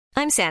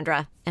I'm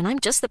Sandra, and I'm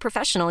just the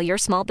professional your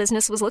small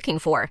business was looking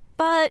for.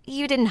 But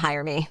you didn't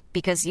hire me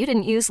because you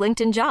didn't use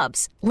LinkedIn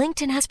Jobs.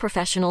 LinkedIn has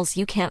professionals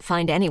you can't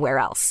find anywhere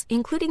else,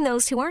 including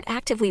those who aren't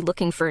actively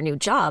looking for a new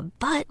job,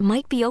 but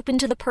might be open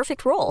to the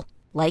perfect role,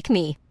 like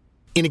me.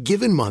 In a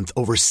given month,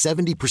 over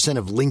 70%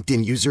 of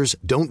LinkedIn users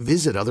don't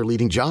visit other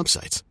leading job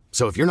sites.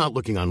 So if you're not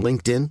looking on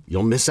LinkedIn,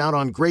 you'll miss out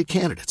on great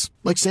candidates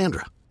like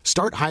Sandra.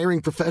 Start hiring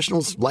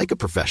professionals like a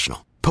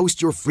professional.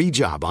 Post your free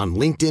job on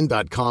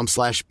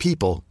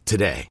linkedin.com/people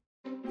today.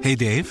 Hey,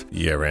 Dave.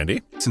 Yeah,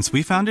 Randy. Since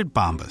we founded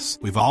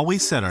Bombas, we've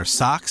always said our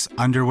socks,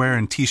 underwear,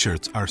 and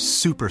T-shirts are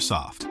super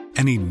soft.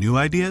 Any new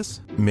ideas?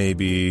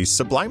 Maybe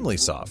sublimely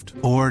soft.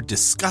 Or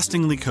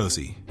disgustingly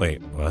cozy.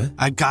 Wait, what?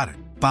 I got it.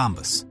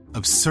 Bombas.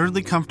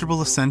 Absurdly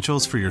comfortable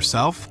essentials for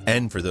yourself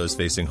and for those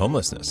facing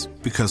homelessness.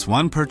 Because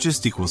one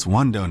purchased equals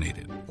one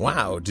donated.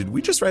 Wow, did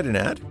we just write an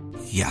ad?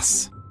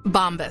 Yes.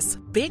 Bombas.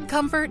 Big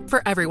comfort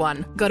for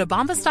everyone. Go to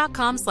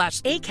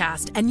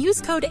bombas.com/ACAST and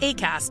use code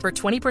ACAST for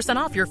 20%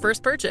 off your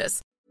first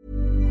purchase.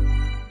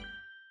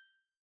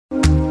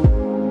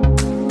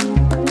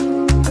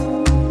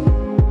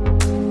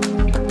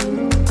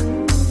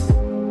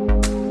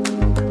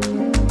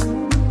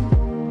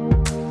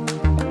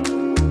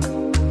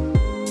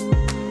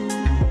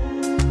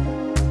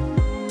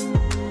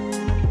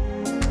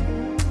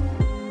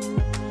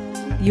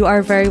 You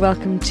are very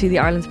welcome to the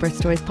Ireland's Birth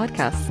Stories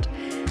podcast.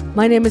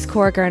 My name is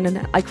Cora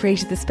Gernan. I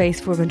created the space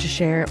for women to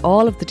share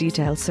all of the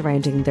details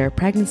surrounding their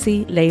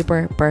pregnancy,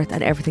 labour, birth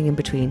and everything in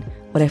between,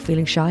 without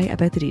feeling shy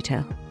about the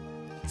detail.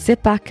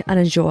 Sit back and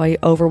enjoy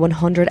over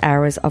 100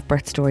 hours of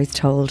birth stories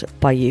told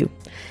by you,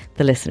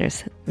 the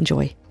listeners.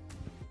 Enjoy.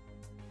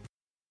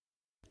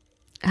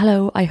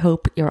 Hello, I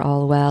hope you're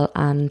all well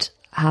and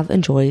have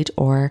enjoyed,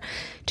 or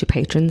to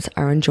patrons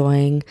are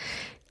enjoying,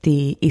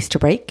 the Easter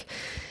break.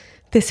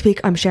 This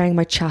week I'm sharing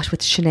my chat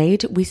with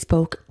Sinead. We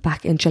spoke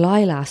back in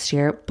July last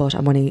year, but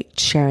I'm only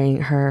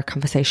sharing her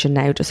conversation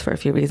now just for a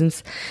few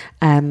reasons.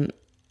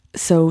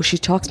 So she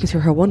talks me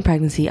through her one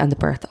pregnancy and the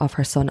birth of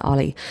her son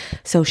Ollie.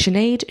 So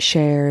Sinead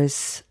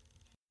shares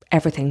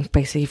everything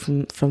basically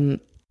from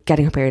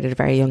getting her period at a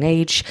very young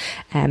age,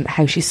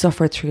 how she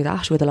suffered through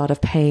that with a lot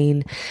of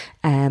pain,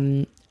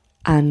 and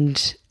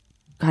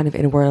kind of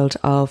in a world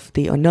of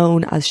the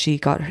unknown as she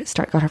got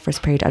her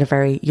first period at a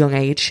very young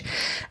age.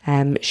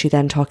 She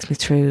then talks me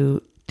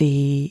through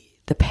the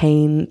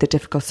pain, the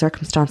difficult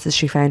circumstances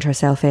she found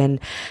herself in,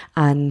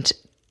 and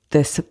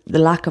the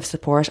lack of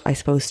support, I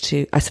suppose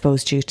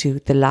due to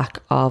the lack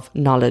of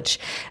knowledge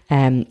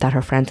that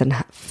her friends and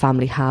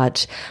family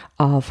had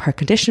of her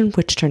condition,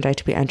 which turned out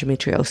to be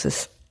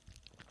endometriosis.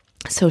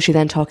 So she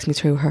then talks me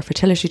through her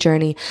fertility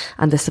journey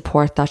and the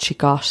support that she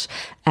got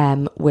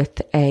with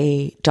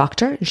a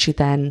doctor. And she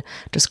then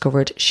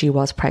discovered she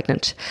was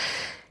pregnant.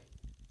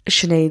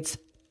 Sinead's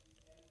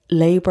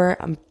labour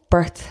and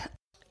birth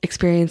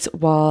experience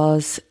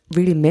was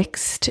really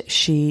mixed.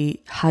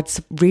 She had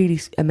some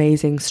really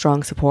amazing,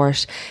 strong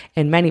support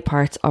in many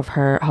parts of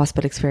her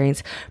hospital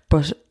experience,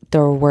 but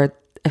there were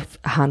a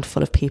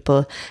handful of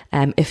people,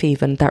 if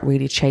even, that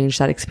really changed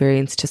that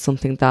experience to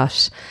something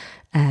that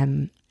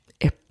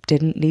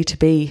didn't need to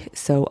be.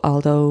 So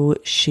although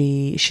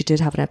she did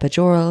have an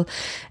epidural,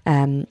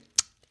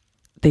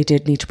 they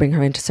did need to bring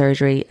her into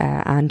surgery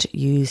and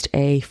used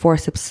a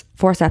forceps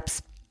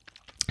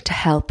to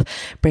help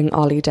bring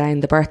Ollie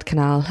down the birth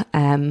canal.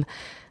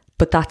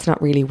 But that's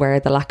not really where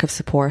the lack of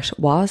support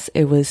was.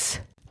 It was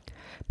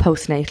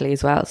postnatally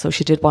as well. So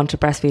she did want to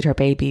breastfeed her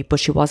baby,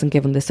 but she wasn't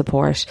given the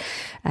support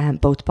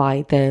both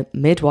by the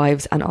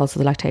midwives and also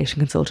the lactation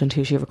consultant,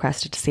 who she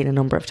requested to see a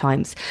number of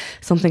times.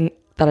 Something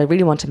that I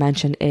really want to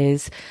mention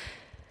is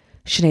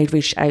Sinead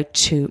reached out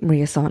to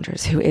Maria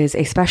Saunders, who is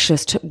a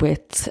specialist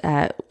with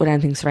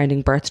anything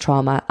surrounding birth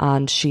trauma,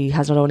 and she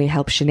has not only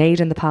helped Sinead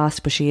in the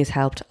past, but she has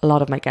helped a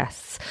lot of my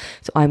guests.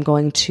 So I'm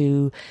going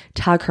to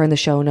tag her in the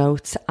show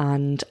notes,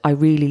 and I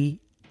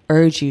really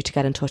urge you to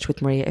get in touch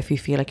with Maria if you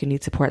feel like you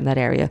need support in that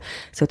area.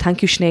 So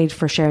thank you, Sinead,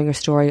 for sharing your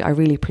story. I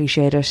really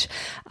appreciate it,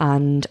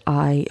 and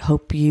I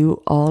hope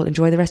you all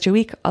enjoy the rest of your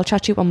week. I'll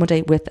chat to you on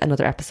Monday with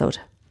another episode.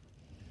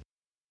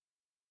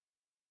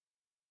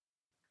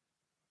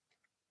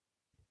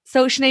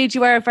 So Sinead,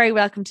 you are very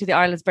welcome to the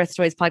Ireland's Birth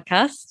Stories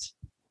podcast.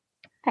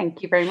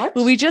 Thank you very much.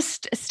 Will we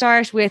just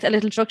start with a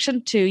little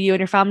introduction to you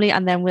and your family,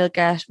 and then we'll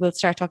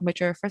start talking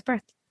about your first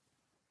birth?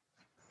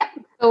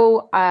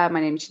 So my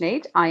name is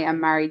Sinead. I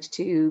am married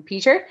to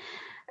Peter,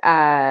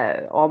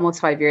 almost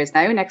 5 years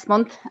now, next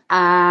month.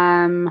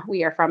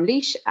 We are from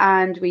Laois,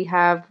 and we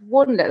have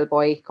one little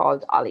boy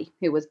called Ollie,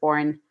 who was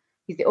born,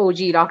 he's the OG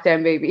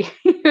lockdown baby.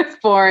 He was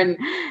born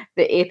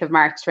the 8th of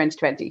March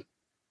 2020.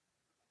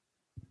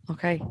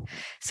 Okay.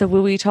 So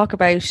will we talk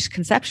about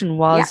conception?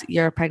 Was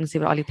your pregnancy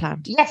with Ollie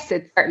planned? Yes,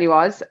 it certainly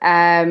was.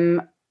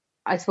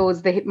 I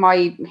suppose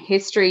my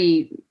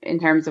history in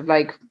terms of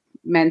like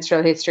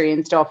menstrual history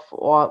and stuff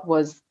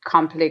was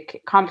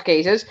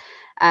complicated.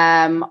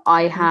 I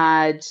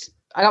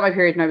got my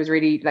period when I was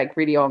really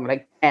young,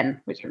 like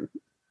 10, which I'm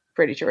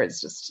pretty sure is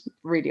just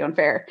really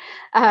unfair.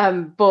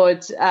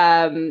 But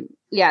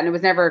yeah, and it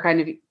was never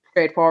kind of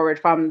straightforward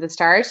from the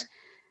start.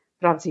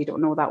 But obviously you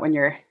don't know that when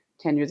you're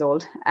 10 years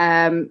old.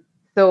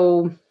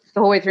 So the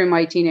whole way through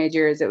my teenage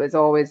years, it was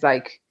always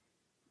like,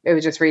 it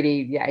was just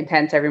really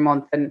intense every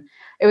month. And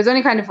it was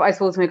only kind of, I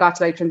suppose, when I got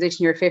to like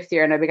transition year, 5th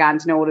year, and I began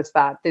to notice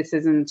that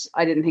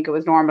I didn't think it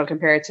was normal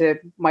compared to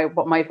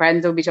what my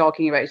friends would be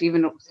talking about.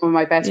 Even some of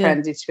my best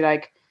friends used to be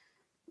like,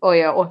 oh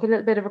yeah, a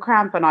little bit of a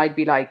cramp, and I'd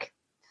be like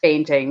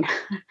fainting.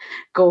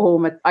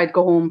 I'd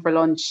go home for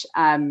lunch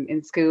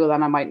in school,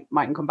 and I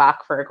mightn't come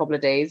back for a couple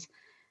of days.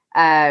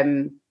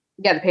 The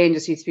pain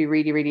just used to be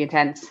really, really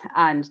intense,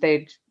 and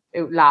it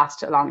would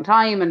last a long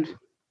time. And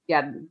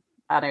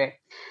anyway.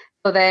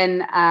 So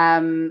then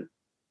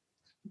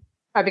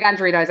I began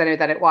to realise that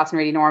it wasn't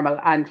really normal.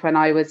 And when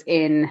I was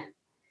in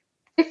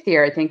 5th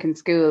year, I think, in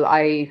school,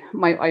 I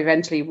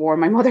eventually wore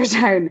my mother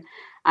down,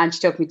 and she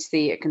took me to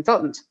see a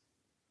consultant.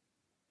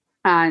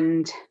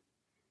 And it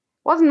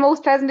wasn't the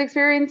most pleasant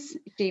experience.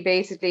 She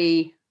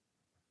basically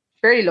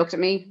barely looked at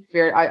me.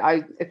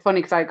 It's funny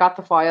because I got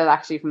the file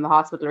actually from the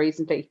hospital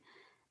recently.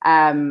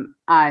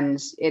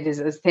 And it is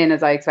as thin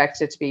as I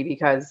expected it to be,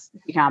 because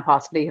you can't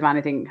possibly have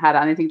had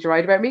anything to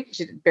write about me.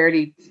 She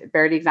barely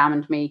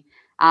examined me,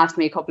 asked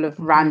me a couple of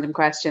random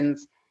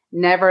questions,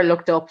 never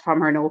looked up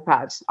from her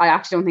notepad. I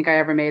actually don't think I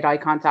ever made eye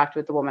contact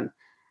with the woman.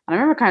 And I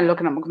remember kind of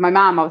looking at my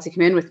mom obviously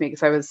came in with me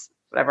because I was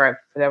whatever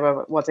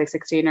was I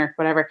 16 or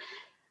whatever.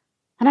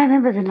 And I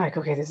remember being like,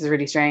 okay, this is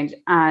really strange.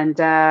 And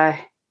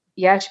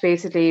she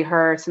basically,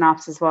 her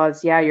synopsis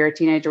was, you're a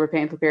teenager with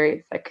painful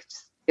periods, like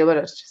just deal with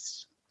it,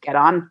 just get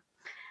on.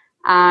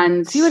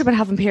 And so you would have been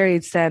having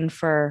periods then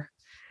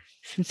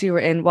since you were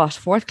in what,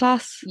 4th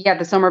class? Yeah,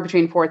 the summer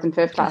between 4th and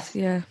 5th class.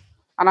 Yeah.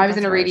 And I was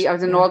in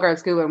an all-girls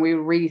school, and we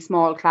were a really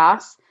small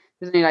class.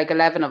 There's only like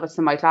 11 of us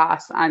in my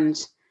class, and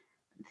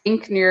I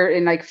think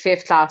in like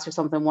 5th class or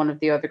something, one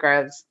of the other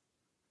girls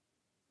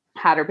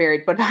had her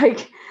period. But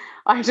like,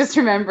 I just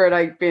remember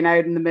like being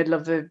out in the middle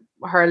of the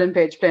hurling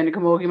pitch playing a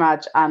camogie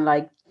match and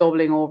like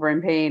doubling over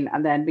in pain,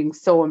 and then being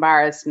so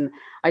embarrassed. And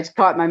I just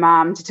got my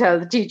mom to tell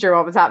the teacher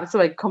what was happening. So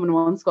like coming to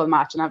one school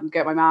match and having to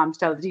get my mom to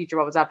tell the teacher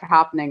what was after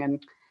happening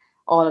and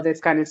all of this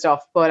kind of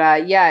stuff. But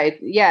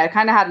it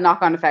kind of had a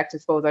knock-on effect, I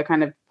suppose. I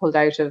kind of pulled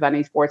out of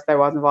any sports that I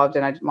was involved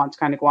in. I didn't want to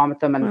kind of go on with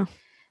them, and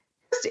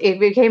it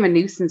became a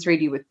nuisance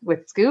really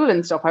with school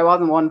and stuff. I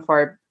wasn't one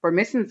for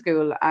missing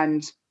school.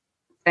 And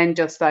then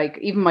just like,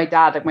 even my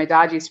dad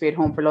used to be at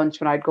home for lunch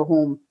when I'd go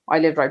home. I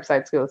lived right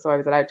beside school, so I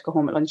was allowed to go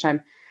home at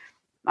lunchtime.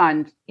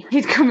 And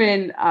he'd come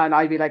in and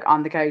I'd be like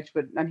on the couch,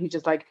 and he'd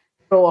just like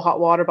throw a hot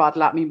water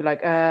bottle at me and be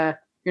like,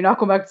 you're not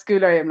going back to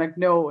school, are you? I'm like,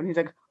 no. And he's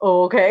like,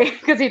 oh, okay.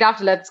 Because he'd have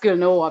to let school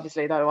know,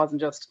 obviously, that it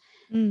wasn't just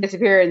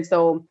disappearing.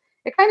 So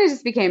it kind of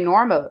just became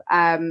normal.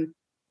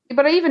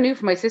 But I even knew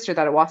from my sister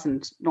that it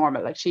wasn't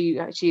normal. Like she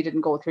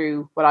didn't go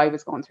through what I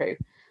was going through.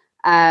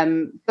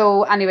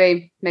 So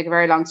anyway, make a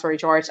very long story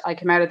short, I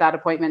came out of that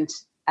appointment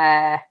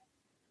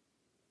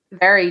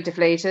very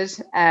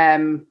deflated. I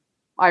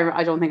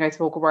don't think I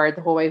spoke a word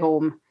the whole way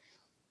home.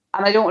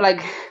 And I don't,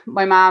 like,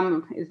 my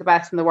mom is the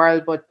best in the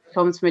world, but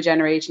comes from a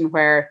generation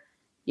where,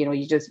 you know,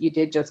 you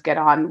did just get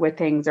on with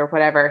things or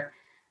whatever.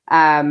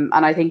 And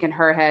I think in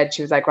her head,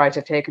 she was like, right,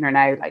 I've taken her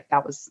now. Like,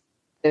 that was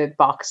the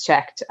box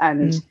checked.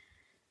 And, you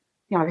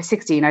know, I was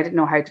 16. I didn't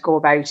know how to go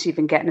about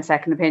even getting a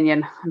second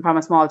opinion. I'm from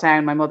a small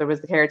town. My mother was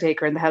the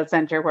caretaker in the health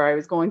centre where I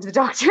was going to the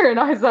doctor. And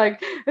I was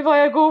like, if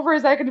I go for a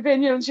second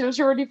opinion, she'll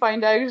surely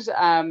find out.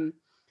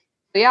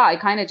 So yeah, I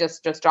kind of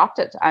just dropped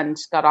it and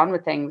got on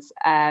with things.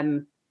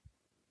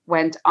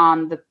 Went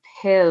on the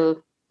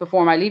pill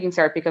before my leaving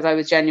cert because I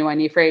was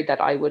genuinely afraid that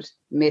I would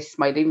miss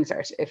my leaving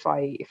cert if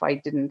I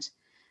didn't.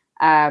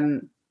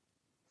 Anyway,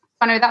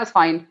 that was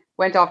fine.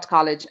 Went off to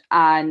college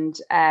and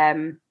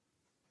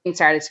things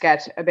started to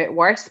get a bit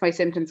worse. My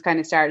symptoms kind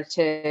of started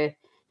to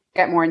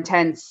get more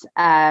intense,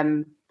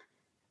 and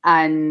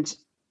the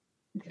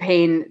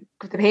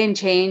pain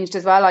changed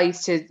as well. I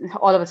used to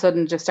all of a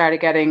sudden just started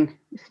getting,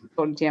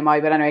 don't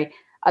TMI, but anyway,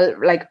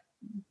 like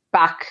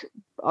back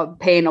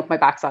pain up my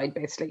backside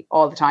basically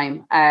all the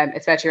time,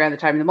 especially around the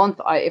time of the month.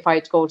 If I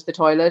had to go to the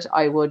toilet,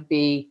 I would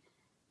be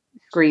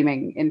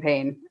screaming in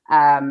pain.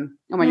 And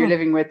when you're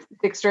living with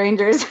 6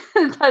 strangers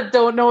that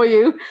don't know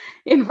you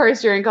in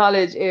first year in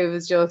college, it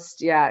was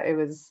just,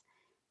 it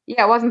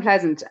wasn't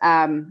pleasant.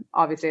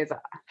 Obviously,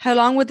 how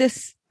long would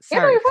this?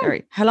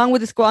 Sorry. How long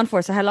would this go on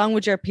for? So how long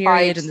would your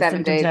period 5 to and 7 the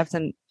symptoms days. left?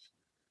 And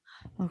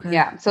okay.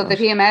 Yeah. So the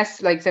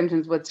PMS like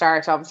symptoms would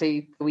start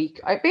obviously the week.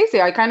 I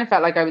kind of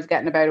felt like I was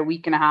getting about a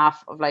week and a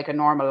half of like a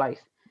normal life.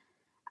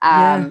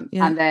 And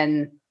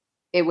then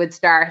it would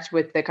start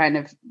with the kind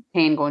of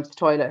pain going to the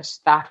toilet.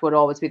 That would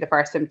always be the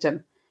first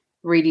symptom.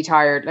 Really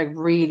tired,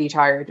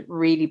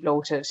 really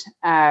bloated,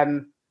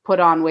 put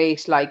on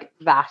weight like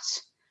that.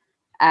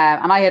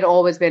 And I had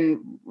always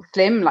been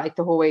slim like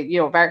the whole way, you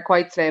know, very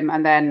quite slim.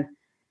 And then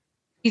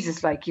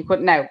Jesus, like you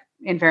couldn't. Now,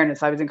 in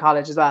fairness, I was in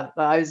college as well.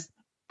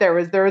 There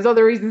was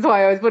other reasons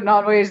why I was putting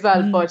on weight as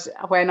well. But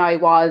when I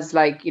was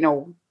like, you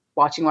know,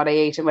 watching what I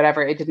ate and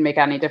whatever, it didn't make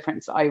any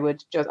difference. I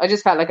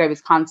just felt like I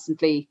was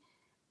constantly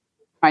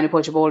trying to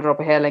push a boulder up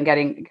a hill and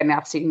getting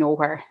absolutely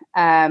nowhere.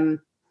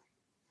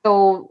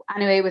 So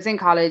anyway, I was in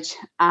college,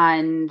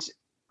 and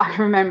I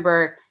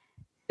remember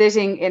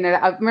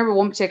I remember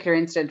one particular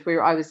incident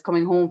where I was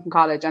coming home from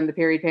college and the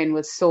period pain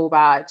was so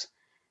bad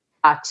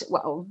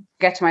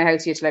get to my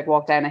house, you had to like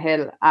walk down a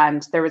hill,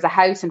 and there was a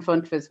house in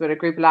front of us with a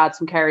group of lads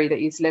from Kerry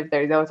that used to live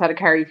there. They always had a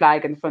Kerry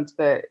flag in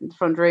the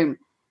front room.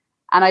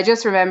 And I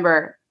just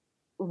remember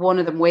one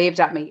of them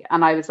waved at me,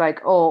 and I was like,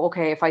 oh,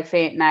 okay, if I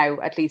faint now,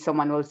 at least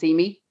someone will see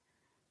me.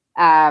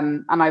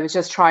 And I was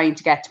just trying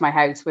to get to my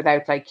house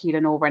without like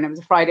keeling over. And it was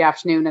a Friday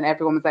afternoon and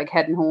everyone was like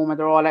heading home and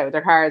they're all out with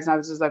their cars. And I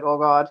was just like, oh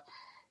God.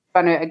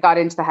 When I got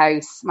into the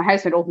house, my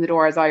housemate opened the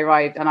door as I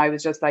arrived, and I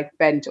was just like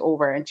bent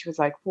over, and she was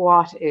like,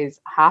 what is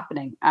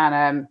happening?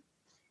 And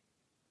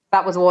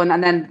that was one.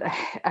 And then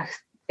I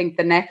think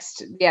the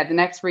next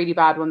really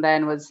bad one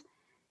then was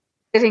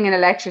sitting in a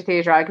lecture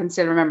theatre. I can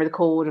still remember the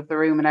code of the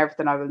room and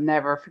everything. I will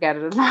never forget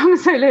it as long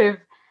as I live.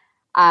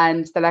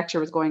 And the lecture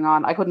was going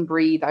on. I couldn't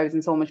breathe. I was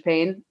in so much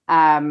pain.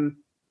 And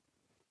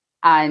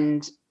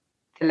the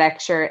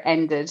lecture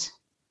ended.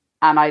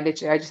 And I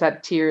just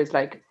had tears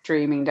like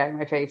streaming down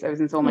my face. I was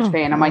in so much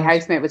pain. And my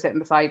housemate was sitting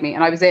beside me.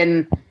 And I was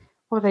in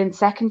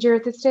second year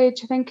at this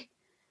stage, I think.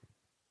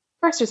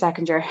 First or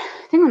second year.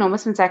 I think I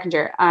must have been second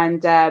year.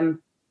 And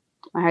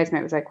my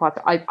housemate was like,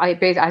 what? I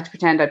had to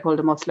pretend I pulled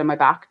a muscle in my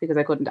back because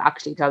I couldn't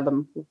actually tell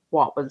them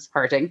what was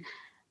hurting.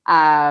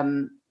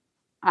 And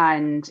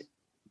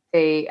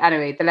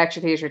the lecture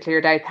theatre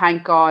cleared out.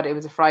 Thank God it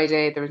was a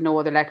Friday. There was no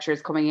other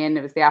lectures coming in.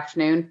 It was the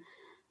afternoon.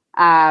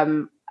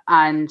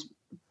 And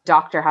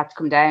doctor had to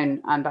come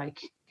down and like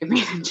give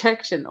me an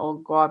injection. Oh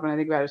God, when I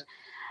think about it.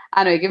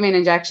 Anyway, give me an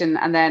injection,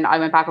 and then I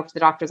went back up to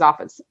the doctor's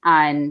office,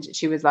 and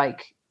she was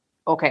like,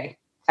 okay,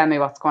 tell me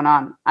what's going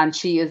on. And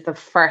she is the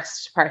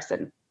first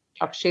person,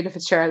 Dr. Sheila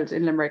Fitzgerald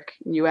in Limerick,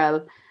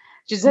 UL.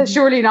 She's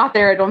surely not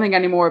there, I don't think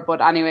anymore, but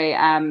anyway,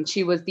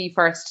 she was the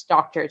first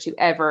doctor to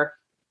ever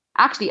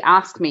actually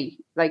ask me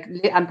like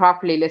and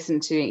properly listen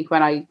to me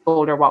when I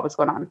told her what was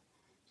going on.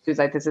 She was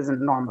like, this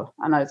isn't normal.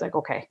 And I was like,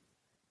 okay.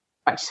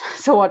 Right,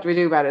 so what do we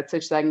do about it? So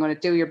she's like, I'm going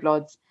to do your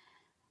bloods.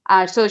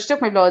 So she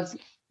took my bloods.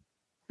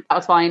 That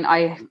was fine.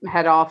 I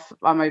head off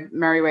on my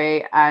merry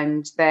way.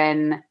 And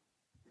then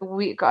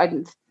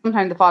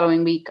sometime the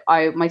following week,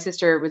 my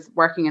sister was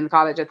working in the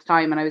college at the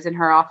time, and I was in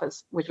her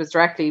office, which was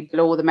directly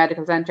below the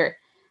medical centre.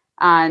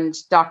 And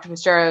Dr.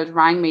 Fitzgerald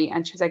rang me,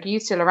 and she was like, are you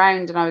still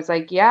around? And I was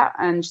like, yeah.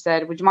 And she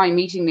said, would you mind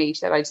meeting me?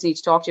 She said, I just need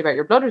to talk to you about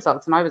your blood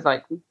results. And I was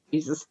like,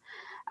 Jesus.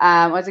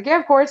 I was like, yeah,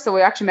 of course. So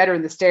we actually met her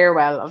in the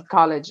stairwell of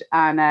college,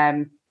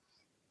 and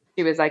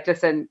she was like,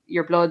 listen,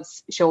 your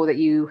bloods show that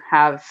you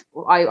have,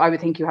 I would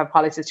think you have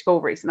polycystic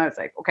ovaries. And I was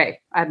like,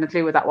 okay, I had no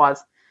clue what that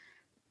was.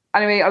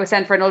 Anyway, I was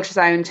sent for an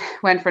ultrasound,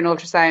 went for an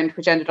ultrasound,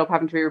 which ended up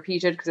having to be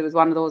repeated because it was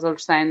one of those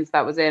ultrasounds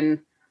that was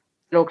in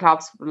a local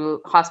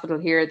hospital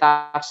here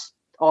that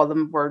all of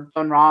them were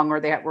done wrong, or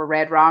they were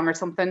read wrong or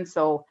something.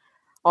 So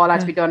all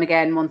had to be done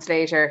again months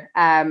later.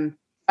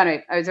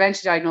 Anyway, I was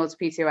eventually diagnosed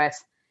with PCOS.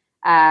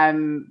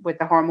 With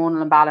the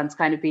hormonal imbalance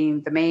kind of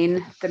being the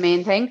main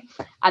thing.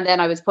 And then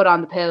I was put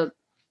on the pill.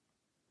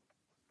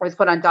 I was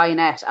put on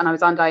Dianet, and I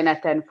was on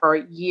Dianet then for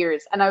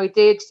years. And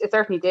it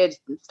certainly did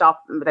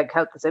stop, like,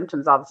 help the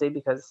symptoms, obviously,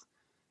 because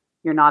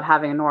you're not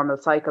having a normal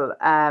cycle.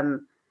 But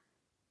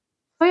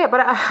yeah,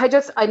 but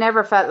I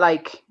never felt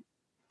like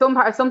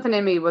something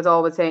in me was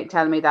always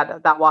telling me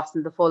that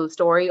wasn't the full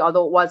story,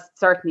 although it was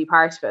certainly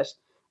part of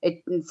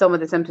it. Some of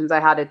the symptoms I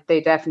had,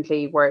 they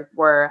definitely were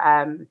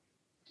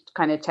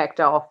kind of checked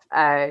off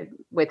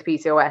with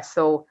PCOS.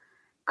 So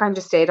kind of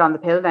just stayed on the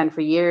pill then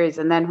for years.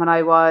 And then when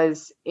I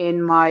was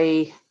in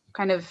my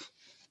kind of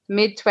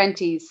mid to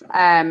late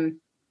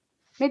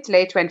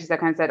 20s, I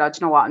kind of said, oh, do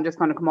you know what, I'm just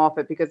going to come off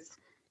it because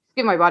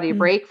give my body a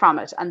break from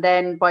it. And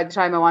then by the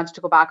time I wanted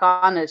to go back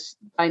on it,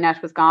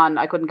 Dianet was gone.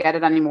 I couldn't get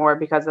it anymore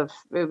because of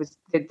the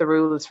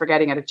rules for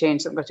getting it had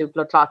changed. Something got to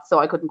blood clots, so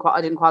I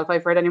didn't qualify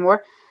for it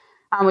anymore.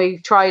 And we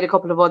tried a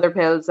couple of other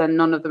pills, and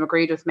none of them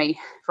agreed with me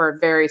for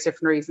various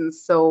different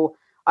reasons. So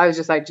I was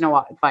just like, you know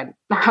what, fine.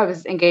 I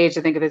was engaged,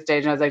 I think, at this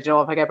stage, and I was like, you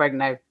know, if I get pregnant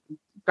now,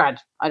 grand,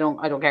 I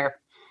don't care.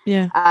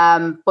 Yeah.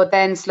 But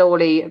then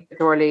slowly,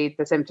 surely,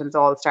 the symptoms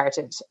all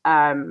started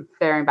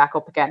flaring back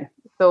up again.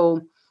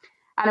 So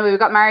anyway, we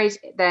got married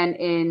then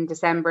in we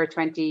got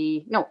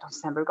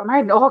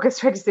married in August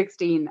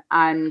 2016,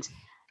 and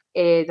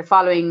the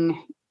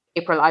following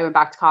April I went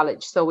back to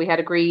college. So we had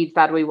agreed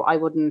that we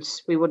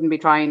wouldn't be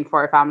trying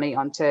for a family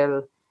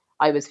until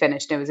I was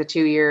finished. It was a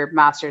 2-year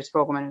master's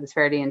program, and it was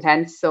fairly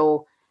intense.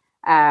 So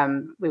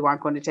we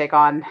weren't going to take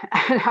on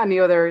any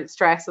other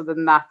stress other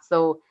than that.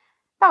 So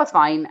that was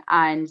fine.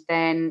 And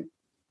then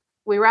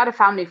we were at a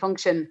family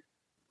function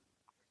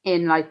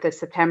in like the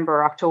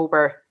September,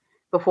 October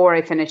before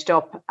I finished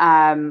up.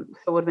 So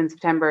it would have been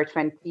September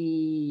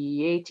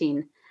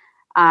 2018.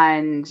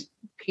 And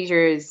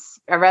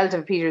a relative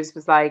of Peter's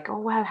was like, oh,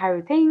 well, how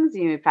are things?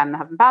 You planning on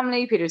having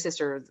family? Peter's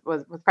sister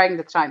was pregnant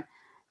at the time.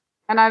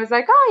 And I was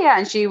like, oh, yeah.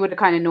 And she would have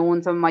kind of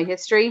known some of my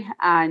history.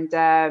 And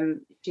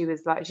she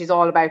was like, she's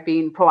all about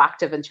being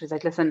proactive. And she was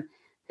like, listen,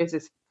 there's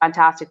this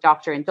fantastic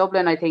doctor in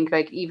Dublin. I think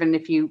like even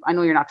if I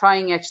know you're not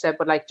trying it, she said,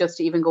 but like just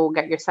to even go and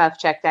get yourself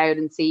checked out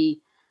and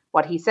see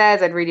what he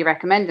says, I'd really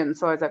recommend him.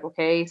 So I was like,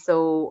 okay.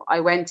 So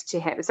I went to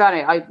him. So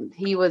anyway,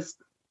 he was,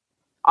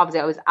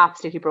 obviously I was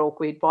absolutely broke.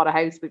 We'd bought a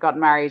house, we'd gotten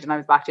married, and I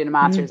was back doing a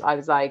master's. I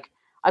was like,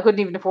 I couldn't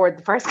even afford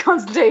the first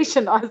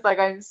consultation. I was like,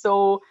 I'm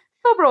so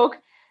broke.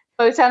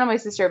 So I was telling my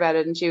sister about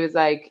it, and she was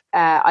like,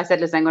 I said,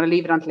 listen, I'm going to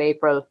leave it until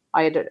April.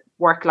 I had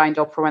work lined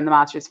up for when the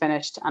master's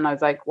finished. And I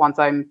was like, once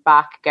I'm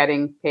back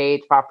getting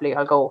paid properly,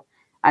 I'll go.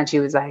 And she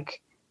was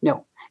like,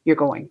 no, you're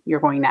going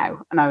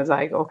now. And I was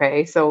like,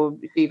 okay. So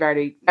she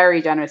very,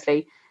 very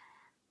generously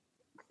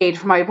paid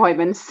for my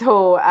appointment.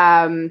 So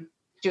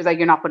she was like,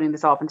 you're not putting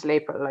this off until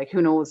April. Like,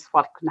 who knows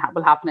what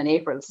will happen in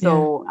April.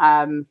 So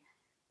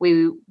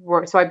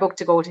so I booked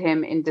to go to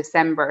him in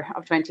December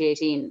of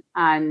 2018.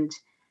 And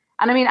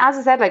I mean, as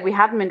I said, like we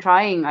hadn't been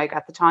trying like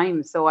at the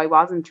time. So I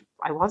wasn't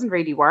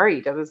really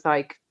worried. I was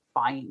like,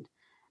 fine.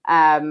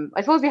 I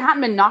suppose we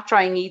hadn't been not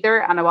trying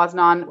either. And I wasn't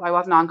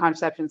on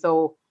contraception.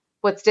 So,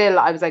 but still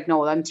I was like,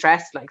 no, I'm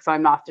stressed. Like, so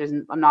I'm not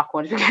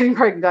going to be getting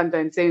pregnant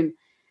anytime soon.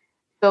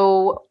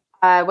 So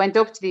I went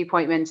up to the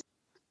appointment,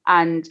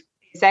 and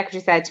the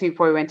secretary said to me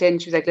before we went in,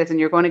 she was like, listen,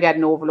 you're going to get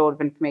an overload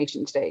of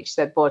information today. She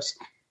said, but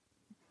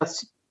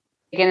just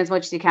take in as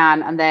much as you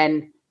can. And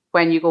then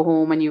when you go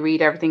home and you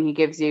read everything he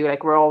gives you,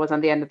 like we're always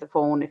on the end of the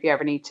phone if you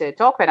ever need to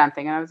talk about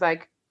anything. And I was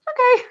like,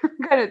 okay,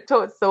 kind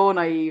of so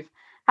naive,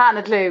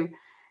 hadn't a clue.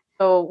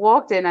 So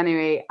walked in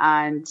anyway,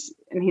 and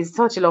he's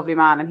such a lovely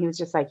man. And he was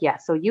just like, yeah,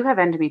 so you have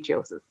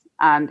endometriosis.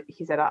 And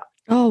he said,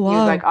 oh, wow.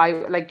 He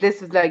was like,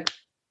 this is like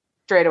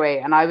straight away.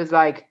 And I was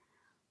like,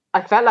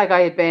 I felt like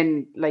I had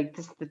been like,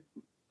 the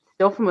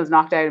stuffing was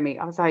knocked out of me.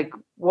 I was like,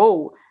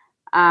 whoa.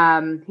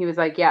 He was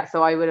like, yeah,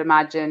 so I would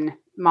imagine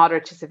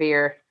moderate to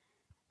severe.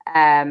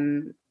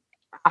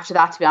 After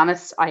that, to be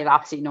honest, I have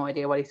absolutely no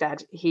idea what he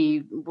said.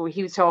 He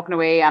was talking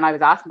away, and I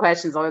was asking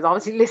questions. I was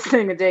obviously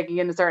listening and taking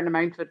in a certain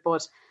amount of it,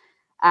 but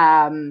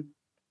I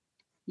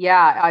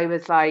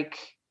was like,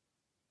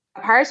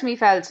 a part of me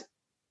felt,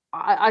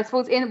 I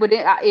suppose in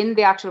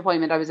the actual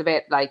appointment, I was a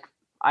bit like,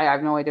 I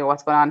have no idea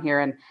what's going on here.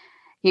 And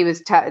he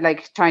was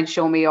like trying to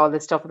show me all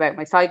this stuff about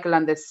my cycle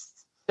and this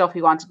stuff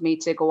he wanted me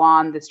to go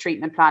on, this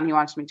treatment plan he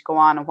wanted me to go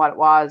on, and what it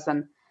was.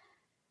 And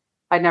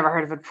I'd never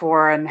heard of it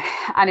before. And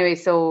anyway,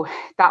 so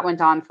that went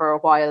on for a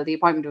while. The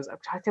appointment was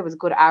a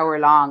good hour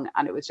long,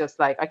 and it was just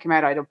like, I came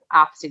out, I had an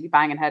absolutely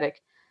banging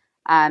headache.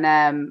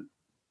 And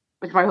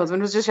which my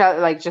husband was just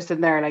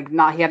in there, like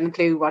he hadn't a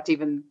clue what to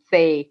even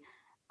say.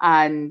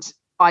 And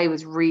I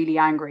was really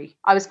angry.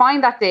 I was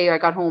fine that day. I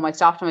got home, I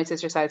stopped at my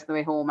sister's house on the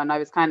way home, and I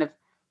was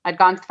I'd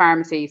gone to the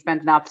pharmacy,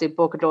 spent an absolute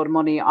bucket load of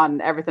money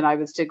on everything I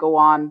was to go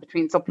on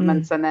between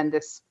supplements and then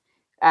this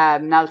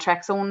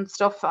naltrexone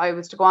stuff I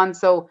was to go on.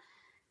 So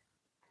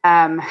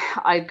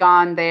I'd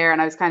gone there,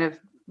 and I was kind of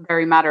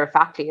very matter of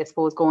factly, I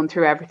suppose, going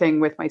through everything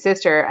with my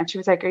sister. And she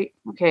was like, are you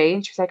okay?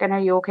 And she was like, and are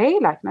you okay?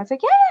 Like, and I was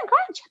like, yeah, I'm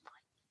great.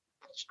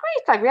 She's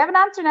great. Like, we have an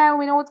answer now.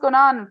 We know what's going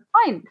on.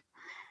 Fine.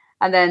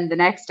 And then the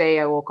next day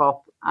I woke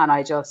up, and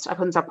I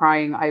couldn't stop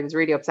crying. I was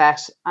really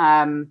upset.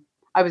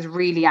 I was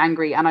really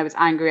angry, and I was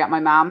angry at my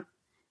mom,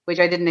 which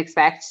I didn't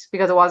expect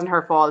because it wasn't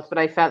her fault, but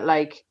I felt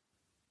like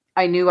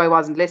I knew I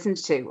wasn't listened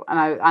to.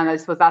 And I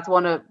suppose that's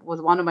one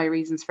of my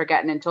reasons for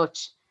getting in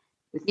touch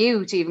with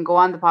you to even go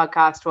on the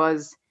podcast,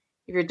 was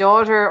if your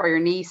daughter or your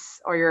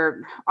niece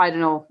or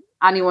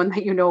anyone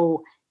that you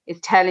know is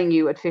telling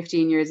you at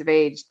 15 years of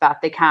age that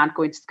they can't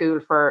go into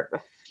school for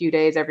a few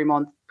days every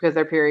month because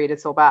their period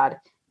is so bad,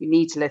 you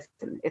need to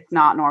listen. It's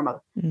not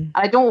normal. And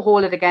I don't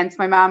hold it against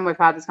my mum. We've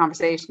had this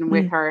conversation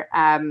with her.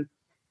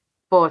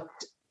 But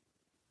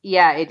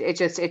yeah, it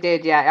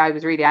did. Yeah, I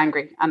was really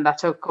angry. And that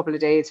took a couple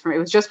of days it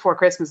was just before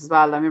Christmas as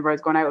well. I remember I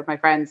was going out with my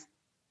friends.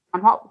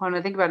 And when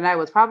I think about it now, it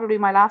was probably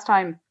my last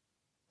time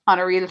on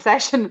a real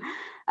session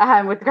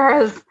with the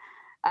girls.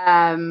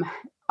 I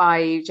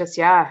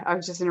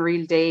was just in a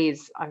real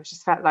daze. I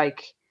just felt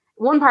like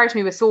one part of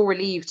me was so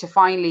relieved to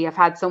finally have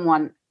had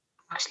someone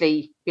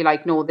actually be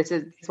like, no, this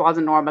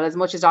wasn't normal. As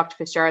much as Dr.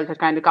 Fitzgerald had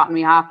kind of gotten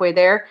me halfway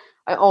there,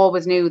 I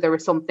always knew there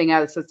was something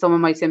else, that some of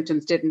my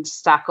symptoms didn't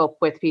stack up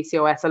with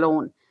PCOS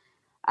alone.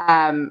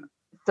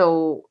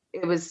 So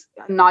it was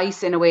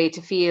nice in a way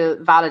to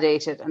feel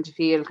validated and to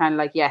feel kind of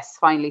like, yes,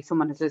 finally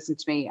someone has listened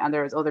to me, and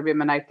there's other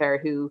women out there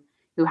who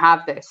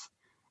have this.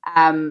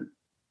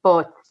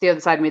 But the other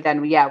side of me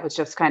then, was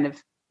just kind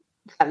of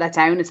let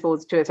down, I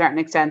suppose, to a certain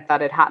extent,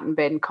 that it hadn't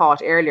been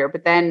caught earlier.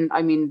 But then,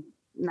 I mean,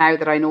 now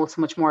that I know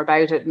so much more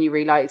about it, and you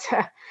realise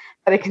that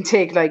it can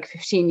take like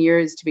 15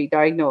 years to be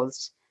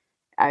diagnosed,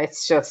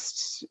 it's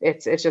just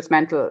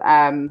mental.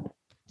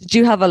 Did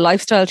you have a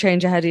lifestyle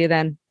change ahead of you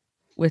then?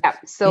 I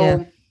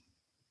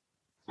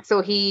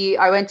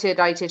went to a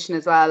dietitian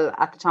as well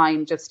at the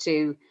time, just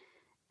to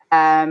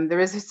there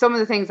was some of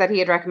the things that he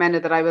had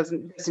recommended that I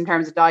wasn't, just in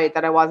terms of diet,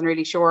 that I wasn't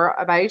really sure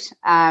about.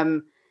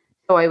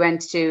 So I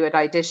went to a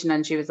dietitian,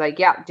 and she was like,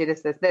 yeah, do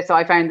this. So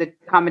I found the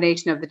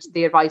combination of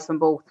the advice from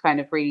both kind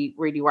of really,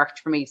 really worked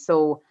for me.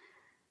 So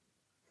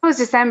It was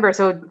December,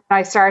 so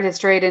I started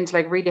straight into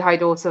like really high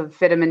dose of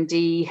vitamin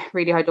D,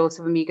 really high dose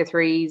of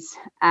omega-3s,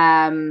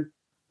 and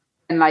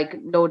like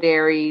low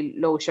dairy,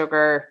 low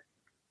sugar,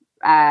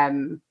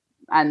 and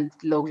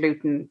low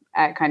gluten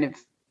kind of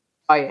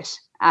diet,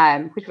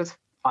 which was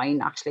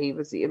fine actually. It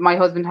was, my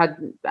husband had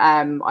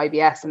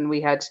IBS, and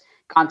we had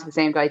gone to the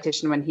same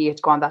dietitian when he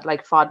had gone that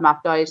like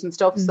FODMAP diet and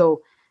stuff,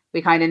 so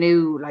we kind of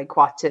knew like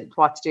what to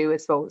do, I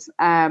suppose.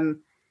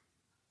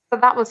 So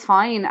that was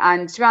fine.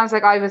 And to be honest,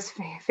 like I was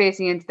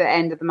facing into the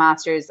end of the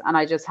masters, and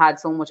I just had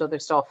so much other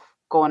stuff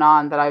going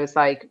on that I was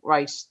like,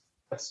 right,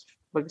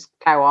 we'll just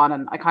plow on.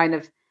 And I kind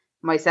of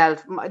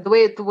myself, the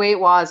way it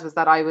was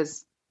that I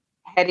was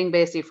heading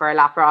basically for a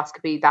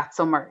laparoscopy that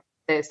summer,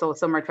 so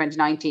summer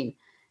 2019,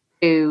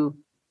 to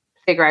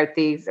figure out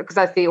these, because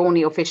that's the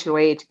only official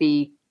way to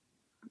be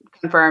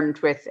confirmed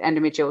with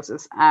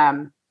endometriosis,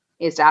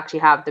 is to actually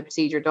have the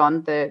procedure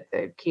done,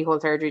 the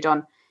keyhole surgery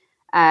done,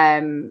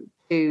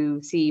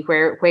 to see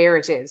where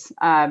it is.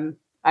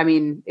 I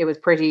mean, it was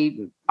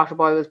Dr.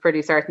 Boyle was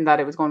pretty certain that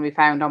it was going to be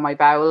found on my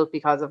bowel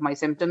because of my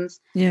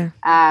symptoms. Yeah.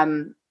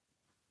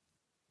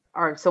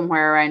 Or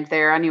somewhere around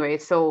there anyway.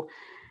 So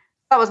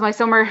that was my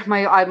summer.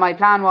 My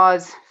plan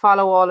was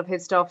follow all of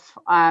his stuff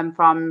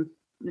from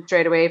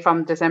straight away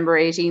from December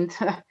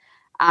 18th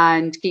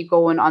and keep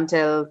going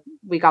until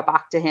we got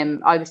back to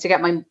him. I was to get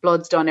my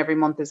bloods done every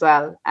month as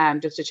well,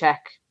 just to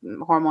check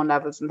hormone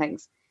levels and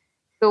things.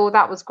 So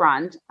that was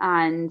grand.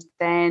 And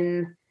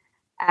then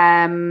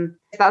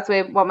that's the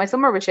way what my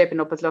summer was shaping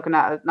up, was looking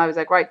at it. And I was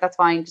like, right, that's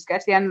fine. Just get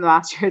to the end of the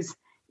masters,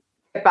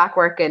 get back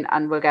working,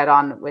 and we'll get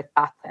on with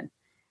that then.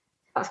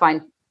 That's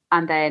fine.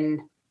 And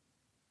then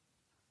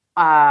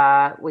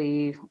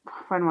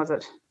when was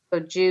it? So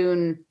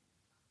June.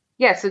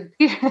 Yeah, so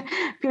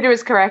Peter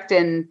was correct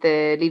in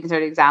the Leaving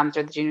Cert exams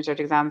or the Junior Cert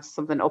exams,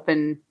 something up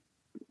in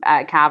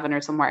Cavan or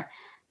somewhere.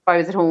 So I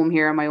was at home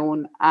here on my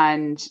own,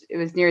 and it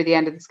was near the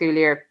end of the school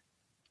year.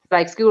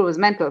 Like, school was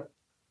mental.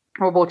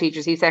 We're both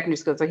teachers. He's secondary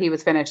school, so he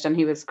was finished and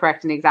he was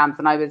correcting the exams,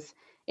 and I was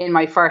in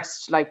my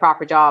first like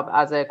proper job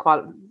as a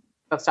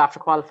just after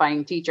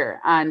qualifying teacher.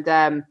 And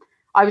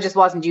I just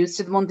wasn't used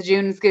to the month of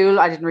June in school.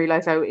 I didn't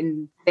realise how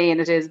insane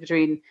it is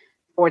between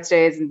sports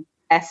days and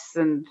tests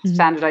and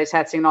standardised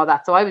testing and all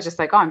that. So I was just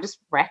like, oh, I'm just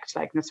wrecked,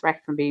 like just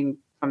wrecked from getting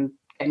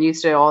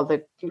used to all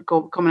the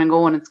coming and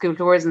going and school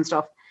tours and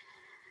stuff.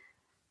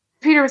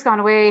 Peter was gone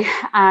away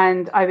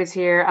and I was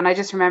here, and I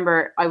just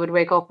remember I would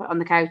wake up on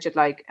the couch at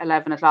like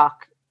 11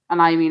 o'clock,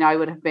 and I mean I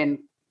would have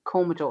been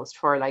comatose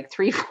for like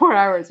 3-4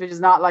 hours, which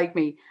is not like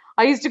me.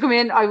 I used to come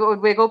in, I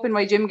would wake up in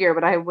my gym gear,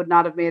 but I would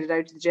not have made it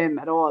out to the gym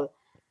at all,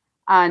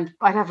 and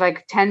I'd have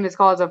like 10 missed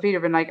calls off Peter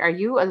being like, are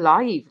you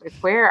alive? Like,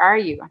 where are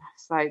you? And I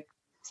was like,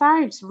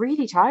 sorry, I'm just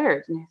really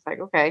tired. And he's like,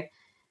 okay.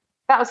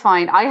 That was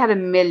fine. I had a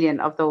million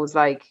of those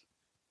like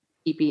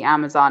EP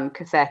Amazon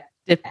cassette.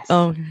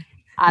 Oh.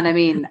 And I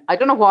mean, I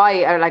don't know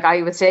why,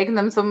 I was taking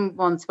them some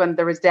months when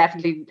there was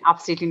definitely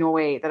absolutely no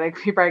way that I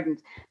could be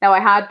pregnant. Now,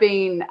 I had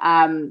been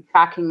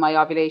tracking my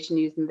ovulation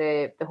using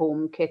the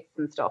home kits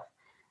and stuff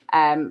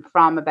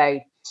from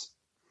about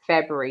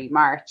February,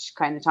 March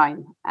kind of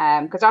time.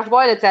 Because Dr.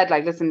 Boyle had said,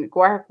 like, listen,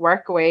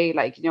 work away,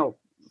 like, you know,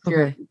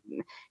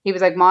 he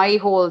was like, my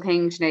whole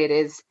thing, Sinead,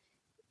 is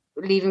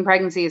leaving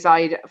pregnancy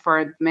aside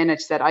for a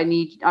minute, that I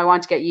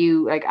want to get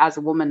you, like, as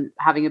a woman,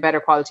 having a better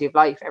quality of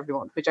life every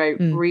month, which I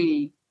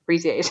really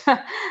appreciate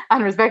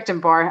and respect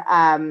him for.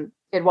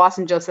 It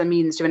wasn't just a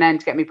means to an end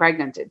to get me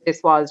pregnant.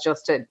 This was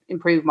just to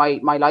improve my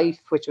life,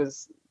 which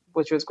was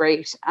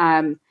great.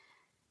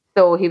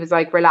 So he was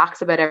like,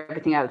 relax about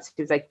everything else.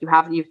 He was like,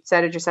 you've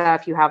said it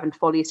yourself, you haven't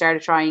fully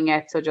started trying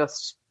it, so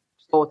just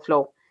go with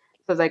flow.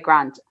 So I was like,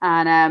 grand.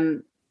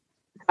 And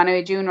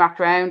anyway, June rocked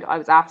around. I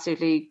was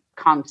absolutely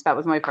conked. That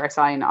was my first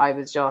sign. I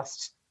was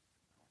just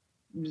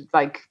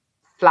like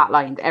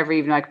flatlined. Every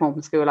evening I come home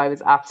from school, I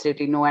was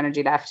absolutely no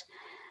energy left.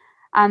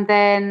 And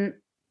then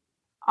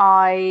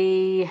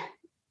I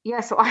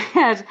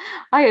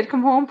had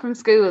come home from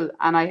school,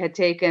 and I had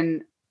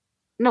taken,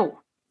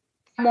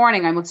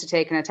 morning I must have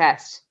taken a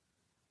test.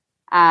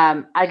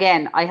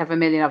 Again, I have a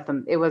million of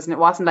them. It wasn't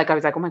like I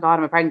was like, oh my God,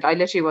 am I pregnant? I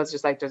literally was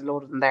just like, there's a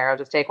load of them there, I'll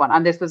just take one.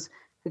 And this was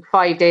like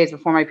 5 days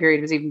before my period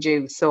was even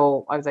due.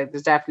 So I was like,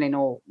 there's definitely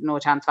no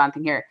chance of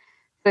anything here.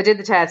 So I did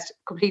the test,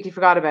 completely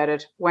forgot about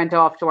it, went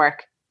off to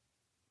work,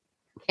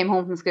 came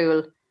home from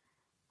school,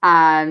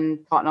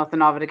 and thought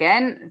nothing of it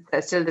again.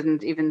 I still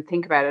didn't even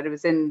think about it. It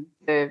was in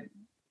the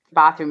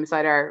bathroom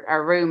beside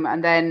our room.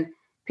 And then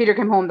Peter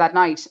came home that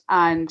night,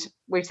 and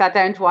we sat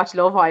down to watch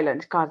Love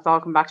Island. God, it's all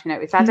come back to me now.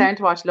 We sat down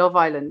to watch Love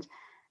Island,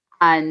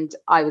 and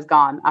I was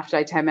gone after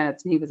like 10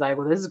 minutes. And he was like,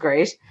 well, this is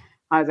great.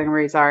 I was like, I'm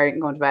really sorry, I'm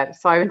going to bed.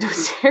 So I went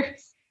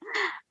downstairs,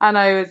 and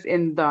I was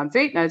in the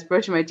ensuite, and I was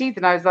brushing my teeth,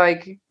 and I was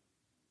like,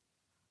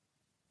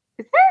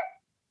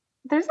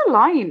 there's a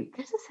line.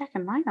 There's a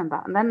second line on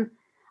that. And then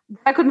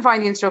I couldn't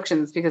find the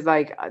instructions, because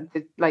like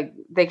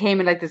they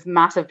came in like this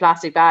massive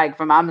plastic bag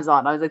from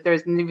Amazon. I was like,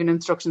 there's even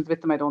instructions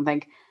with them, I don't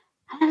think.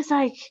 And I was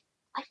like,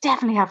 I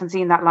definitely haven't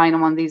seen that line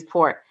on one of these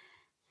before.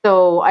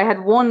 So I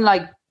had one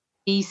like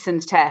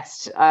decent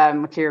test.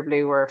 Clear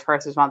Blue were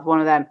first response, one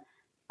of them.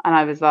 And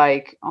I was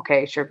like,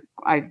 okay, sure,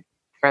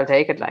 I'll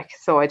take it. Like,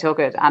 so I took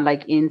it, and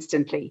like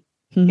instantly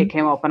it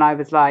came up, and I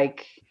was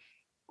like,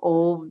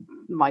 oh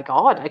my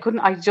God,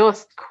 I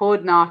just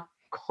could not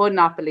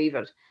believe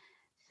it.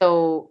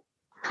 So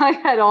I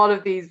had all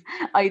of these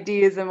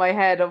ideas in my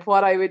head of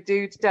what I would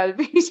do to tell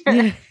Peter.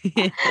 In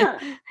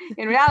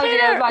reality,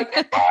 I was like,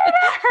 Peter!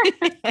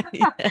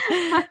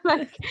 I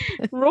like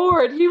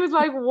roared. He was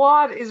like,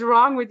 what is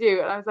wrong with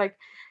you? And I was like,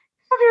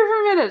 come here for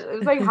a minute. It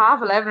was like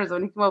 11:30 or so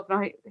when he came up,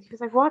 and he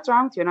was like, what's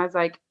wrong with you? And I was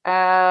like,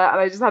 and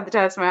I just had the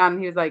test in my hand,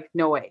 and he was like,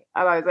 no way.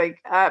 And I was like,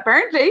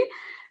 apparently.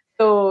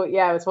 So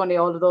yeah, it was funny.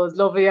 All of those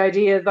lovely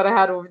ideas that I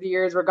had over the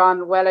years were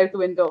gone well out the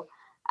window.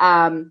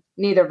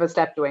 Neither of us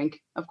slept a wink.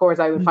 Of course,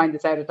 I would find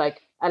this out at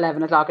like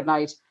 11 o'clock at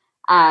night.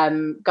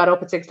 Got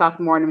up at 6 o'clock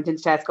in the morning, went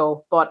into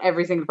Tesco, bought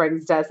every single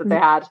pregnancy test that they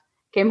had,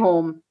 came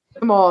home,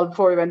 took them all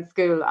before we went to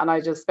school, and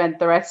I just spent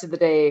the rest of the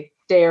day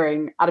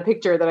staring at a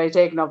picture that I'd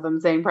taken of them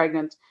saying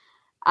pregnant.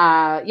 So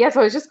I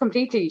was just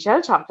completely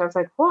shell shocked. I was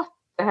like, what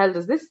the hell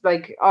does this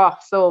like? Oh,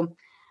 so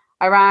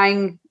I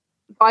rang.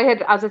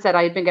 As I said,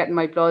 I had been getting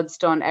my bloods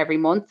done every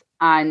month,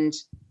 and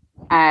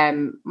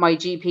my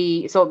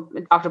GP, so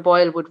Dr.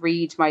 Boyle would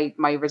read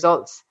my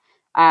results.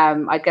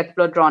 I'd get the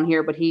blood drawn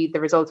here, but the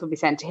results would be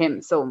sent to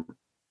him. So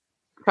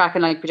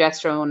tracking like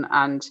progesterone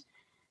and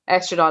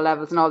estradiol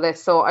levels and all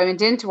this. So I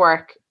went into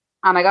work,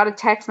 and I got a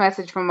text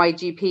message from my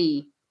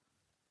GP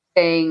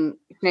saying,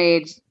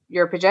 Sinead,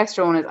 your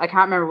progesterone is, I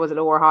can't remember, was it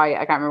low or high?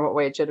 I can't remember what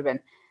way it should have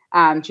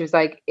been. She was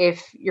like,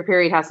 if your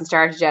period hasn't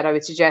started yet, I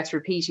would suggest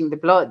repeating the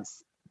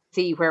bloods,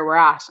 see where we're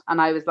at.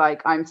 And I was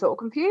like, I'm so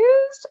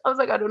confused. I was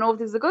like, I don't know if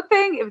this is a good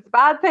thing, if it's a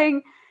bad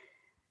thing.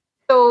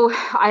 So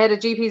I had a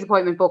GP's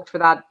appointment booked for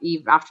that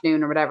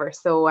afternoon or whatever.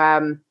 So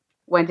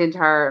went into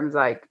her and was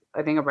like,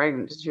 I think I'm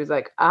pregnant. She was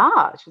like,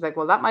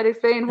 well, that might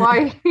explain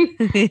why your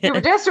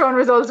progesterone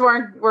results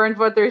weren't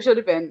what they should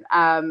have been.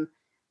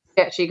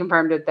 She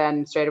confirmed it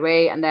then straight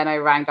away. And then I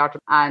rang Dr.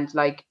 and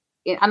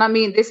I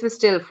mean, this was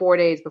still 4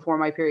 days before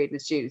my period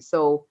was due.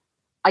 So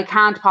I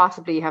can't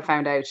possibly have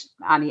found out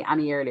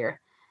any earlier.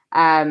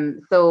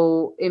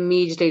 So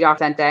immediately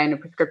Doctor sent down a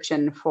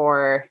prescription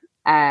for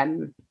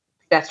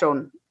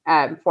progesterone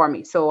for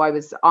me. So I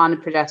was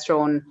on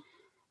progesterone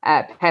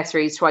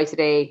pessaries twice a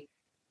day.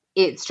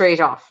 It straight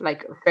out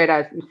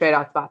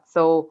the bat.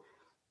 So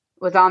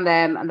was on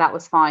them, and that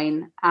was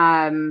fine.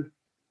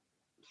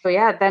 So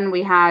yeah, then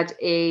we had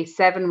a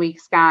 7-week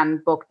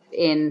scan booked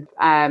in.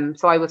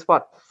 So I was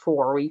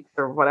 4 weeks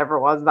or whatever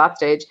it was at that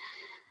stage.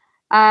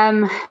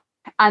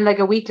 And like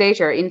a week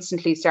later,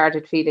 instantly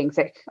started feeling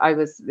sick. I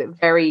was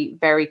very,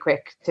 very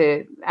quick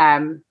to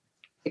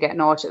get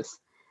nauseous.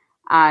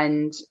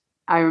 And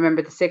I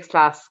remember the 6th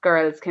class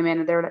girls came in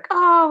and they were like,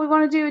 oh, we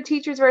want to do a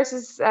teachers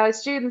versus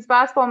students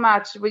basketball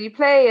match. Will you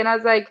play? And I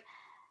was like,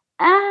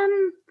 I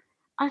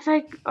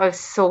was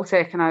so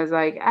sick. And I was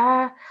like,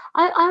 I'll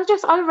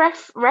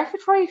ref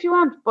it for you if you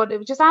want. But it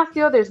was just ask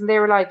the others. And they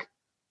were like,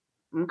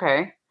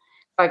 okay.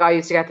 Like I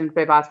used to get them to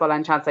play basketball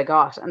any chance I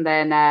got. And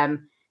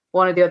then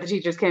one of the other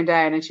teachers came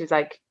down and she was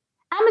like,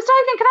 Ms.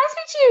 Tygan, can I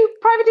speak to you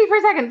privately for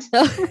a second?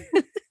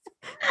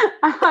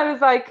 And I was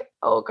like,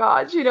 oh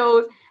God, she's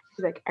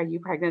like, are you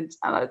pregnant?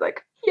 And I was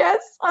like, yes.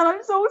 And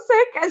I'm so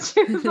sick. And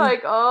she was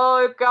like,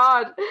 oh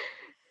God.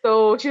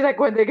 So she was like,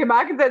 when they came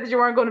back and said that you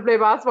weren't going to play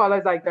basketball, I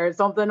was like, there's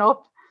something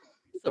up.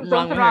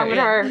 Something wrong with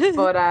her.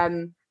 But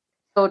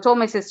so I told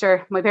my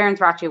sister, my parents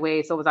were actually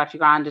away, so it was actually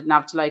grand. Didn't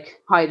have to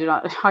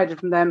hide it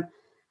from them.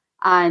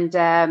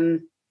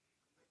 And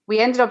we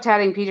ended up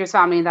telling Peter's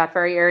family that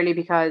very early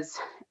because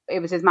it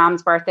was his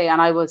mom's birthday,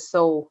 and I was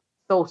so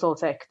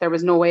sick. There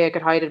was no way I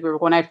could hide it. We were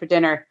going out for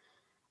dinner,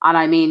 and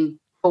I mean,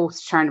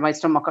 both turned my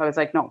stomach. I was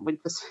like, no, we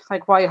just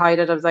like, why hide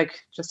it? I was like,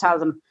 just tell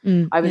them.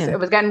 I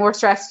was getting more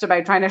stressed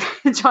about trying to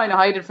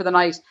hide it for the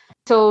night.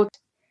 So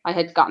I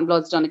had gotten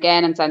bloods done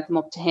again and sent them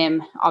up to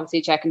him,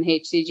 obviously checking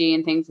HCG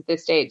and things at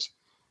this stage.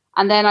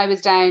 And then I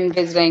was down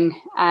visiting,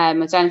 I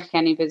was down in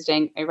Kilkenny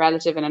visiting a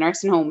relative in a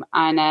nursing home,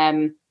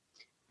 and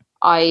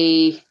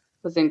I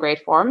was in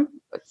great form,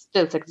 but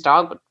still sick as a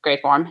dog, but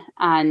great form.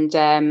 And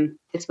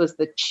this was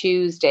the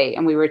Tuesday,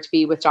 and we were to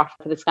be with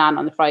doctor for the scan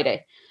on the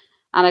Friday.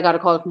 And I got a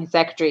call from his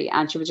secretary,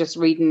 and she was just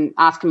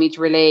asking me to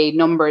relay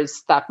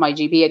numbers that my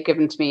GP had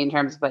given to me in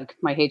terms of like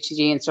my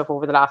HCG and stuff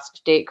over the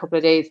last couple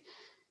of days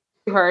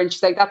to her. And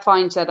she's like, that's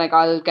fine. She said, like,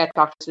 I'll get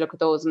doctor to look at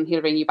those and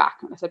he'll ring you back.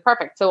 And I said,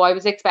 perfect. So I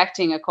was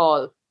expecting a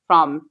call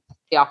from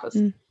the office.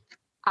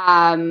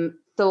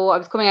 So I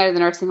was coming out of the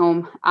nursing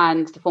home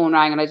and the phone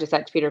rang, and I just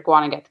said to Peter, go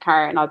on and get the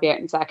car and I'll be out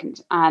in a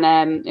second.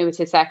 And it was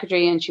his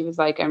secretary, and she was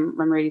like, I'm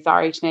really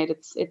sorry, Sinead,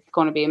 it's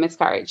going to be a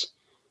miscarriage.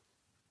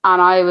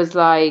 And I was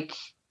like,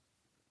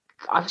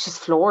 I was just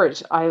floored.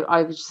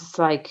 I was just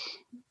like,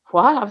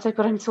 what? I was like,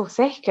 but I'm so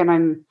sick,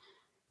 and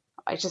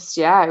it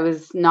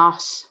was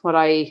not what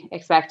I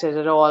expected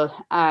at all.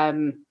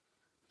 But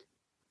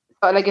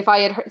like if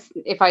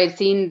I had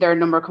seen their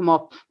number come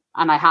up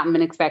and I hadn't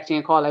been expecting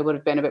a call, I would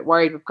have been a bit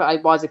worried, because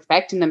I was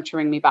expecting them to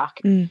ring me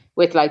back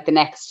with like the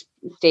next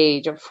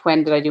stage of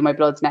when did I do my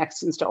bloods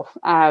next and stuff.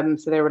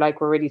 So they were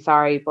like, we're really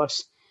sorry, but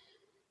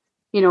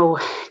you know,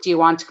 do you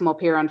want to come up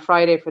here on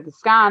Friday for the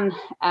scan?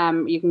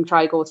 You can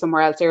try go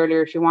somewhere else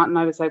earlier if you want. And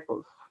I was like,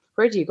 well,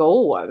 where do you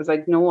go? I was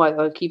like, no,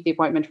 I'll keep the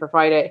appointment for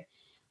Friday.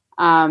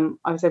 I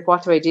was like,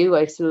 what do I do?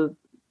 I still,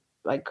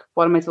 like,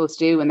 what am I supposed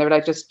to do? And they were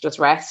like, just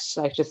rest,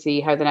 like, just see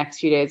how the next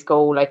few days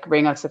go, like,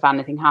 ring us if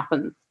anything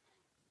happens.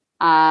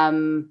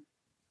 So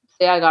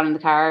yeah, I got in the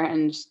car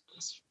and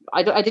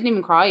I didn't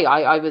even cry.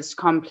 I was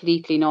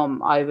completely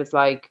numb. I was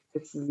like,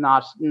 this is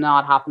not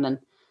happening.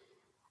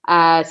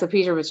 So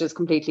Peter was just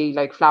completely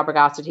like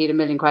flabbergasted. He had a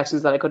million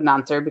questions that I couldn't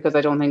answer, because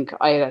I don't think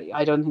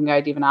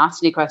I'd even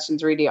asked any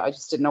questions really. I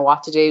just didn't know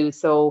what to do.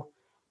 So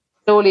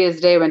slowly as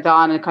the day went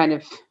on, it kind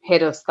of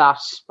hit us that,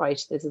 right,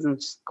 this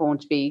isn't going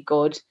to be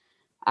good.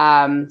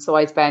 So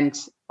I spent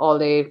all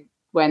day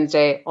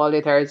Wednesday, all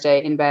day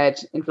Thursday in bed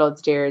in blood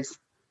tears.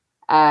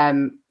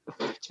 To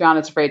be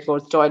honest, afraid to go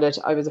to the toilet.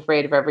 I was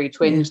afraid of every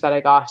twinge that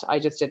I got. I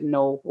just didn't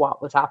know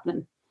what was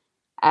happening.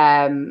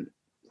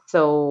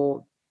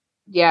 So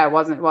yeah, it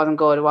wasn't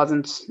good. It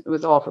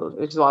was awful.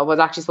 I was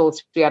actually supposed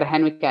to be at a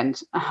hen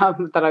weekend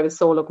that I was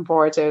so looking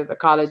forward to, a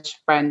college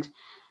friend.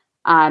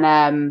 And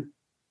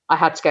I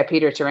had to get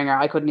Peter to ring her.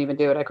 I couldn't even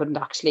do it. I couldn't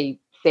actually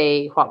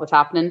say what was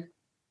happening.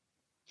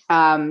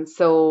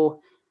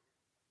 So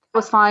it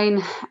was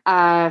fine.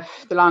 The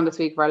longest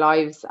week of our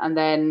lives. And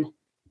then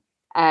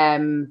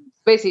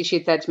basically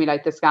she'd said to me,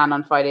 like, the scan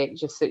on Friday,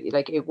 just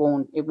like, it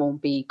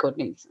won't be good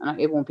news, and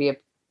it won't be a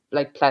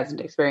like pleasant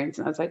experience.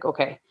 And I was like,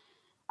 okay.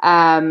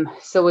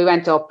 So we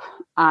went up,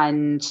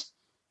 and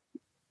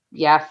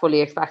yeah,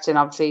 fully expecting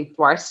obviously the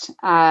worst.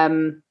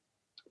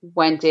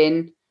 Went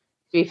in. To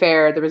be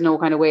fair, there was no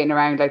kind of waiting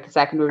around. Like, the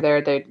second we were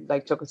there, he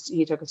took us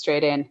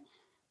straight in,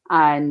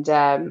 and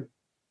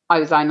I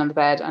was lying on the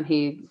bed, and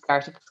he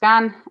started the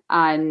scan,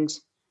 and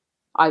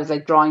I was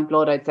like drawing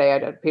blood. I'd say I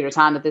had Peter's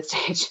hand at this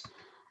stage,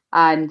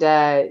 and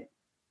then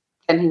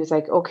he was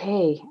like,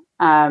 okay,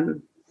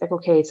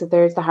 okay, so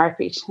there's the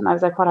heartbeat. And I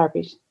was like, what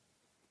heartbeat?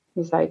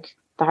 He's like,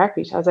 the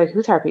heartbeat. I was like,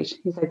 whose heartbeat?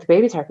 He's like, the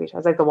baby's heartbeat. I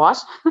was like, the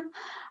what?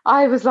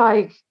 I was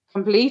like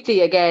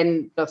completely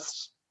again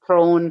just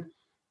thrown.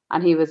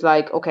 And he was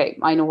like, okay,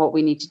 I know what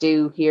we need to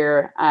do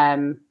here.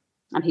 And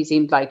he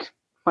seemed like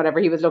whatever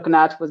he was looking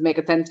at was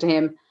making sense to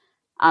him.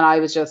 And I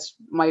was just,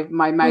 my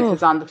mouth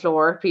was on the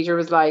floor. Peter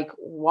was like,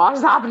 what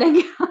is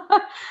happening?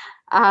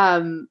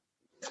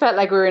 It felt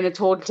like we were in a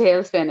total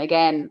tailspin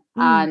again.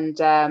 And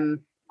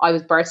I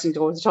was bursting to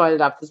go to the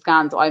toilet after the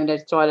scan. So I went to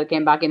the toilet,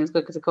 came back in as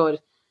quick as I could.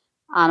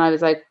 And I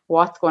was like,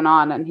 what's going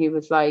on? And he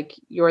was like,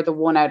 you're the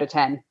 1 out of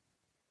 10.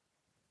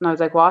 And I was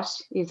like, what?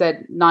 He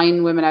said,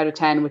 9 women out of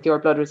 10 with your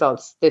blood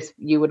results,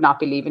 you would not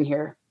be leaving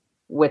here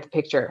with a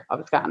picture of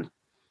a scan.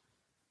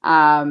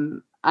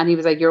 And he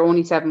was like, you're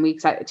only 7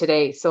 weeks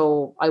today.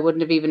 So I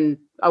wouldn't have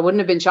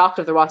been shocked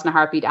if there wasn't a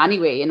heartbeat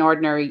anyway. In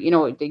ordinary,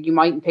 you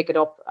mightn't pick it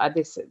up at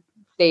this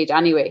stage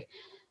anyway.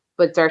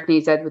 But certainly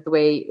he said with the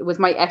way it was,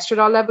 my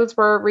estradiol levels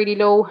were really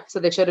low. So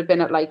they should have been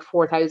at like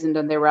 4,000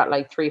 and they were at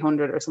like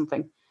 300 or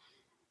something.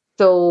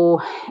 So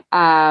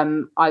I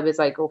was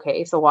like,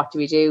 okay, so what do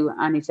we do?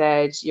 And he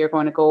said, you're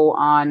going to go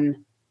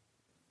on,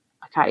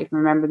 I can't even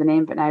remember the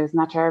name, but now isn't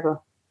that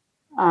terrible?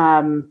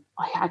 I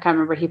can't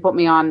remember. He put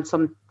me on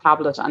some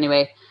tablet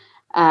anyway.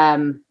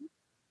 God,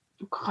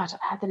 I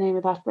had the name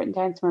of that written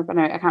down somewhere, but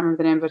no, I can't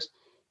remember the name. But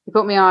he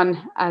put me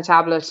on a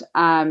tablet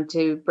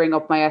to bring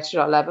up my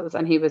estradiol levels.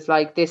 And he was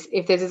like,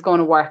 if this is going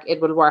to work,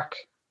 it will work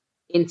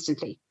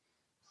instantly.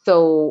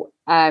 So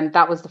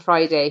that was the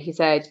Friday. He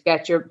said,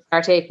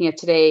 start taking it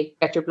today,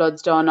 get your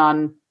bloods done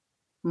on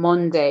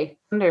Monday.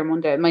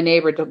 My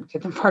neighbour did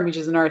them for me,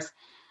 she's a nurse.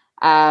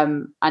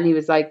 And he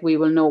was like,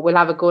 we'll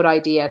have a good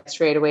idea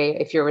straight away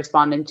if you're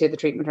responding to the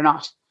treatment or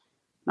not.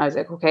 And I was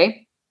like,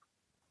 okay.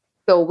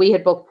 So we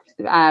had booked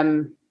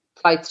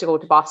flights to go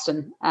to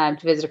Boston to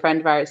visit a friend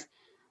of ours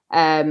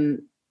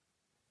when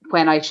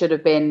I should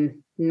have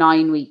been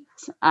 9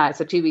 weeks.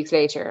 So 2 weeks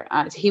later.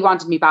 So he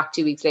wanted me back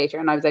 2 weeks later.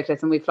 And I was like,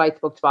 listen, we have flights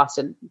booked to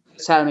Boston.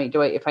 Just tell me,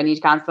 if I need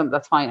to cancel them,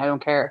 that's fine. I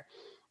don't care.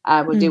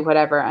 We'll do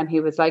whatever. And he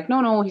was like,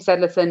 no. He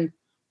said, listen,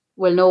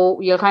 we'll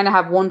know, you'll kind of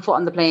have one foot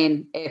on the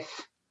plane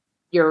if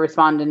you're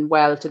responding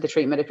well to the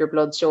treatment, if your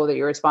bloods show that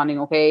you're responding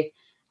okay.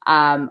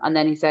 And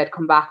then he said,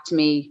 come back to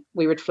me.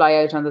 We would fly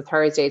out on the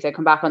Thursday. He said,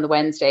 come back on the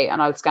Wednesday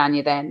and I'll scan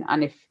you then.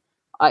 And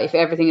if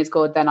everything is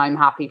good, then I'm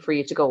happy for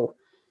you to go.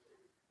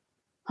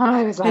 And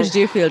I was like, how did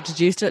you feel?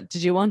 Did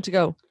you want to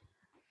go?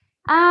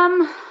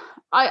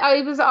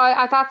 I was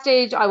at that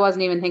stage, I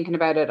wasn't even thinking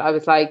about it. I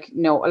was like,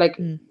 no, I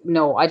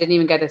didn't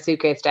even get a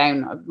suitcase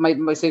down.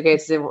 My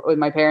suitcase is in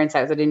my parents'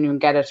 house. I didn't even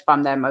get it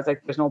from them. I was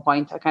like, there's no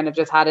point. I kind of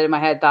just had it in my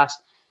head that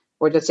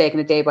we're just taking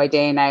it day by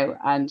day now,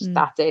 and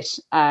that's it.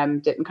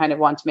 Didn't kind of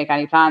want to make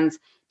any plans.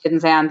 Didn't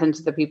say anything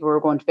to the people we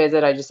were going to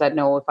visit. I just said,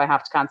 no, if I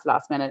have to cancel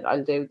last minute,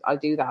 I'll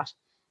do that.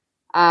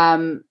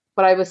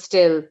 But I was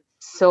still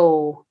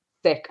so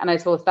sick, and I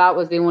suppose that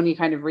was the only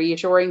kind of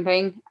reassuring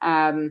thing.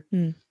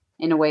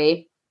 in a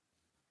way.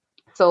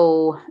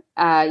 So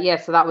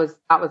so that was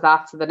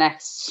that. So the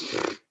next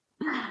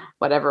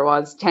whatever it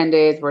was, 10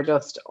 days were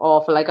just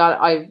awful. I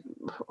can't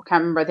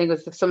remember, I think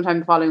it was sometime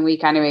the following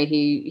week anyway,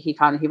 he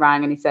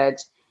rang and he said,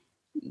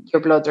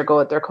 your bloods are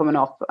good, they're coming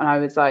up. And I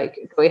was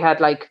like, we had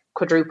like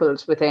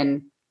quadrupled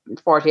within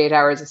 48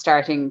 hours of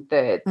starting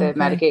the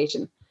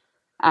medication.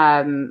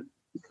 So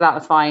that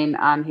was fine.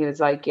 And he was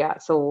like, yeah,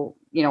 so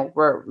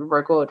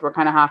we're good, we're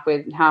kind of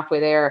halfway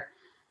there.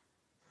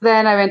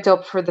 Then I went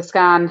up for the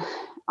scan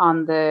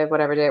on the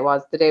whatever day it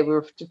was, the day we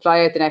were to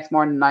fly out the next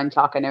morning,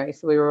 9:00 anyway.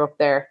 So we were up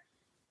there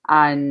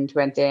and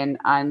went in,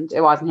 and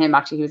it wasn't him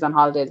actually, he was on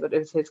holidays, but it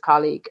was his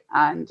colleague.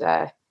 And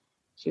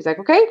she was like,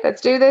 okay,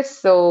 let's do this.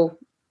 So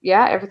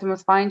yeah, everything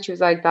was fine. She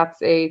was like,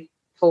 that's a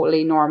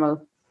totally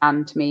normal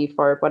scan to me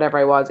for whatever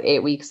I was,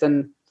 8 weeks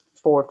and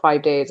 4 or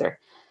 5 days or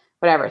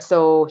whatever.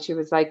 So she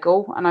was like,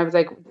 go. And I was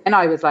like,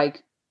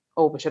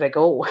 oh, but should I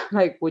go?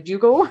 Like, would you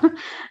go?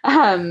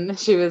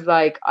 She was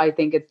like, I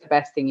think it's the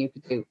best thing you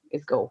could do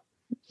is go.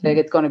 Like,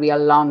 it's going to be a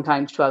long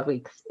time, 12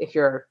 weeks, if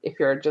you're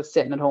just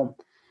sitting at home.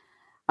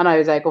 And I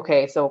was like,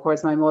 okay. So of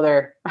course my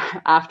mother,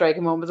 after I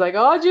came home, was like,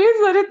 oh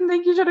Jesus, I didn't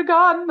think you should have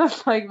gone. I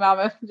was like,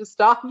 Mama, just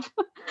stop.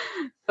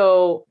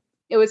 So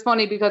it was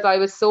funny because I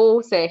was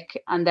so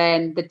sick, and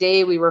then the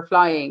day we were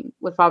flying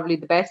was probably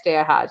the best day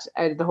I had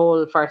out of the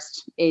whole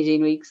first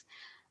 18 weeks.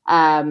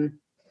 I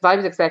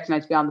was expecting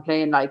to be on the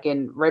plane like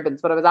in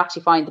ribbons, but I was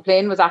actually fine. The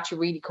plane was actually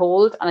really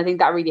cold, and I think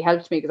that really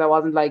helped me because I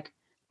wasn't like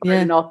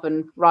burning up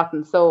and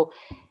rotten. So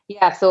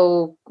yeah,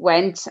 so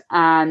went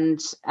and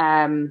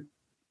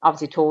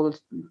obviously told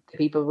the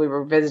people we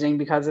were visiting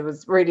because it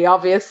was really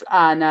obvious.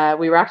 And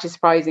we were actually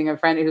surprising a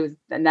friend who's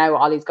now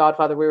Ollie's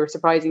godfather. We were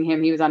surprising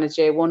him. He was on his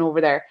J1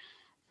 over there.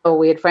 So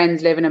we had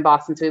friends living in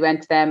Boston, so we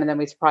went to them, and then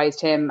we surprised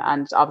him,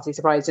 and obviously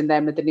surprised him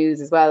then with the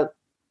news as well.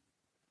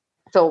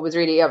 So it was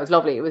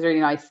lovely. It was really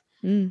nice.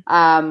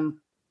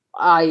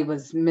 I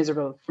was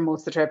miserable for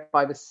most of the trip.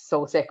 I was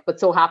so sick, but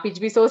so happy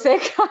to be so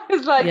sick. I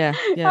was like,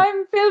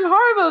 I'm feeling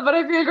horrible, but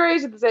I feel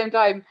great at the same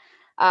time.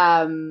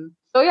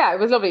 So yeah, it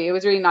was lovely. It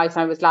was really nice,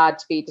 and I was glad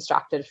to be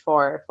distracted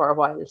for a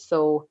while.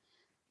 So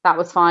that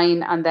was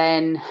fine. And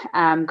then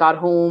got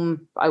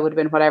home. I would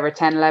have been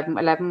 10,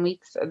 11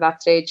 weeks at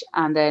that stage,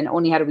 and then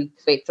only had a week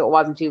to wait, so it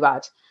wasn't too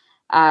bad.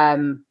 But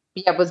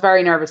yeah, I was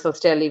very nervous, so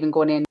still even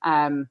going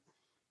in,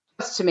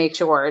 just to make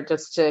sure,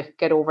 just to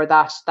get over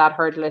that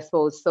hurdle, I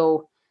suppose.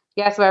 So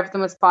yeah, so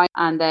everything was fine.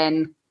 And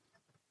then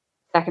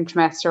second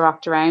trimester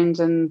rocked around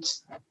and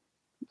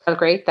felt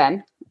great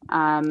then.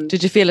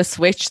 Did you feel a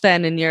switch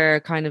then in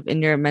your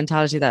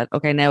mentality that,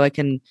 okay, now I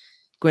can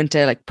go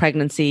into like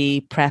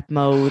pregnancy prep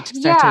mode,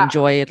 start to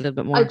enjoy it a little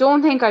bit more? I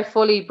don't think I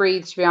fully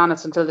breathed, to be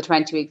honest, until the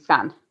 20-week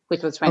scan,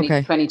 which was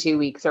 22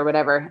 weeks or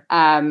whatever.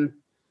 I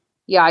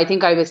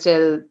think I was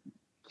still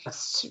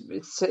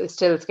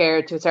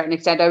scared to a certain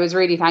extent. I was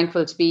really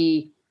thankful to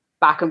be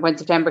back, and when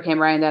September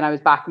came around, then I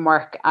was back in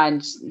work,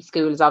 and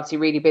school is obviously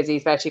really busy,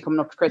 especially coming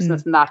up to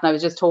Christmas and that. And I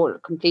was just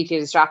completely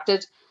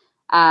distracted.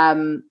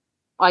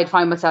 I'd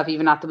find myself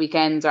even at the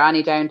weekends or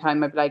any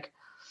downtime, I'd be like,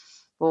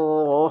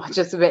 oh,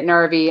 just a bit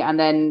nervy. And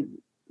then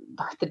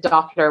the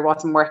doctor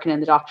wasn't working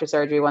in the doctor's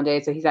surgery one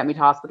day, so he sent me to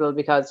hospital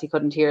because he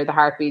couldn't hear the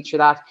heartbeat through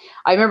that.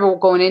 I remember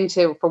going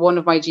into for one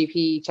of my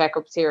GP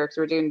checkups here, because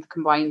we're doing the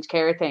combined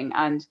care thing,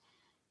 and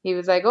he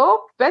was like,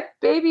 oh, bet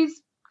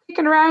baby's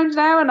kicking around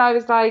now. And I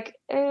was like,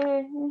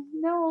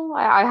 no,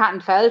 I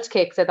hadn't felt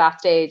kicks at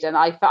that stage, and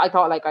I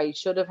thought like I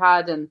should have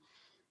had. And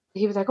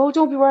he was like, oh,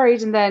 don't be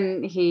worried. And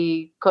then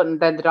he couldn't.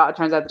 Then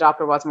turns out the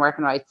doctor wasn't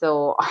working right.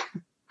 So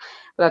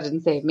that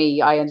didn't save me.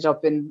 I ended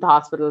up in the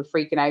hospital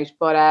freaking out.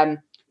 But I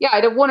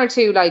had 1 or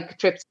 2 like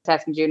trips to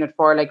assessment unit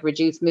for like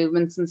reduced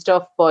movements and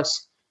stuff. But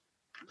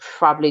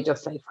probably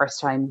just like first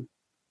time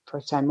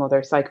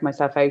mother, psyching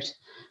myself out.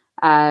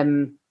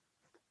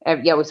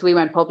 So we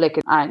went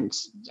public, and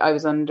I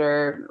was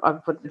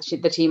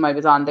the team I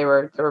was on. They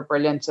were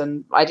brilliant,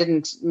 and I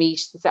didn't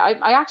meet.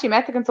 I actually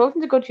met the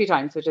consultant a good few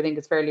times, which I think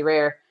is fairly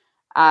rare.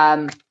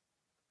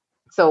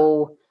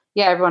 So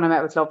yeah, everyone I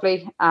met was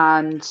lovely,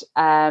 and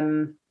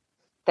then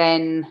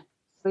came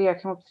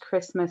up to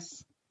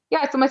Christmas.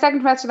 Yeah, so my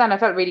second trimester then I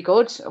felt really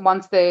good.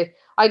 Once the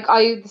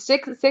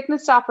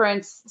sickness stopped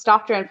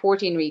around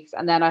 14 weeks,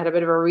 and then I had a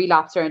bit of a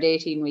relapse around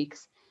 18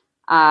 weeks.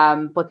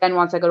 But then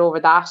once I got over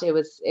that, it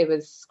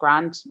was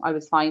grand. I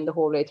was fine the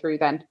whole way through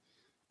then.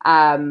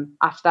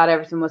 After that,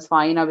 everything was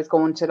fine. I was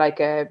going to like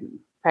a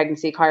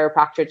pregnancy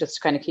chiropractor just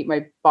to kind of keep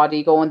my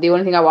body going. The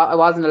only thing I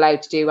wasn't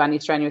allowed to do any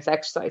strenuous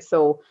exercise,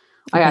 so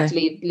I had to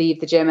leave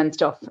the gym and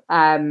stuff.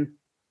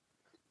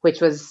 Which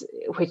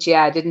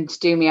didn't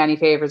do me any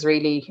favors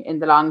really in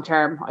the long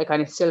term. I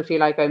kind of still feel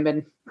like I'm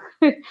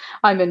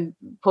been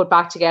put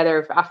back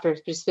together after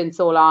it's just been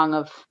so long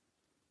of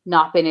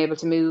not being able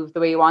to move the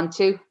way you want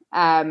to.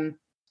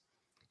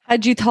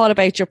 Had you thought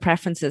about your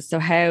preferences? So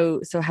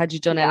had you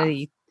done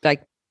any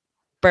like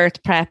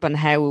birth prep and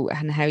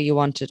how you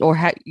wanted, or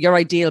how your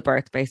ideal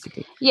birth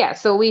basically? Yeah,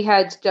 so we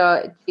did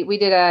a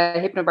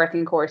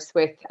hypnobirthing course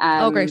with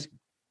oh great.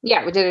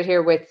 Yeah, we did it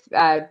here with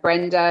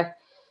Brenda,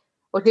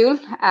 O'Toole,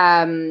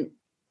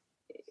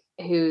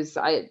 who's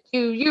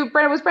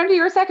Brenda, was Brenda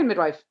your second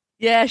midwife?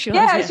 Yeah, she was.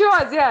 Yeah, she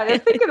was. Yeah, I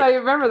was thinking I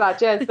remember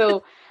that. Yeah,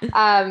 so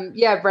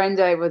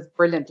Brenda was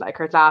brilliant. Like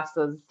her class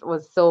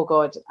was so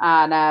good,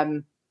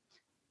 and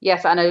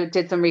yes, and I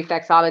did some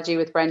reflexology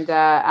with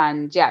Brenda,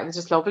 and yeah, it was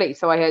just lovely.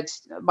 So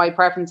my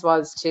preference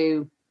was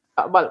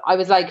I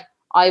was like,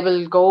 I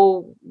will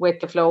go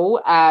with the flow.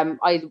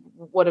 I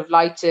would have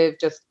liked to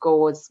just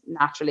go as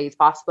naturally as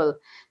possible,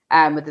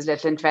 with as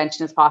little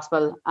intervention as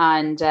possible,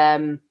 and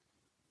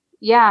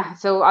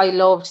so I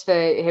loved the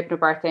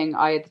hypnobirthing.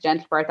 I had the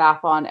Gentle Birth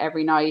app on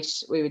every night.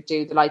 We would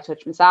do the light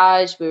touch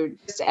massage. We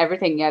would just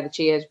everything, that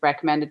she had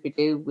recommended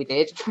we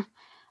did.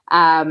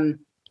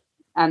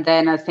 And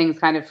then as things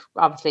kind of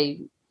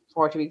obviously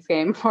 40 weeks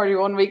came,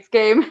 41 weeks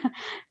came,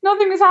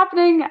 nothing was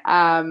happening.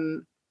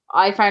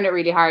 I found it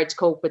really hard to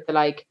cope with the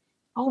like,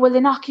 oh, will they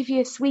not give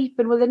you a sweep,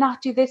 and will they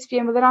not do this for you,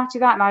 and will they not do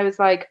that? And I was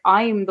like,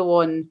 I'm the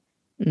one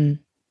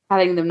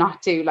telling them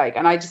not to, like,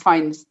 and I just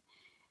find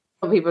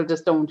some people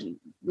just don't,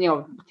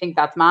 think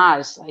that's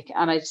mad. Like,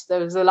 and there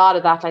was a lot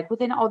of that, like, well,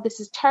 then, oh, this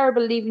is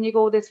terrible leaving you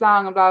go this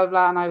long and blah, blah,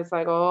 blah. And I was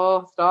like,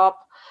 oh,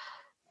 stop.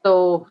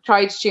 So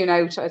tried to tune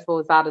out, I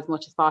suppose, that as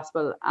much as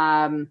possible.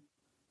 And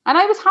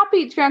I was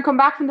happy to come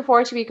back from the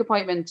 40-week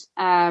appointment.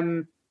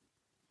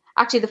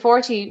 Actually, the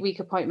 40-week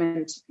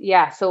appointment,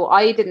 yeah. So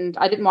I didn't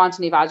want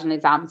any vaginal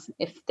exams.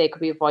 If they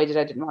could be avoided,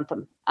 I didn't want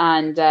them.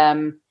 And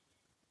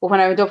but when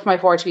I went up for my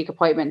 40-week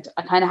appointment,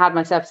 I kind of had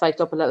myself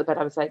psyched up a little bit.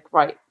 I was like,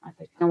 right. I was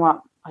like, you know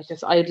what?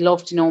 I'd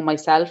love to know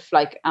myself.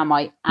 Like, am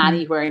I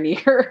anywhere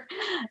near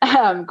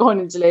going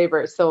into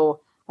labour?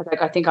 So I was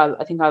like, I think I'll,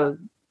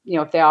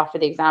 if they offer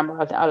the exam,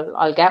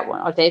 I'll get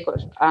one. I'll take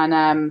it.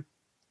 And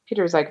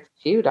Peter was like,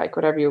 "You like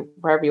wherever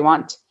you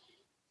want."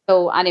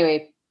 So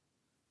anyway,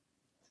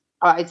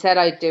 I said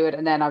I'd do it,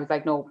 and then I was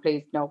like, "No,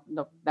 please, no,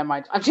 never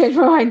mind. I've changed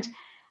my mind."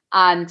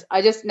 And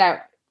I just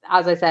now,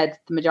 as I said,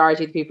 the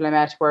majority of the people I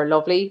met were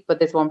lovely, but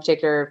this one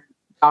particular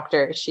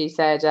doctor, she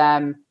said,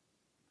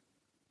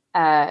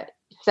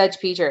 said to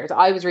Peter, so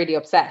I was really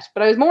upset,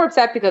 but I was more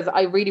upset because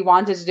I really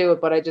wanted to do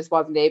it, but I just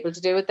wasn't able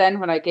to do it then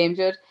when I came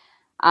to it.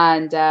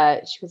 And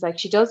she was like,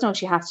 she does know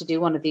she has to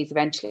do one of these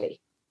eventually.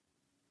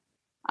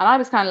 And I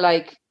was kind of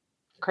like,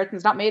 the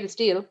curtain's not made of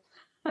steel.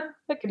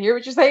 I can hear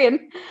what you're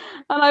saying.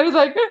 And I was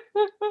like,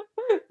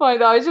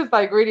 I was just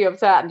like really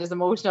upset and just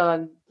emotional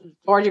and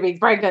 40 weeks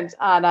pregnant.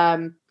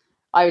 And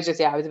I was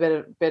just, I was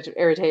a bit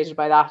irritated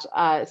by that.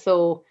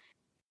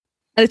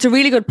 And it's a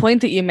really good point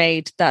that you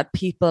made, that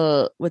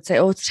people would say,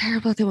 "Oh, it's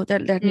terrible. They won't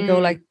let me go."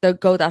 Like, they'll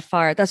go that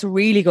far. That's a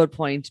really good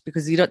point,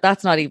 because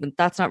that's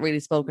not really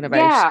spoken about.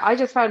 Yeah, I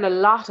just found a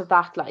lot of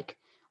that, like,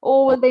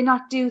 oh, will they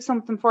not do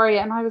something for you?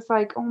 And I was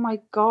like, oh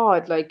my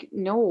God, like,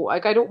 no,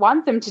 like, I don't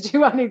want them to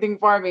do anything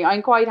for me.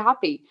 I'm quite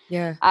happy.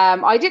 Yeah.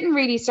 I didn't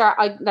really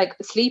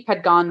sleep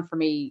had gone for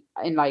me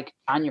in like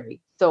January.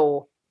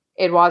 So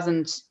it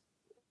wasn't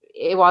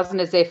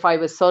as if I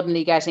was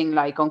suddenly getting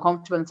like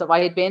uncomfortable and stuff.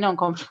 I had been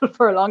uncomfortable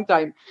for a long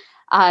time,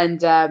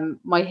 and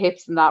my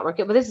hips and that were,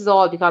 but this is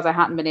all because I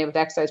hadn't been able to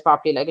exercise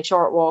properly. Like, a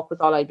short walk was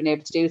all I'd been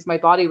able to do. So my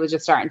body was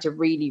just starting to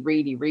really,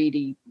 really,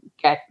 really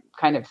get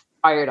kind of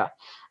fired up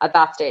at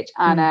that stage.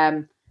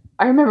 And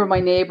I remember my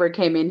neighbour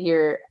came in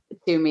here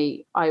to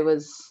me. It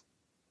was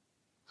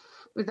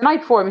the night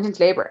before I went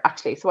into labour,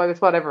 actually. So I was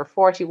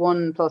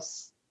 41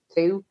 plus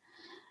 2.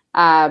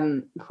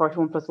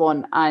 41 plus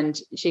 1, and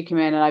she came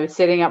in, and I was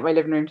sitting at my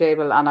living room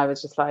table, and I was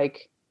just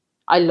like,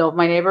 I love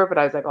my neighbour, but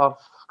I was like, oh,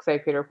 fuck's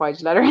sake, Peter, why'd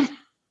you let her in?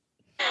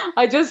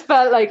 I just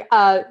felt like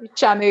a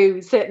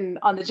Shamu sitting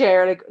on the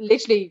chair, like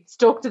literally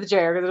stuck to the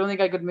chair, because I don't think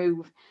I could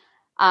move.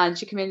 And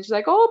she came in, and she's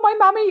like, oh, my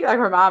mommy, like,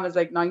 her mom is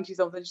like 90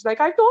 something, she's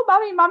like, I've told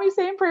mommy's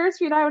saying prayers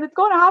for you now, and it's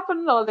going to happen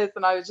and all this.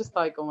 And I was just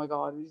like, oh my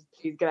God,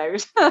 please get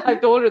out.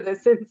 I've told her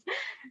this since,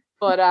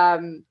 but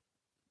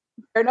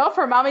fair enough,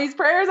 her mommy's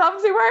prayers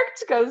obviously worked,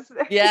 because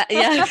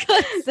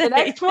the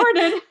next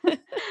morning.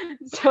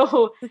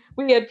 So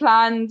we had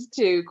planned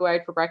to go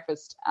out for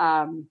breakfast.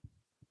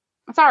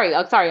 Sorry,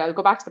 I'll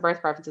go back to the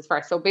birth preferences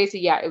first. So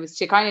basically, it was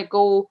to kind of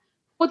go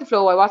with the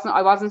flow.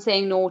 I wasn't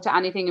saying no to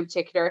anything in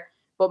particular,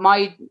 but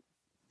my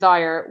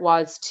desire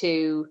was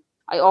to,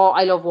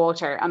 I love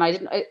water, and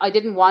I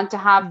didn't want to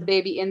have the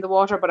baby in the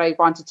water, but I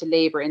wanted to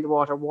labour in the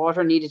water.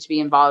 Water needed to be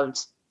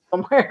involved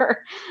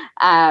somewhere.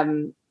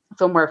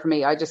 Somewhere for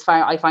me.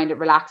 I find it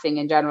relaxing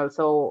in general.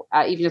 So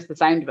even just the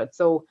sound of it.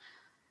 So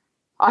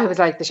I was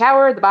like, the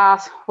shower, the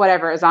bath,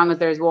 whatever, as long as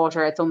there's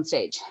water at some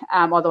stage.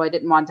 Although I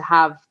didn't want to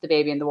have the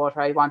baby in the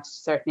water, I wanted to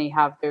certainly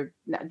have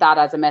that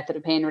as a method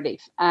of pain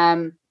relief.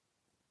 But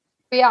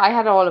yeah, I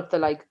had all of the,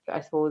 like,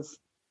 I suppose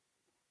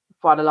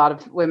what a lot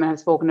of women have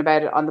spoken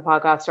about it on the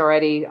podcast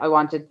already. I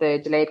wanted the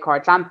delayed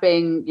cord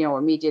clamping,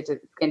 immediate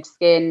skin to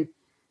skin,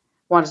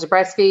 wanted to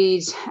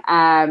breastfeed.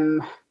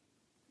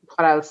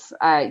 What else?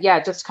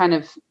 Just kind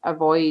of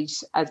avoid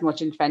as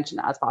much intervention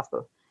as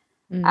possible.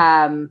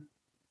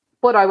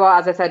 But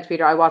as I said to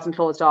Peter, I wasn't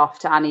closed off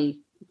to any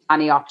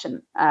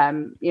option. I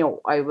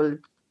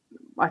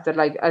said,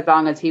 like, as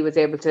long as he was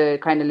able to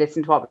kind of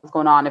listen to what was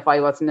going on, if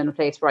I wasn't in a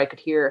place where I could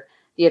hear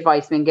the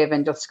advice being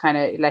given, just to kind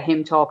of let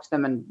him talk to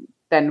them and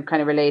then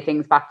kind of relay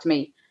things back to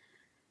me.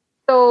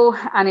 So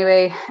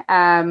anyway,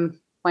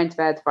 went to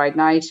bed Friday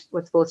night,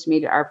 was supposed to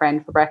meet our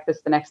friend for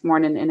breakfast the next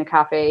morning in a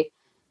cafe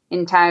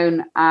in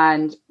town,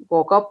 and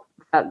woke up,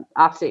 felt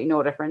absolutely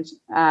no different.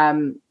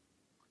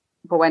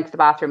 But went to the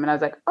bathroom and I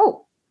was like,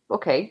 oh,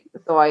 okay.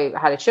 So I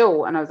had a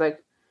show and I was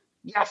like,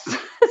 yes,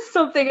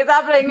 something is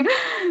happening.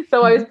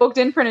 So I was booked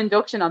in for an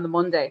induction on the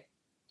Monday.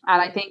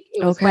 And I think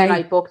it was when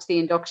I booked the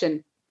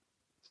induction.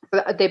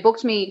 They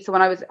booked me. So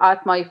when I was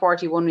at my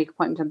 41-week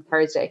appointment on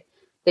Thursday,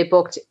 they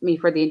booked me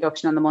for the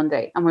induction on the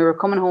Monday. And we were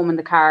coming home in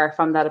the car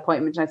from that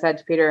appointment. And I said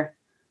to Peter,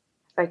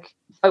 like,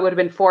 I would have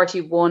been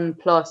 41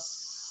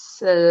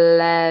 plus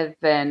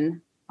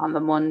 11 on the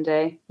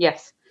Monday.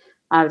 Yes.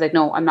 And I was like,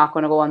 no, I'm not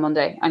going to go on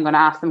Monday. I'm going to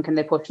ask them, can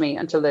they push me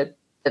until the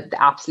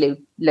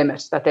absolute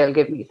limit that they'll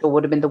give me? So it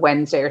would have been the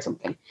Wednesday or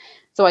something.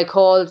 So I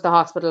called the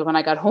hospital when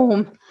I got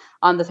home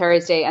on the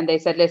Thursday, and they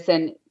said,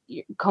 listen,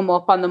 come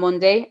up on the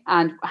Monday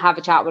and have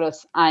a chat with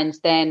us. And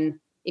then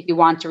if you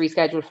want to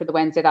reschedule for the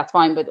Wednesday, that's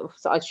fine. But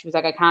she was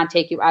like, I can't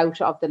take you out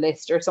of the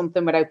list or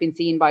something without being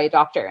seen by a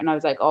doctor. And I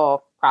was like,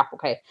 oh, crap,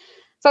 okay.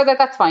 So I was like,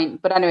 that's fine.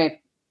 But anyway,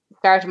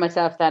 started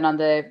myself then on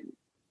the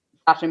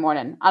Saturday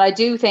morning. And I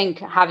do think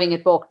having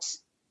it booked,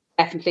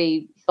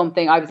 definitely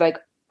something, I was like,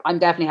 I'm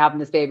definitely having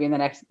this baby in the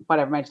next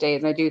whatever amount of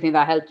days. And I do think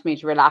that helped me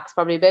to relax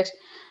probably a bit.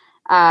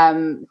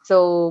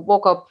 So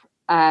woke up,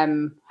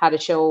 had a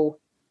show,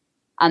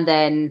 and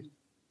then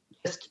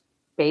just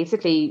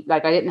basically,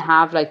 like, I didn't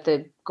have like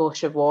the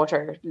gush of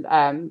water,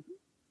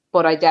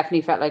 but I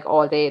definitely felt like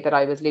all day that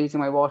I was losing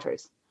my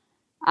waters.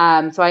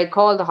 So I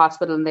called the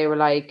hospital and they were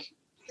like,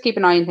 keep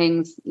an eye on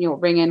things,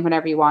 ring in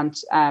whenever you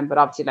want. But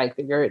obviously, like,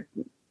 if you're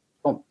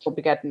don't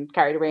be getting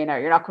carried away now,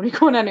 you're not going to be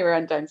going anywhere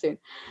anytime soon.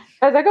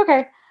 I was like,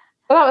 okay.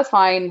 So that was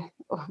fine.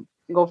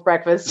 Go for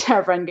breakfast.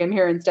 Our friend came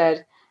here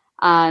instead.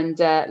 And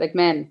like,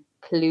 men,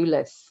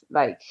 clueless,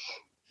 like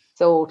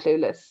so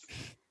clueless.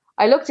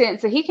 I looked in,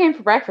 so he came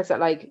for breakfast at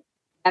like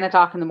 10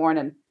 o'clock in the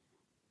morning.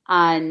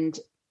 And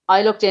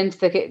I looked into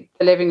the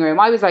living room.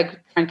 I was like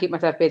trying to keep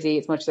myself busy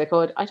as much as I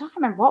could. I don't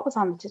remember what was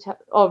on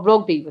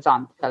rugby was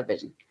on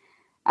television.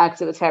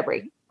 Because it was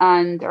February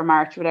or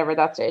March, whatever,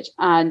 that stage.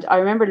 And I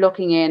remember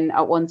looking in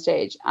at one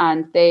stage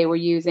and they were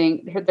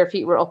using, their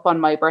feet were up on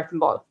my birthing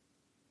ball.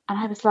 And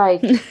I was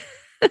like,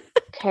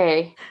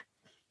 okay,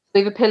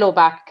 we have a pillow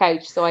back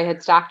couch. So I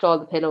had stacked all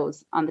the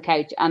pillows on the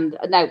couch. And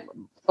now,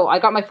 so I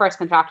got my first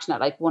contraction at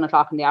like 1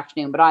 o'clock in the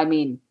afternoon, but I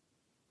mean,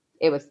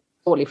 it was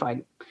totally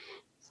fine.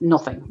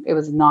 Nothing. It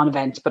was a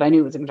non-event, but I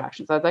knew it was a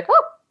contraction. So I was like,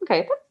 oh,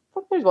 okay,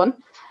 there's one.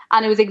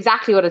 And it was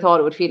exactly what I thought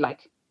it would feel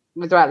like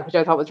as well, which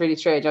I thought was really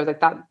strange. I was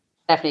like, that's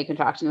definitely a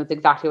contraction. It was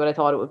exactly what I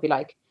thought it would be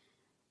like.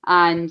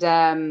 And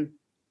then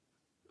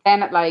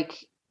at like,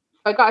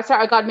 I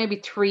got maybe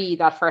 3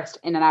 that first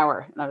in an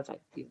hour. And I was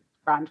like,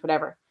 grand,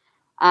 whatever.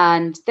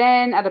 And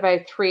then at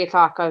about 3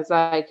 o'clock, I was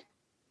like,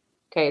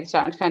 okay, it's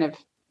starting to kind of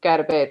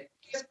get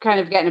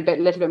getting a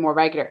little bit more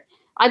regular.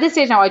 At this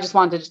stage now, I just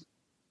wanted to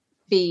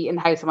be in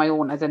the house on my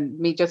own, as in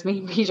me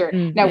and Peter.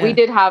 We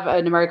did have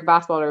an American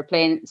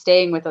basketballer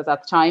staying with us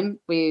at the time.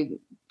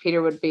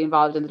 Peter would be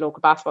involved in the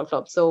local basketball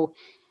club. So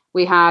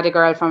we had a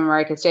girl from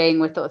America staying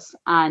with us,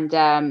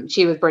 and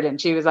she was brilliant.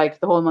 She was like,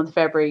 the whole month of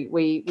February,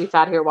 we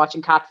sat here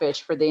watching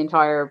Catfish for the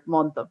entire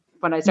month of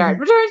when I started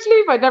maternity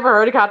leave. I'd never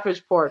heard of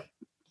Catfish before.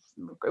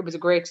 It was a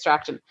great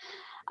distraction.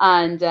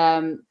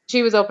 And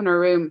she was up in her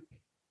room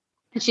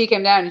and she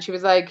came down and she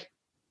was like,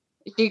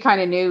 she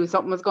kind of knew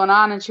something was going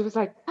on, and she was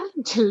like, tell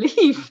him to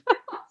leave. I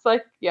was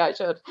like, yeah, I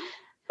should.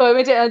 So I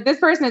went to, this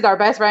person is our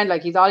best friend,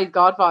 like he's Ollie's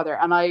godfather.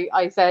 And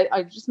I said,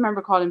 I just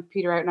remember calling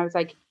Peter out and I was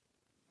like,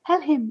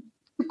 tell him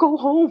to go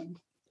home.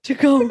 To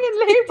go. I'm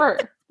in labour.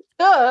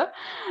 Duh.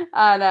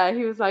 And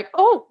he was like,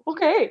 oh,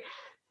 okay.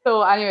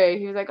 So anyway,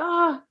 he was like,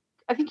 oh,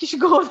 I think you should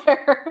go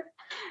there.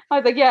 I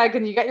was like, yeah,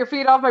 can you get your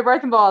feet off my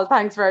birthing ball?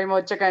 Thanks very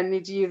much. I kind of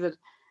need to use it.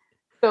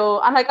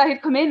 So, and like I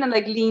had come in and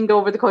like leaned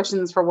over the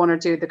cushions for 1 or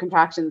 2 of the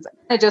contractions.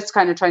 I just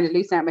kind of trying to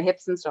loosen out my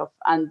hips and stuff,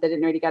 and they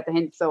didn't really get the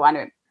hint. So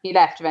anyway, he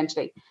left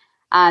eventually.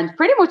 And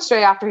pretty much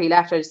straight after he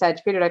left, I just said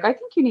to Peter, like, I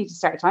think you need to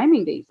start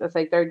timing these. I was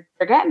like, they're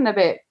getting a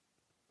bit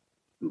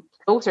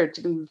closer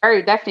to,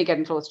 very definitely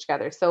getting closer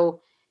together.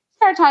 So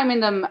started timing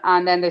them,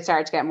 and then they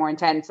started to get more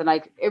intense. And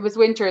like, it was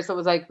winter, so it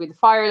was like with the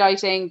fire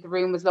lighting, the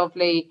room was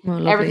lovely.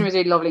 Everything was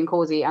really lovely and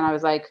cozy. And I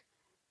was like,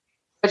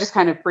 I just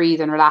kind of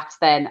breathe and relax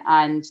then.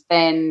 And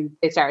then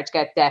they started to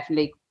get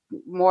definitely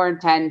more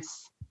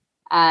intense,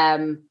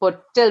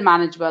 but still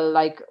manageable.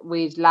 Like,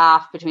 we'd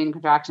laugh between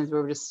contractions. We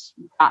were just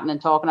chatting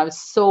and talking. I was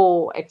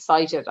so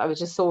excited. I was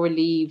just so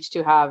relieved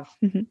to have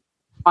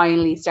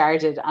finally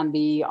started and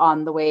be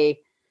on the way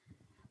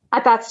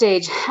at that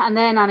stage. And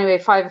then anyway,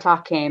 5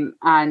 o'clock came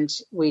and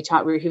he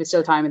was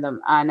still timing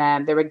them,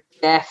 and they were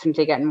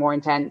definitely getting more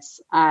intense.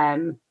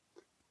 And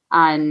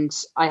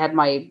I had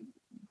my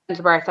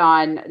mental birth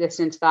on,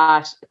 listening to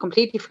that.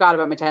 Completely forgot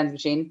about my TENS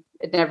machine.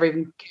 It never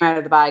even came out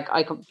of the bag.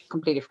 I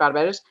completely forgot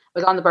about it. I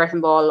was on the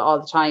birthing ball all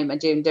the time and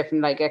doing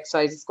different like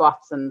exercises,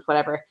 squats and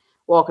whatever.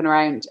 walking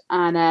around,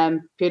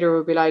 and Peter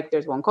would be like,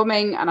 "There's one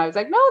coming," and I was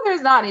like, "No,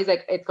 there's not." And he's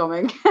like, "It's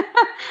coming."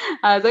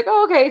 I was like,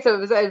 "Oh, okay." So I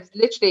was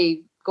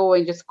literally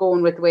going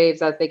with the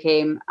waves as they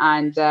came,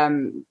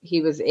 and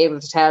he was able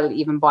to tell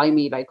even by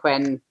me like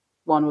when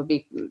one would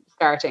be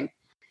starting.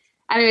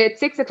 Anyway, at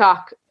 6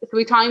 o'clock, so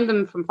we timed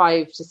them from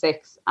 5 to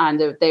 6, and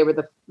they were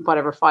the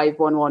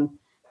 5-1-1,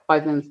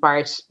 5 minutes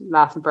apart,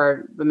 lasting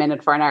for a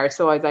minute for an hour.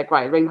 So I was like,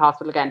 right, ring the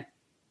hospital again.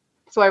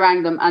 So I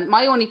rang them, and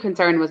my only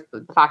concern was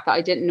the fact that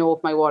I didn't know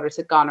if my waters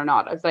had gone or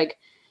not. I was like,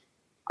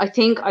 I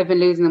think I've been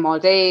losing them all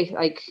day,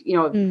 like,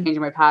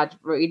 changing my pad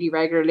really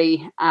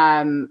regularly,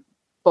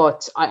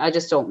 but I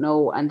just don't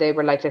know. And they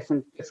were like,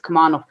 listen, just come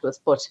on up to us,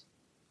 but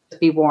just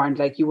be warned,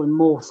 like, you will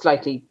most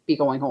likely be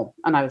going home.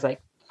 And I was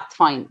like, that's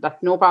fine,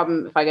 that's no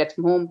problem. If I get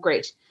from home,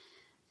 great.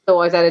 So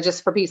I said,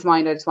 just for peace of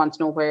mind, I just want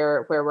to know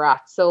where we're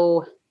at.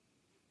 So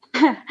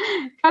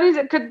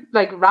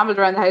rambled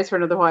around the house for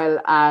another while,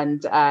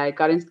 and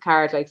got into the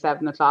car at like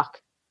 7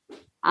 o'clock,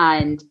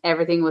 and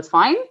everything was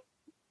fine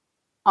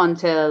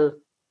until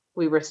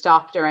we were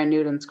stopped around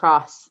Newlands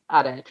Cross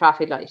at a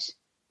traffic light,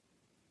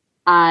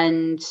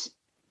 and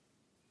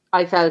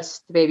I felt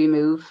the baby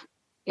move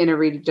in a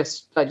really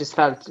I just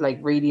felt like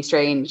really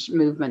strange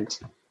movement,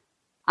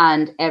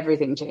 and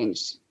everything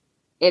changed.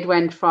 It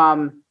went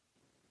from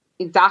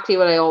exactly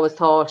what I always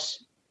thought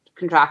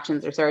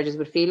contractions or surges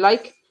would feel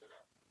like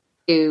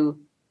to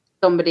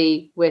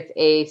somebody with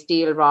a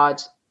steel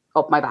rod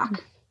up my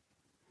back.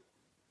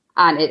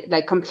 And it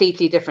like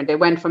completely different. It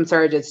went from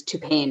surges to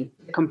pain,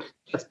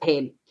 just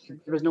pain.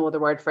 There was no other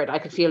word for it. I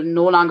could feel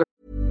no longer.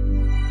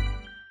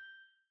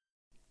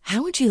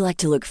 How would you like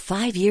to look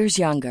 5 years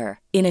younger?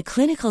 In a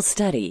clinical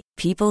study,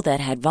 people that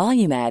had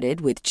volume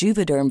added with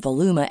Juvederm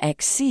Voluma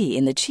XC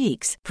in the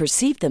cheeks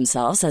perceived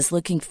themselves as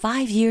looking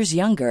 5 years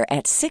younger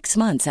at 6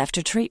 months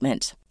after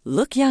treatment.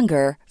 Look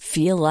younger,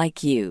 feel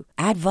like you.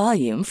 Add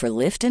volume for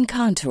lift and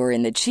contour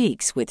in the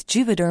cheeks with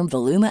Juvederm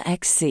Voluma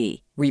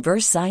XC.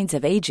 Reverse signs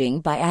of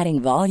aging by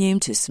adding volume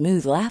to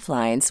smooth laugh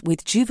lines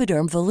with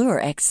Juvederm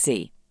Volure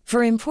XC.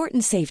 For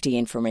important safety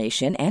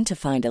information and to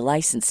find a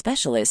licensed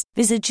specialist,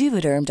 visit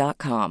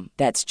Juvederm.com.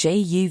 That's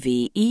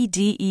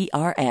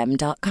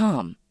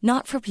JUVEDERM.com.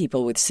 Not for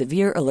people with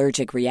severe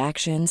allergic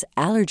reactions,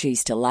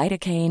 allergies to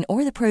lidocaine,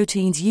 or the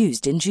proteins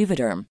used in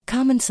Juvederm.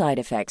 Common side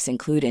effects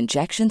include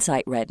injection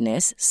site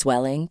redness,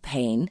 swelling,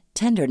 pain,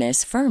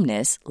 tenderness,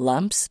 firmness,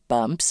 lumps,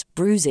 bumps,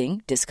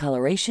 bruising,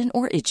 discoloration,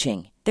 or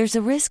itching. There's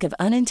a risk of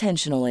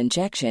unintentional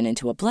injection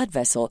into a blood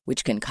vessel,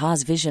 which can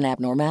cause vision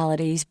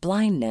abnormalities,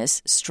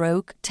 blindness,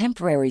 stroke,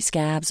 temporary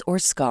scabs, or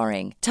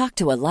scarring. Talk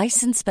to a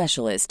licensed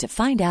specialist to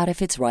find out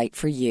if it's right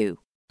for you.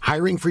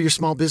 Hiring for your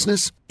small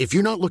business? If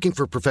you're not looking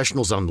for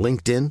professionals on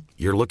LinkedIn,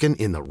 you're looking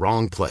in the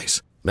wrong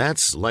place.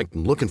 That's like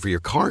looking for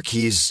your car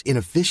keys in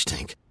a fish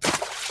tank.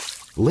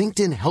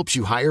 LinkedIn helps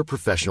you hire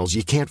professionals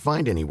you can't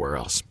find anywhere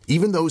else,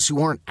 even those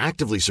who aren't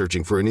actively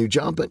searching for a new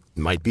job but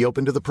might be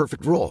open to the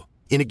perfect role.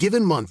 In a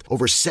given month,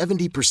 over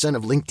 70%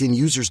 of LinkedIn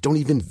users don't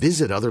even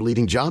visit other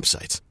leading job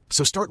sites.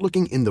 So start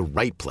looking in the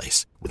right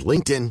place. With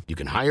LinkedIn, you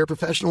can hire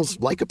professionals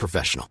like a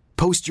professional.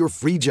 Post your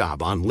free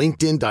job on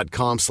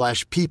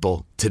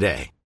linkedin.com/people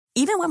today.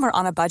 Even when we're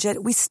on a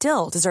budget, we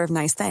still deserve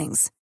nice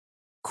things.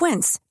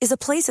 Quince is a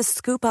place to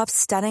scoop up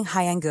stunning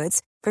high-end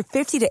goods for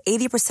 50 to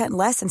 80%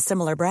 less than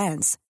similar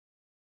brands.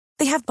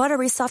 They have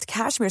buttery soft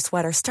cashmere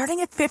sweaters starting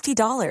at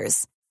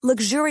 $50,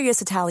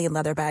 luxurious Italian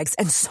leather bags,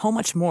 and so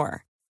much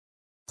more.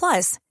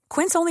 Plus,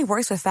 Quince only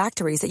works with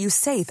factories that use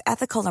safe,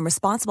 ethical, and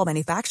responsible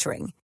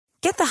manufacturing.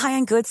 Get the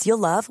high-end goods you'll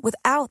love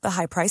without the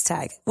high price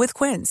tag with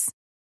Quince.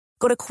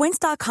 Go to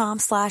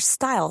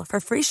quince.com/style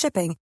for free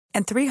shipping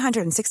and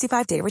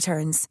 365-day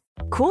returns.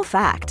 Cool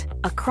fact,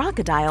 a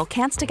crocodile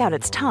can't stick out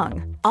its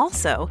tongue.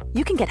 Also,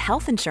 you can get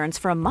health insurance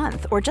for a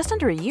month or just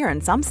under a year in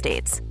some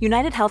states.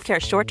 United Healthcare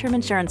short-term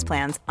insurance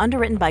plans,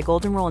 underwritten by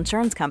Golden Rule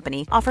Insurance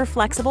Company, offer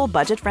flexible,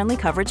 budget-friendly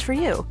coverage for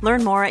you.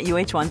 Learn more at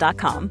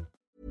UH1.com.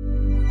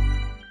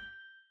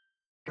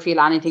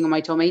 Feel anything in my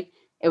tummy,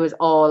 it was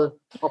all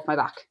up my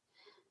back,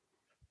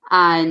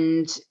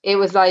 and it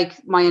was like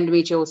my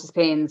endometriosis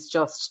pains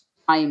just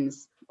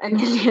times a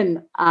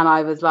million. And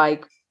I was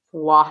like,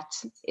 what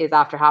is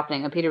after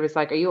happening? And Peter was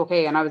like, are you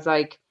okay? And I was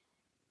like,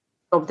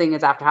 something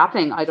is after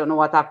happening. I don't know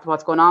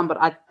what's going on.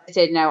 But I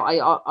said, now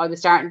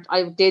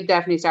I did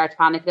definitely start to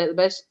panic a little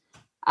bit,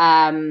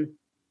 and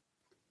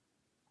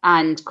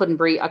couldn't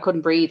breathe. I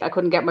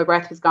couldn't get, my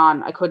breath was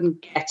gone. I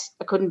couldn't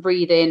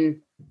breathe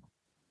in.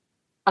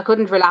 I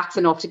couldn't relax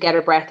enough to get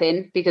her breath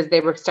in because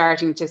they were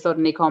starting to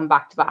suddenly come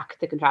back to back,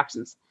 the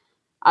contractions.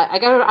 I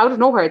got it out of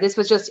nowhere. This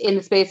was just in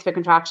the space of a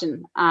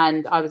contraction.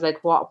 And I was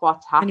like,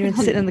 what's happening? And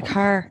you're sitting in the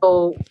car.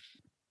 So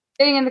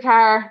sitting in the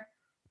car,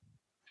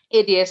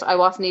 idiot. I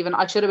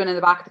should have been in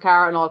the back of the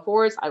car on all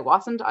fours. I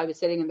wasn't. I was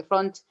sitting in the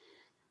front.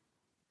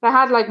 I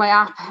had like my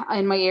app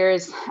in my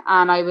ears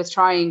and I was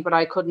trying, but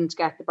I couldn't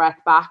get the breath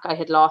back. I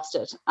had lost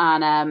it.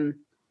 And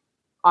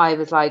I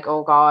was like,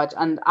 oh God.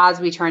 And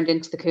as we turned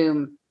into the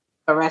Coombe,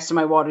 the rest of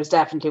my waters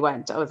definitely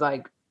went. I was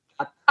like,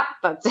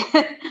 that's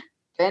it.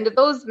 the end of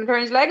those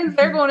maternity leggings,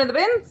 they're going in the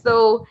bin.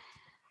 So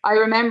I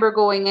remember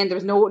going in, there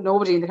was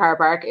nobody in the car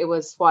park. It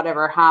was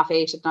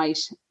 8:30 at night.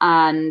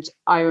 And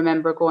I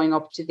remember going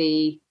up to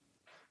the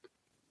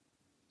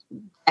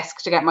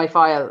desk to get my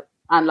file.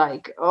 And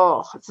like,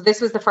 so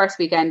this was the first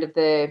weekend of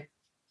the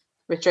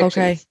restrictions.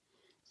 Okay.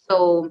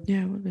 So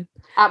yeah,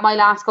 at my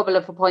last couple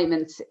of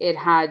appointments, it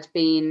had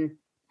been,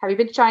 have you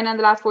been to China in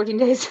the last 14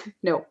 days?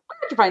 No,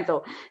 you're fine.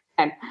 So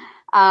 10.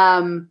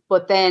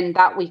 But then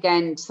that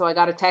weekend, so I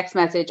got a text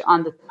message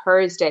on the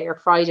Thursday or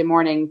Friday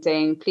morning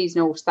saying, please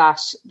note that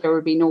there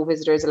will be no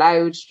visitors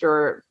allowed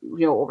or,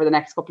 over the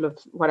next couple of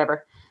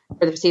whatever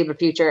for the foreseeable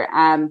future.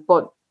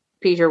 But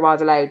Peter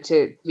was allowed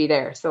to be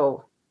there.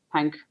 So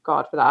thank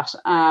God for that.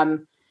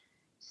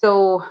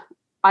 So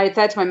I had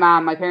said to my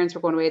mom, my parents were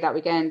going away that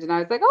weekend, and I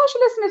was like,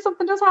 listen, if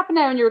something does happen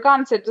now and you were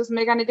gone, so it doesn't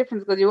make any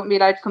difference because you wouldn't be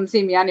allowed to come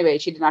see me anyway.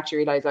 She didn't actually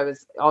realise I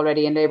was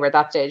already in labour at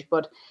that stage.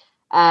 But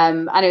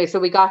anyway, so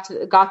we got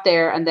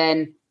there, and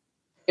then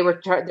I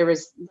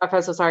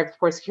felt so sorry for the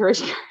poor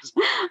security guard.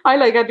 I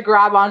had to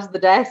grab onto the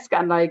desk,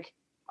 and I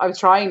was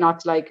trying not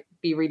to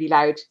be really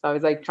loud. So I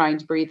was trying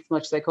to breathe as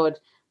much as I could,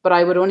 but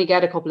I would only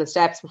get a couple of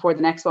steps before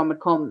the next one would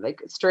come,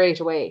 straight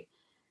away.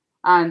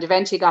 And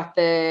eventually got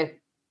Peter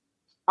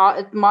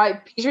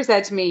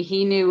said to me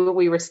he knew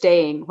we were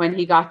staying when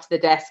he got to the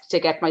desk to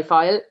get my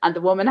file, and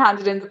the woman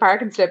handed in the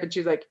parking slip, and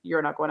she was like,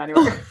 you're not going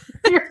anywhere.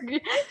 you're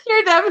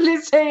definitely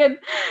staying.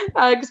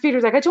 Because Peter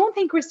was like, I don't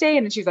think we're staying,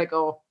 and she was like,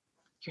 oh,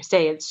 you're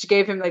staying. She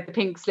gave him the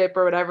pink slip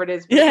or whatever it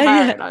is for the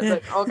car, and I was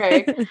like,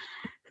 okay.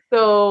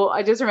 So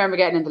I just remember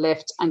getting in the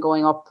lift and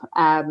going up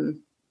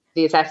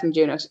the assessment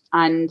unit,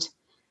 and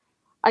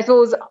I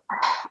suppose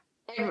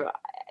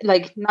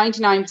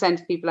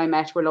 99% of people I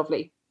met were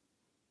lovely.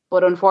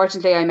 But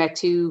unfortunately, I met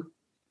two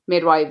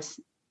midwives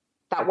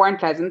that weren't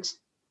pleasant,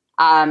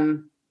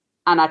 and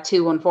at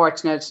two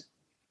unfortunate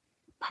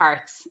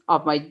parts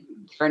of my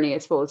journey, I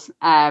suppose.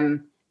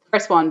 The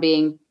first one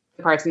being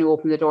the person who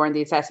opened the door in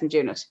the assessment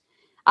unit.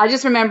 I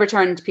just remember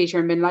turning to Peter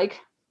and being like,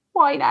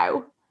 why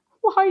now?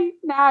 Why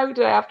now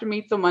did I have to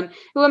meet someone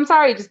who, I'm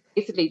sorry, just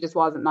basically just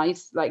wasn't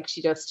nice?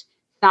 She just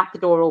snapped the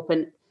door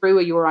open, threw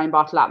a urine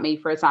bottle at me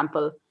for a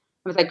sample.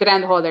 I was like, go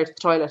down the hall, there's the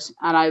toilet.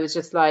 And I was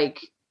just like,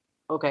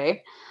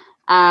 okay.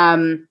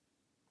 I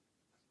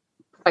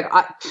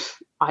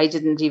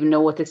didn't even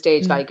know at this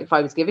stage, if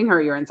I was giving her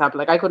a urine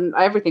sample, I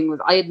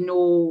had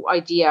no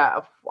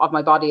idea of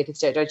my body at this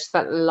stage. I just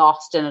felt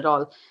lost in it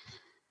all.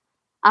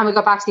 And we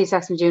got back to the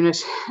assessment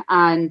unit,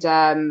 and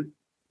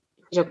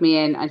she took me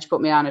in and she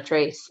put me on a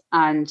trace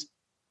and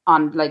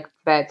on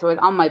bed. So I was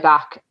on my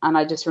back, and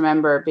I just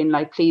remember being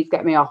like, please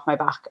get me off my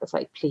back. I was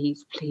like,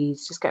 please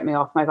just get me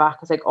off my back.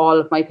 It's all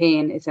of my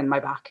pain is in my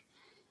back.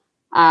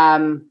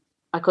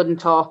 I couldn't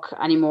talk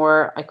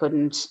anymore.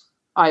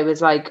 I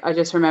was I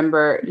just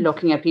remember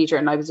looking at Peter,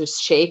 and I was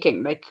just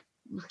shaking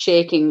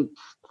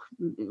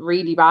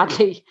really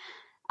badly.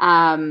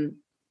 And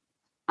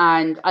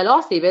I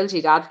lost the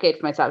ability to advocate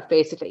for myself,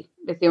 basically.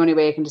 It's the only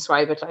way I can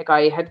describe it.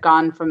 I had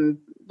gone from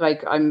I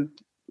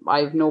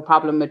have no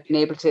problem with being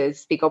able to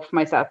speak up for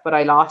myself, but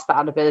I lost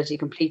that ability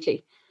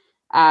completely.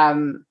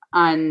 And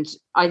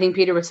I think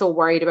Peter was so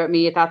worried about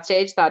me at that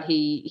stage that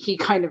he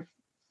kind of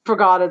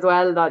forgot as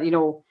well that,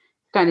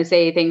 kind of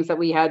say things that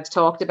we had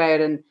talked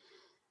about. And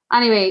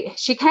anyway,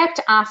 she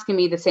kept asking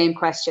me the same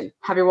question,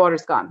 have your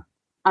waters gone?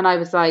 And I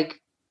was like,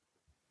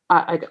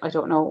 I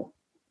don't know.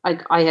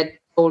 I had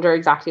told her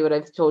exactly what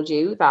I've told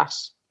you, that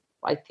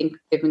I think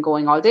they've been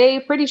going all day.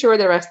 Pretty sure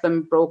the rest of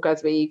them broke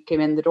as we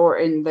came in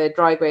the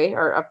driveway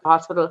or of the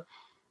hospital.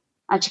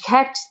 And she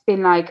kept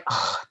being like,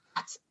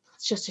 that's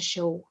just a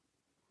show.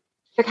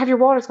 Have your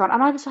waters gone?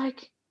 And I was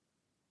like,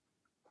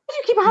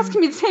 you keep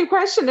asking me the same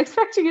question,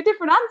 expecting a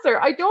different answer.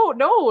 I don't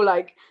know.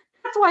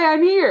 That's why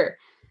I'm here.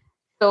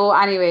 So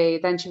anyway,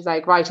 then she was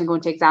like, right, I'm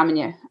going to examine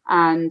you.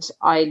 And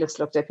I just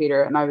looked at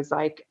Peter and I was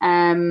like,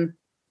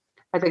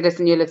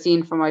 listen, you'll have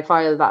seen from my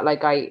file that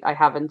I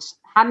haven't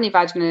had any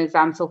vaginal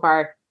exams so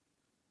far.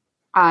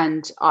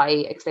 And I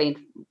explained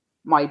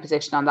my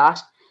position on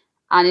that.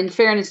 And in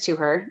fairness to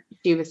her,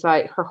 she was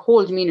her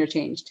whole demeanor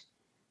changed.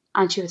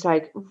 And she was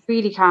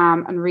really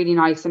calm and really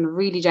nice and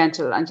really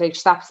gentle. And she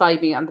sat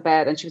beside me on the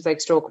bed and she was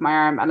stroking my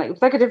arm. And it was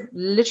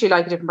literally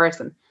a different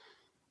person.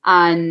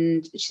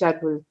 And she said,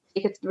 well,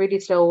 take it really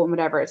slow and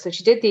whatever. So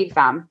she did the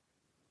exam.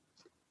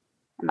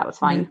 And that was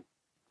fine.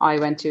 Mm-hmm. I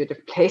went to a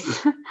different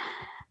place.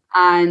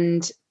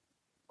 And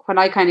when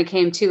I kind of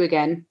came to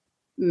again,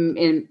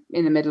 in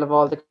the middle of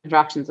all the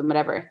contractions and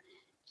whatever,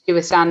 she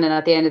was standing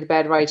at the end of the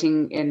bed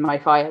writing in my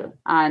file.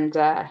 And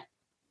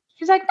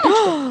she was like,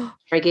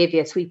 I gave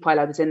you a sweep while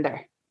I was in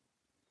there.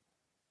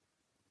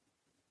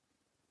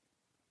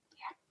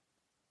 Yeah.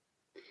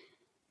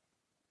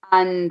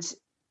 And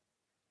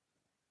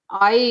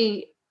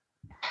I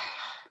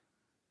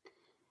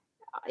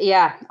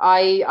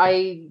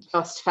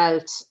just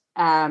felt,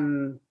 I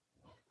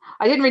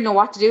didn't really know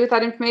what to do with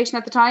that information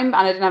at the time, and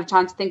I didn't have a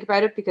chance to think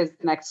about it because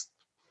the next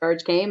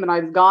urge came and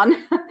I was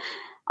gone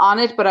on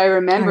it. But I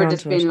remember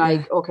just being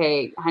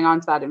okay, hang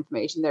on to that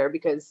information there,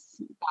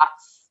 because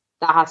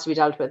that has to be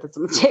dealt with at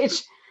some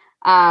stage.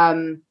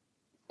 But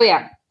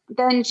yeah,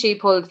 then she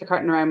pulled the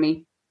curtain around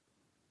me.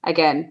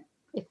 Again,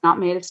 it's not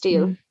made of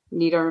steel.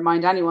 Need to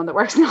remind anyone that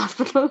works in the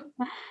hospital.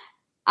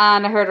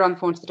 And I heard her on the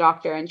phone to the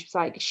doctor, and she was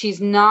like,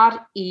 she's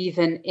not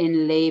even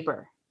in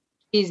labour.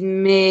 She's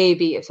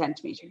maybe a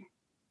centimetre.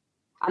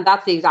 And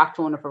that's the exact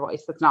tone of her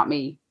voice. That's not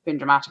me being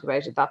dramatic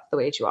about it. That's the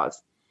way she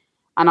was.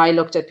 And I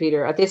looked at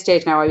Peter. At this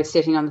stage now, I was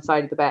sitting on the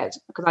side of the bed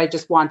because I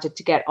just wanted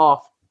to get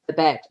off the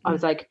bed. I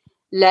was like,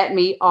 let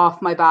me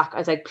off my back. I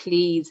was like,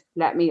 please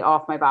let me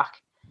off my back.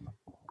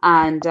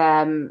 And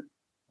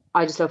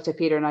I just looked at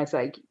Peter and I was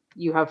like,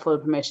 you have full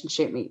permission to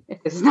shoot me.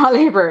 If this is not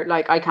labour,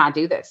 like, I can't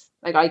do this.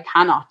 Like, I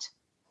cannot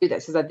do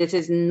this. Is that this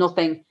is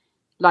nothing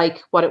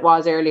like what it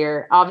was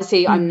earlier.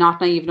 Obviously, I'm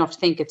not naive enough to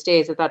think it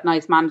stays at that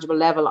nice manageable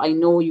level. I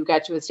know you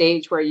get to a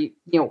stage where you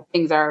know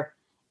things are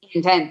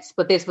intense,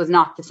 but this was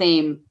not the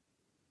same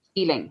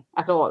feeling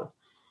at all.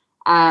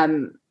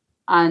 And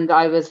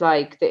I was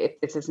like,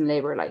 if this isn't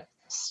labour, like,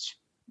 just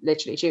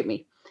literally shoot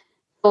me.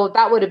 So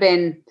that would have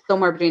been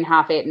somewhere between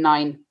 8:30 and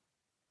 9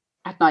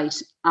 at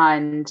night.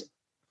 And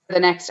for the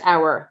next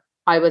hour,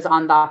 I was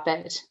on that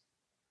bed,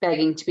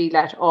 begging to be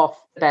let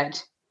off the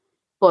bed.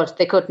 But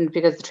they couldn't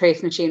because the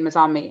trace machine was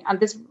on me. And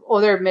this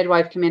other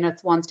midwife came in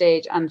at one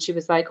stage and she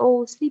was like,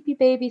 oh, sleepy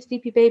baby,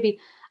 sleepy baby.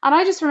 And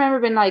I just remember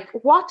being like,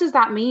 what does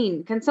that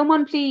mean? Can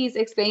someone please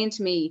explain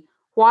to me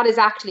what is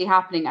actually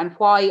happening and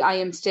why I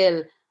am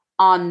still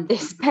on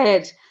this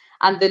bed?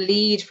 And the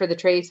lead for the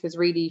trace was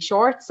really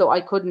short, so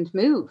I couldn't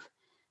move.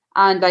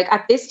 And like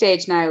at this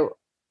stage now,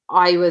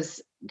 I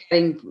was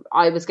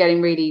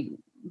getting really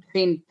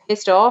being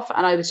pissed off,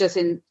 and I was just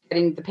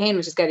the pain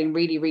was just getting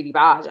really, really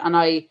bad.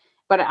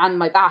 And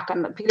my back,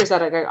 and Peter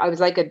said I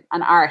was like an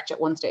arch at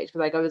one stage,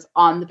 because like I was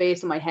on the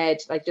base of my head,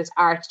 like just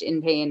arched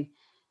in pain.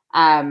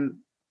 And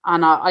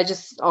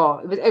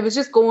it was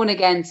just going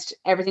against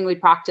everything we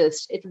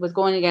practiced. It was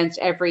going against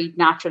every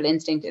natural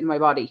instinct in my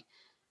body.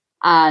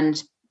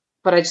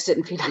 But I just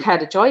didn't feel like I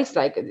had a choice.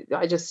 Like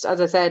I just, as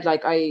I said,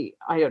 like I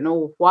don't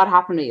know what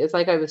happened to me. It's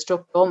like I was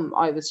struck dumb.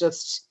 I was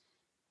just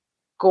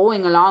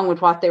going along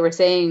with what they were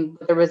saying.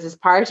 But there was this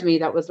part of me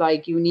that was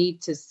like, you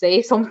need to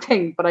say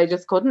something, but I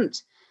just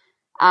couldn't.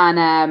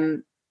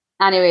 And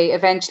anyway,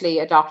 eventually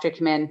a doctor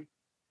came in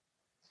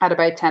at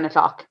about 10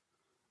 o'clock.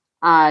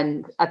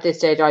 And at this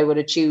stage, I would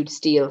have chewed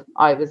steel.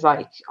 I was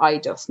like, I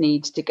just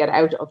need to get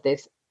out of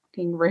this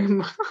fucking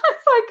room.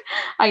 It's like,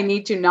 I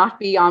need to not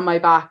be on my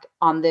back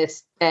on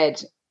this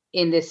bed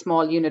in this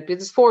small unit,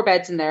 because there's 4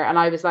 beds in there. And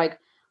I was like,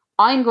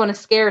 I'm going to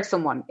scare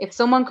someone. If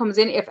someone comes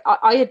in, if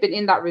I had been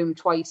in that room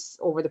twice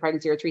over the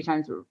pregnancy, or 3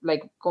 times,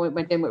 like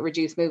went in with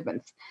reduced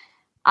movements.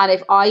 And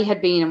if I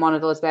had been in one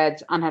of those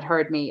beds and had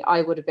heard me,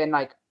 I would have been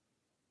like,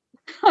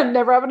 I'm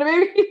never having a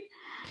baby.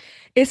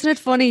 Isn't it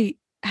funny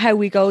how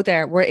we go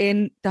there? We're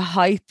in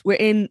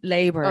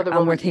labour,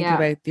 and we're thinking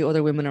about the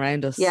other women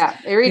around us. Yeah,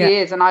 it really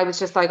is. And I was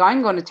just like,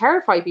 I'm going to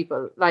terrify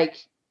people.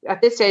 Like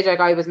at this stage, like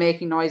I was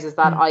making noises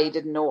that I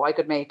didn't know I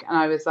could make. And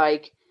I was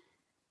like,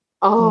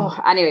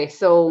 anyway,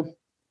 so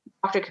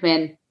doctor came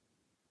in.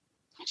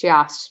 She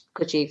asked,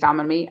 could she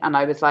examine me? And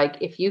I was like,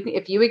 if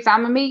you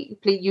examine me,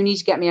 please, you need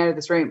to get me out of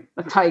this room.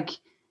 It's like,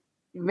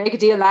 make a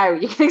deal now.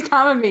 You can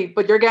examine me,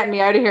 but you're getting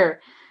me out of here.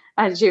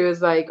 And she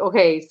was like,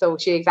 okay. So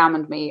she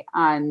examined me,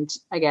 and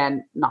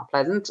again, not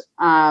pleasant.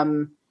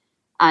 And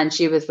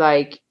she was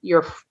like,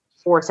 you're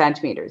 4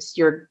 centimeters.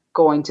 You're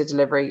going to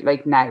delivery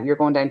like now. You're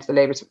going down to the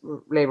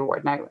labor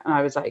ward now. And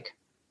I was like,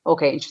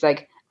 okay. And she's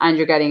like, and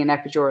you're getting an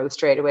epidural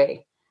straight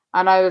away.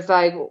 And I was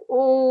like,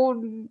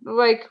 oh,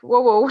 like,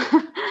 whoa.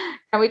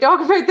 Can we talk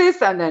about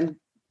this? And then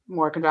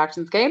more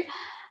contractions came.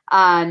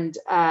 And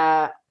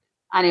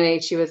anyway,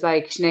 she was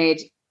like, Sinead,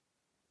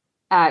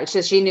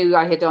 she knew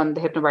I had done the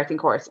hypnobirthing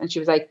course. And she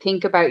was like,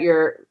 think about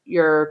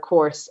your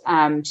course.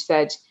 She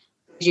said,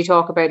 did you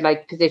talk about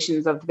like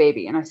positions of the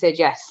baby? And I said,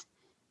 yes.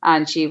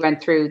 And she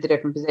went through the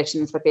different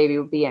positions that baby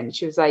would be in.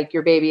 She was like,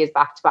 your baby is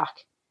back to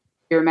back.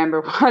 You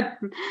remember what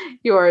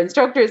your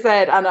instructor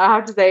said? And I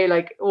have to say,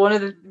 like, one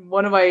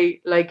of my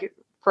like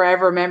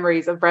forever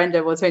memories of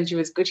Brenda was when she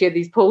had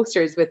these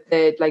posters with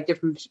the like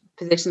different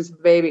positions of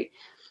the baby,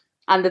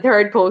 and the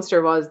third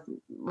poster was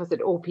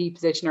it OP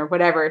position or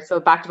whatever, so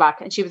back to back.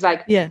 And she was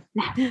like, yeah,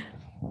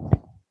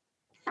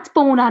 that's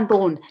bone on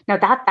bone. Now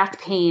that's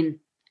pain.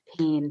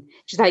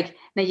 She's like,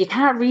 now you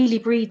can't really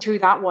breathe through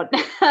that one.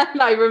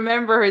 And I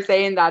remember her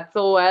saying that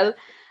so well.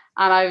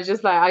 And I was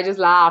just like, I just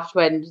laughed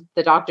when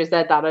the doctor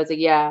said that. I was like,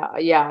 yeah,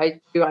 I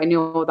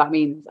know what that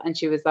means. And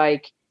she was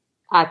like,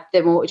 at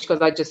the moment, she goes,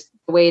 the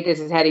way this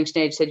is heading,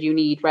 Sinead said, you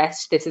need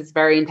rest. This is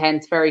very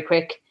intense, very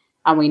quick,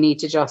 and we need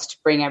to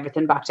just bring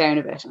everything back down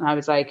a bit. And I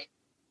was like,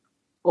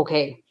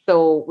 okay.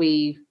 So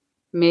we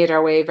made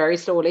our way very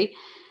slowly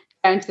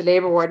down to the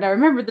labour ward. And I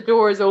remember the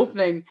doors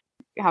opening,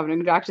 having a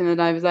contraction,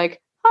 and I was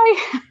like,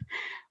 hi.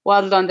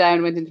 Waddled on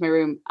down, went into my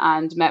room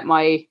and met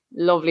my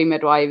lovely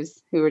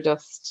midwives, who were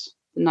just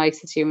the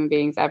nicest human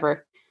beings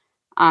ever.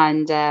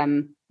 And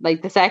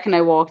like the second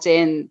I walked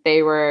in,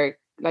 they were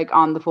like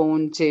on the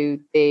phone to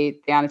the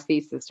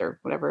anaesthetist or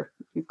whatever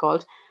it's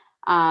called,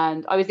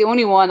 And I was the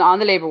only one on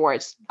the labour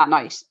ward that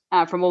night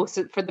for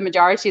the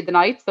majority of the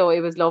night. So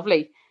it was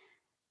lovely.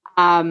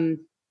 And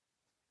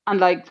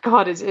like,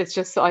 God, it's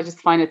just, I just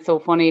find it so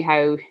funny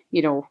how,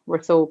 you know,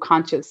 we're so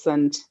conscious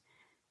and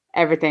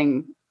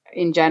everything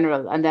in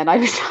general. And then I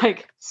was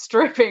like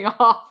stripping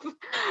off.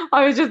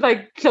 I was just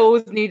like,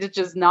 clothes needed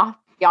just not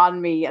be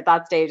on me at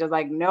that stage. I was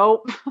like,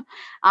 nope,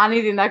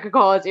 anything that could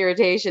cause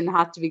irritation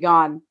had to be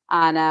gone.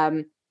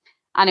 And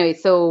anyway,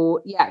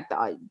 so yeah,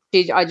 I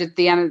just,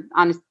 the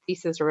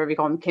anaesthetist or whatever you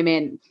call him came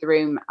in the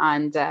room,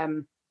 and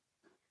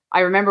I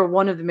remember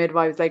one of the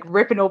midwives like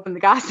ripping open the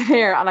gas in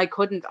there, and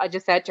I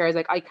just said to her, I was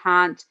like, I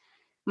can't.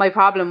 My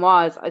problem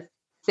was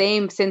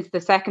same since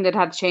the second it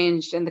had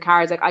changed in the car.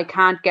 I was like, I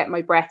can't get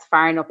my breath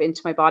far enough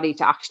into my body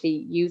to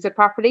actually use it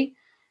properly.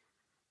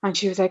 And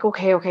she was like,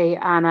 okay.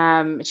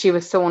 And she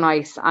was so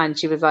nice, and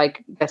she was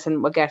like,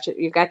 listen, we'll get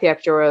you get the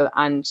epidural,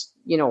 and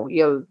you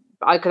know,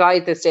 I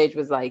at this stage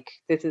was like,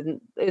 this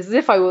isn't, it's as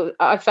if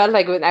I felt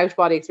like it was an out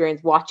body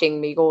experience watching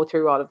me go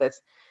through all of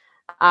this.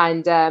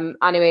 And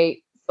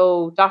anyway,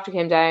 so doctor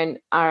came down,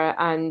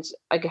 and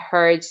I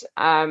heard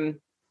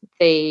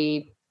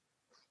the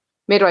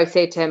midwife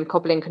say to him,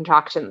 coupling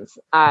contractions.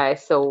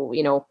 So,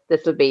 you know,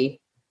 it'll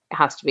be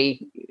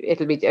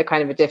a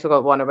kind of a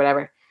difficult one or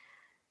whatever.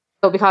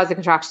 So because the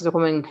contractions are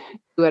coming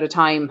 2 at a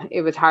time,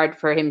 it was hard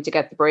for him to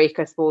get the break,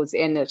 I suppose,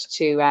 in it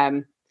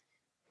to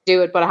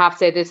do it. But I have to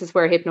say, this is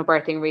where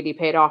hypnobirthing really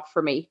paid off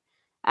for me.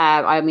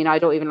 I mean, I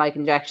don't even like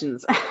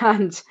injections,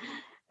 and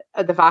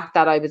the fact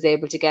that I was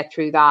able to get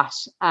through that,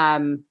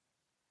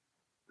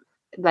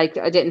 like,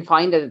 I didn't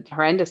find it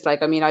horrendous.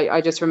 Like, I mean,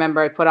 I just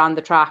remember I put on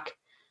the track,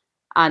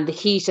 and the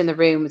heat in the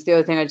room was the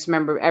other thing. I just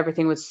remember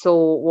everything was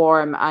so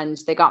warm, and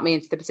they got me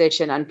into the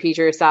position, and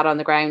Peter sat on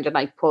the ground and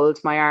like pulled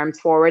my arms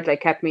forward,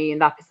 like kept me in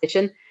that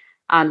position,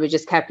 and we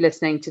just kept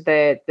listening to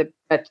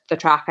the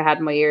track I had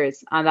in my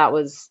ears. And that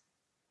was,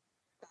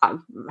 I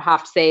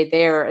have to say,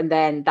 there and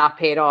then that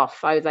paid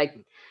off. I was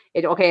like, I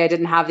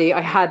didn't have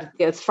I had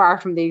as far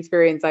from the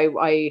experience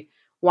I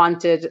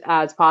wanted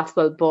as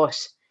possible, but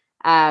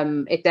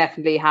it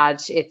definitely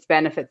had its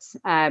benefits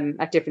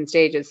at different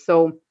stages.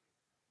 So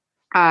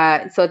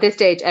at this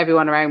stage,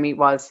 everyone around me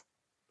was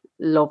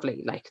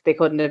lovely. Like, they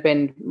couldn't have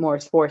been more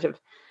supportive.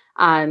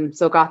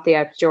 So got the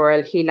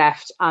epidural, he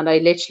left, and I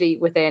literally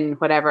within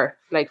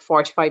like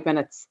 45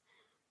 minutes,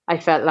 I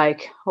felt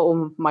like,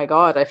 oh my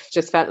God, I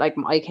just felt like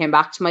I came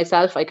back to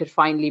myself. I could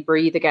finally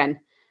breathe again.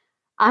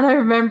 And I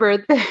remember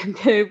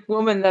the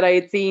woman that I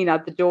had seen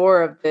at the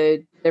door of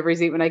the delivery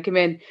suite when I came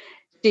in,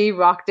 she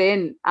walked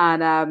in,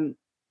 and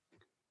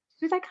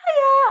she was like,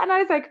 hiya. And I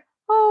was like,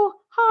 oh,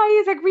 hi.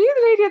 He's like, were you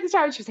the lady at the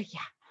start? She was like, yeah.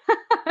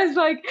 I was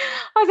like,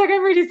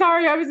 I'm really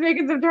sorry. I was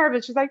making some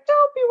turbot. She's like,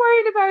 don't be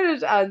worried about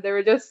it. And they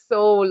were just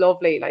so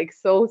lovely, like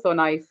so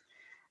nice.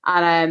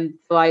 And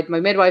so I had my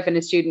midwife and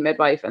a student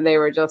midwife, and they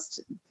were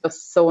just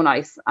so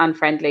nice and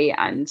friendly,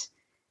 and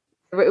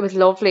it was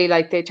lovely.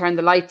 Like, they turned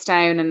the lights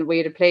down, and we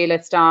had a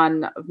playlist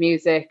on of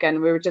music,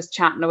 and we were just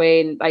chatting away,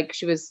 and like,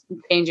 she was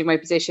changing my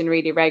position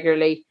really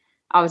regularly.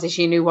 Obviously,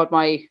 she knew what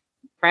my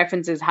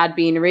preferences had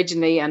been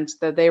originally, and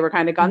that they were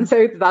kind of gone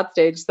south at that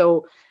stage.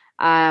 So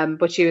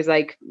but she was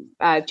like,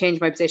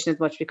 change my position as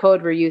much as we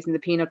could. We're using the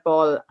peanut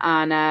ball,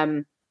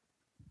 and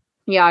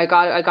yeah, I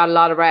got a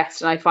lot of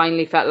rest, and I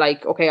finally felt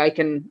like, okay, I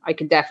could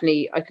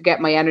get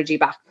my energy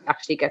back to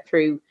actually get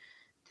through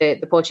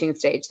the pushing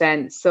stage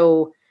then.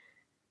 So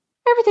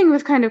everything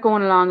was kind of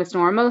going along as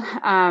normal.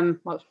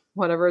 Well,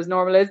 whatever as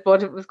normal is,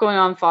 but it was going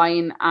on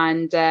fine.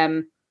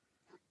 And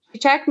she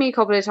checked me a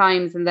couple of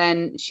times, and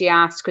then she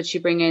asked, could she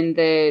bring in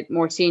the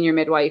more senior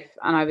midwife?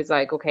 And I was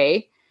like,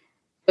 okay.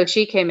 So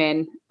she came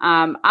in.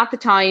 At the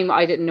time,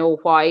 I didn't know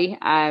why.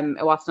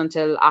 It wasn't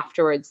until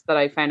afterwards that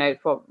I found out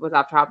what was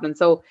after happening.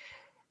 So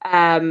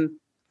the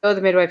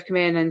midwife came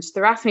in, and they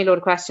were asking me a load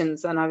of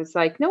questions, and I was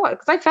like, no,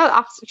 because I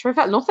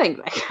felt nothing.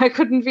 Like, I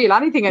couldn't feel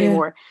anything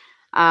anymore.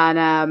 Yeah.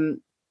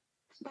 And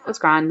that was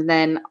grand. And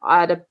then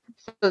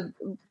the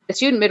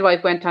student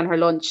midwife went on her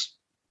lunch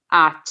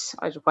at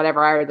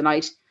whatever hour of the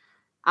night,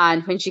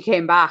 and when she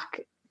came back,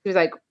 she was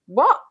like,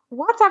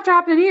 what's after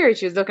happening here?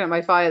 She was looking at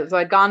my file. So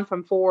I'd gone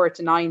from 4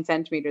 to 9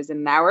 centimeters in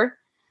an hour.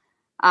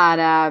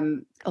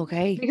 And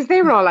okay, because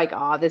they were all like,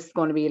 oh, this is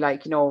going to be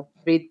like, you know,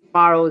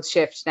 tomorrow's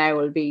shift now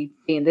will be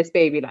seeing this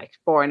baby like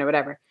born or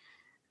whatever,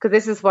 because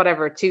this is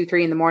whatever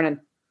 2-3 in the morning,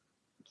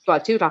 well,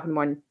 2 o'clock in the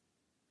morning.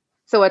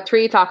 So at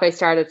 3 o'clock I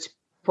started to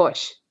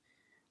push,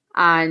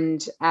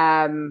 and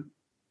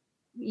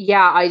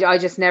yeah, I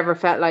just never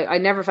felt like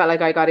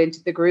I got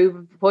into the groove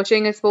of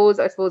pushing. I suppose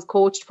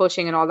coached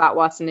pushing and all that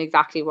wasn't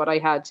exactly what I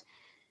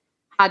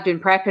had been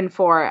prepping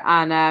for.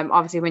 And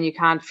obviously when you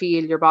can't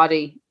feel your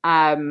body,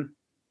 I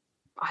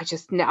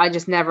just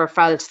never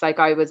felt like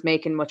I was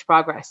making much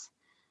progress.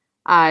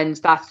 And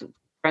that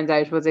turns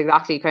out was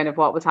exactly kind of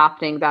what was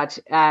happening. That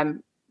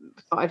I'm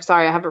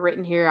sorry, I have it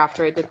written here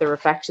after I did the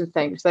reflection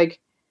thing. It's like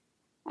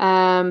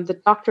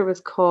the doctor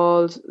was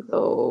called,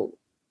 so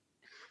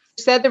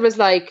she said there's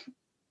like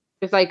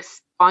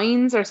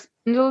spines or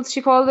spindles,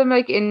 she called them,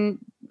 like in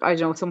I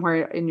don't know,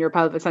 somewhere in your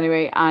pelvis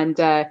anyway, and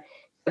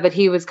that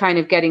he was kind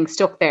of getting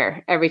stuck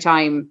there every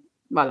time.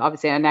 Well,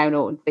 obviously I now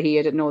know that he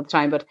didn't know at the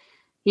time, but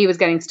he was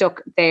getting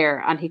stuck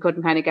there and he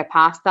couldn't kind of get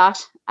past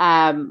that.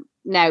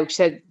 Now, she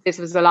said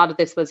a lot of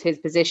this was his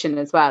position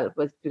as well,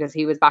 was because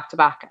he was back to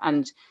back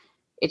and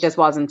it just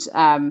wasn't,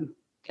 I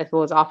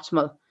suppose,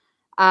 optimal.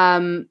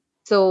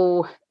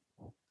 So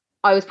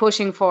I was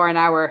pushing for an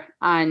hour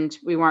and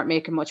we weren't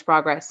making much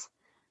progress.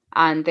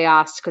 And they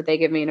asked, could they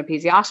give me an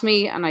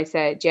episiotomy? And I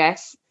said,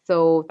 yes.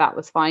 So that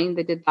was fine.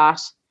 They did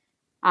that.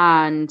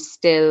 And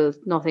still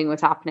nothing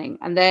was happening.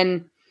 And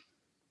then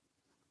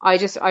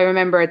I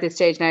remember at this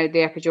stage now, the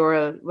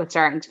epidural was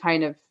starting to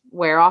kind of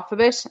wear off a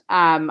bit.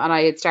 And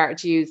I had started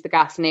to use the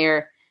gas and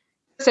air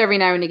just every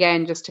now and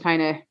again, just to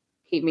kind of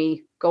keep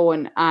me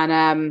going.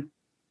 And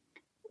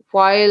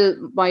while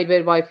my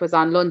midwife was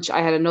on lunch,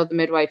 I had another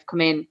midwife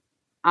come in.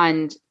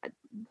 And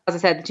as I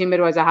said, the two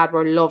midwives I had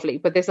were lovely.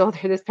 But this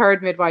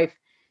third midwife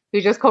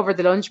who just covered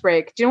the lunch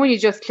break, do you know when you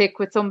just click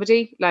with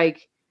somebody?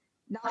 Like,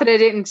 not that I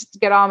didn't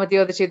get on with the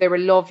other two, they were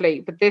lovely.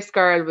 But this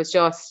girl was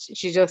I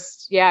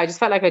just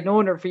felt like I'd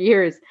known her for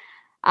years.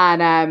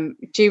 And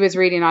she was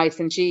really nice.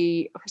 And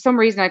for some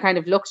reason, I kind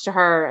of looked to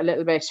her a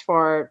little bit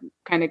for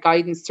kind of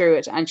guidance through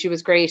it. And she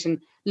was great.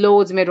 And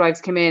loads of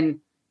midwives came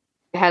in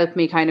to help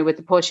me kind of with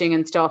the pushing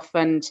and stuff.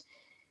 And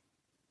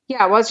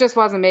yeah,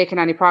 wasn't making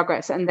any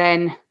progress. And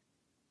then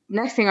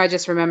next thing I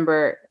just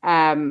remember,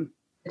 the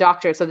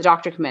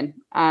doctor came in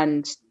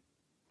and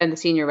then the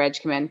senior reg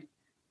came in.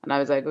 And I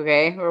was like,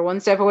 okay, we're one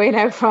step away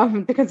now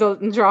from the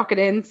consultant rocking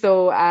in.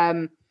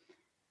 So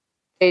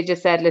they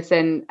just said,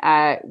 listen,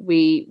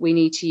 we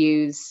need to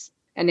use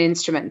an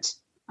instrument.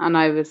 And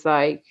I was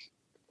like,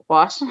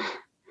 what?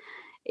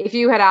 If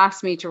you had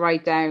asked me to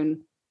write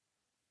down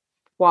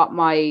what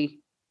my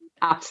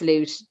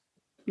absolute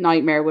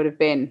nightmare would have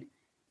been,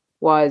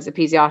 was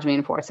episiotomy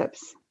and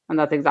forceps. And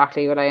that's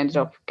exactly what I ended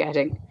up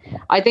getting.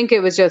 I think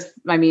it was just,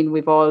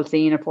 we've all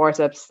seen a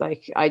forceps.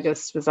 Like, I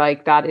just was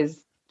like, that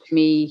is, to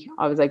me,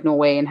 I was like, no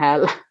way in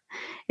hell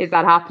is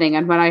that happening.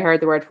 And when I heard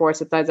the word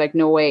forceps, I was like,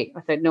 no way.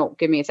 I said, no,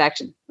 give me a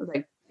section. I was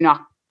like,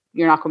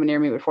 you're not coming near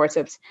me with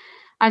forceps.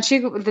 And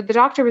the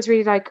doctor was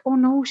really like, oh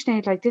no,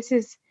 Sinead, like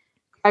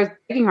I was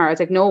begging her. I was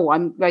like, no,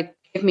 I'm like,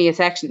 give me a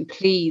section,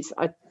 please.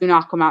 Do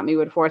not come at me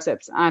with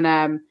forceps.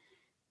 And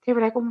they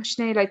were like, oh,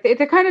 Sinead, like they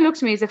kind of looked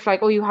at me as if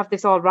like, oh, you have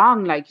this all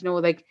wrong. Like,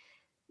 like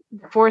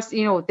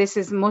this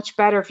is much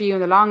better for you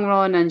in the long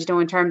run. And,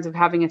 in terms of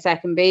having a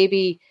second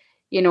baby,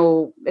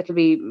 it'll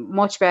be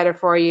much better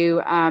for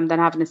you than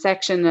having a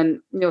section.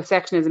 And,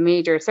 section is a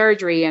major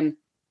surgery, and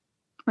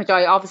which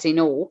I obviously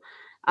know.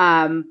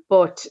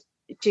 But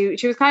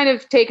she was kind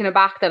of taken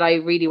aback that I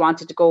really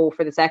wanted to go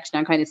for the section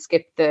and kind of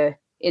skip the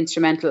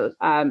instrumental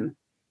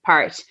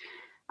part.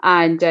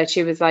 And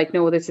she was like,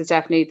 no, this is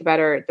definitely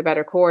the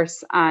better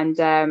course. And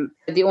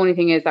the only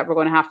thing is that we're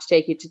going to have to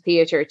take you to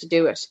theatre to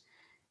do it.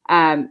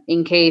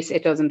 In case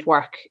it doesn't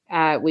work,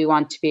 we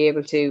want to be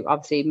able to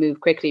obviously move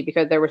quickly,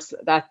 because there was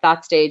at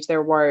that stage,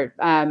 there were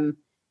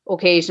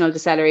occasional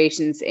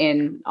decelerations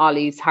in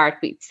Ollie's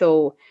heartbeat.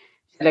 So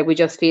like, we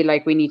just feel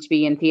like we need to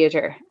be in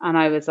theatre. And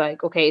I was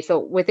like, okay. So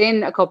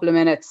within a couple of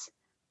minutes,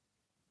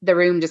 the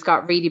room just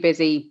got really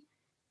busy.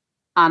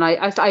 And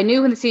I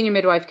knew when the senior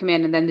midwife came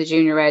in, and then the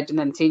junior reg, and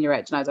then the senior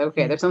reg, and I was like,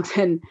 okay, there's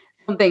something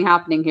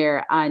happening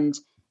here. And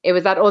it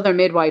was that other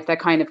midwife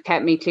that kind of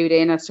kept me clued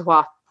in as to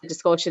what the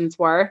discussions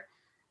were.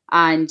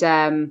 And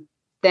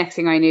next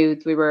thing I knew,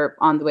 we were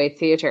on the way to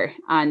theatre,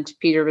 and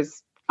Peter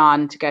was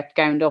on to get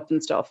gowned up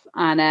and stuff.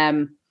 And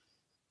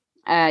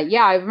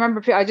I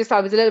remember I was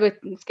a little bit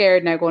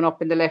scared now going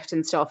up in the lift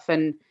and stuff.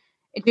 And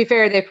to be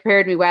fair, they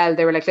prepared me well.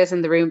 They were like,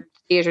 listen, the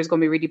theatre is going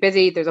to be really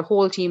busy. There's a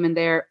whole team in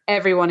there.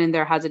 Everyone in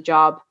there has a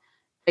job.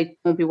 Like,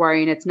 don't be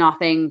worrying. It's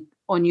nothing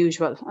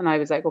unusual. And I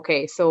was like,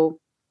 okay. So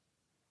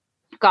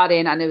got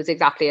in, and it was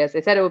exactly as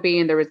they said it would be.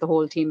 And there was the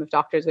whole team of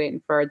doctors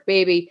waiting for the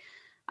baby,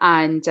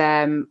 and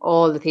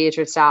all the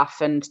theatre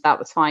staff, and that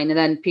was fine.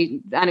 And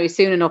then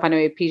soon enough,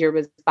 Peter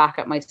was back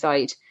at my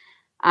side.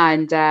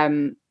 And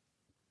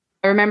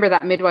I remember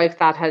that midwife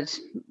that had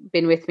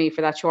been with me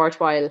for that short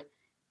while,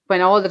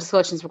 when all the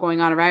discussions were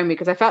going on around me,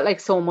 because I felt like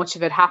so much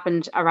of it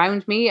happened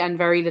around me and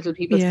very little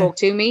people spoke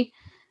to me.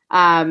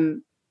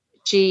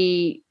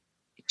 She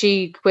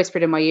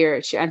whispered in my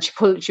ear, she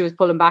was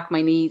pulling back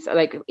my knees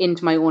like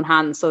into my own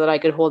hands so that I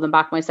could hold them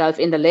back myself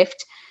in the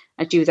lift.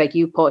 And she was like,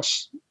 you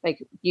push,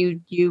 like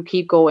you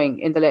keep going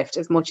in the lift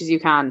as much as you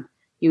can.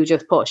 You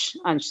just push.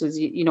 And she says,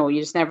 you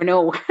just never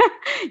know.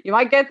 You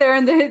might get there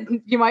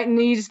and you might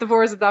need the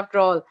forces after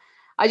all.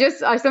 I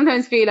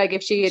sometimes feel like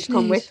if she had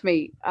come with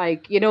me,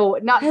 like,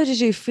 not. How did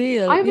you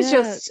feel? I was I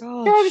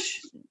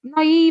was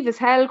naive as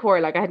hell, Cor.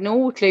 Like, I had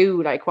no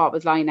clue like what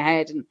was lying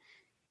ahead. And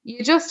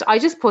I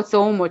just put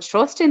so much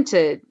trust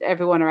into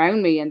everyone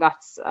around me. And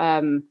that's,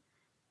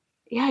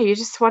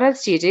 what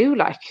else do you do?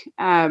 Like,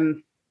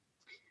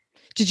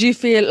 did you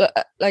feel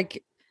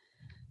like,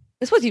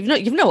 I suppose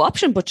you've no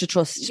option but to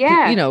trust.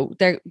 Yeah.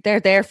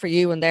 They're there for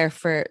you and there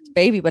for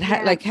baby. But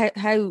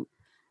how?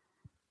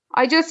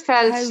 I just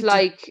felt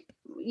like,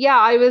 yeah,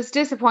 I was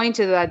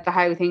disappointed at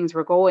how things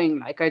were going.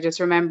 Like, I just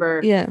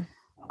remember,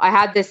 I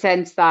had this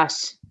sense that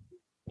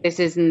this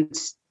is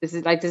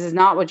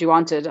not what you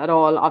wanted at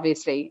all,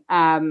 obviously.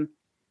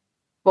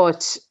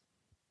 But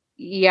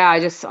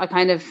yeah, I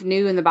kind of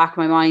knew in the back of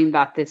my mind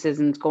that this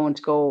isn't going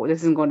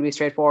to be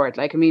straightforward.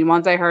 Like, I mean,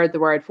 once I heard the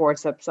word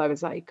forceps, I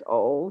was like,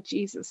 oh,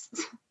 Jesus.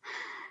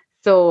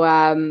 So,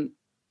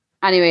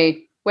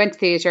 anyway, went to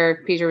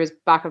theatre. Peter was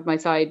back at my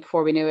side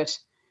before we knew it.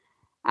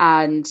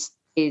 And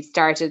he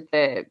started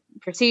the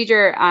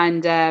procedure,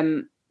 and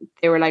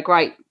they were like,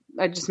 right,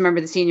 I just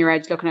remember the senior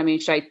edge looking at me,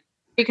 she's like,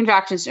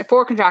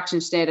 4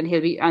 contractions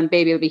today, and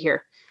baby will be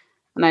here.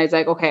 And I was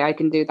like, okay, I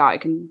can do that. I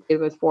can deal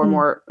with 4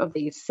 more of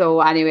these. So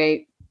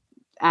anyway,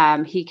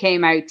 he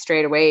came out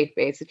straight away,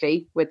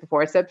 basically, with the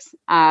forceps,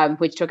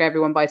 which took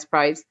everyone by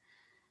surprise.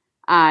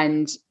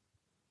 And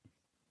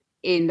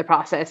in the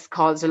process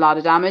caused a lot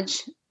of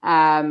damage.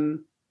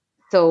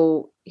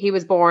 So he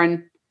was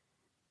born,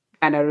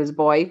 found out it was a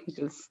boy, which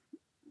was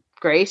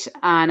great.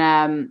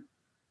 And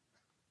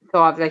so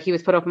I was like, he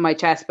was put up in my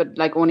chest, but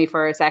like only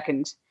for a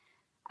second.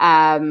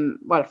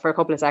 Well, for a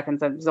couple of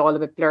seconds. It was all a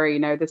bit blurry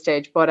now at this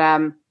stage. But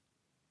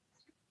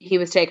he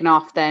was taken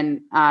off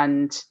then,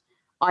 and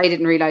I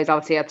didn't realise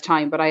obviously at the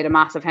time, but I had a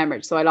massive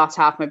hemorrhage, so I lost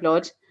half my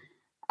blood.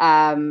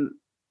 And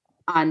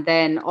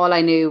then all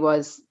I knew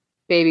was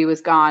baby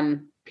was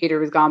gone, Peter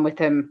was gone with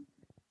him,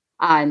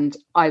 and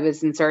I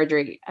was in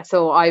surgery.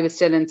 So I was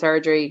still in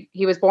surgery.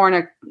 He was born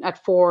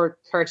at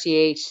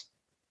 4:38,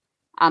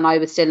 and I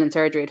was still in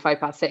surgery at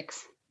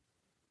 6:05.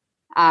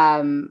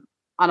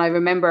 And I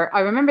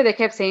remember they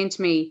kept saying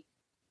to me,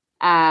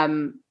 are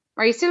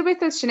you still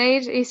with us,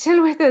 Sinead? Are you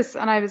still with us?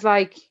 And I was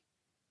like,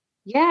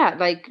 yeah,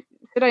 like,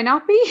 should I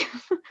not be?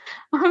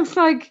 I was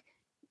like,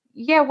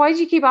 yeah, why did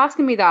you keep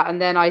asking me that?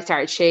 And then I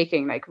started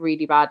shaking like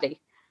really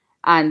badly.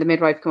 And the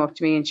midwife came up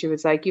to me and she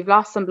was like, you've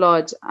lost some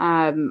blood.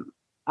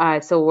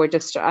 So we're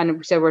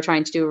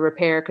trying to do a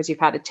repair because you've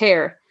had a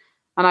tear.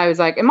 And I was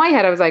like, in my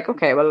head, I was like,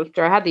 okay, well,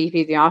 I had the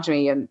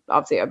episiotomy and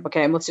obviously,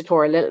 okay, I must have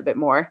tore a little bit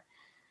more.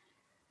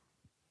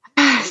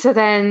 So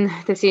then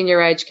the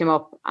senior edge came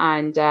up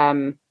and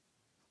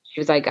she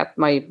was like at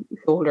my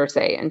shoulder,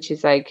 and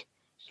she's like,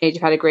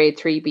 you've had a grade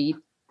 3B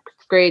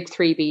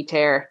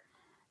tear,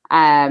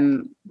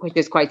 which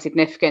is quite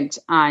significant,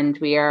 and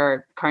we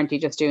are currently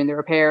just doing the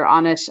repair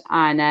on it,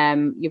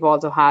 and you've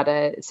also had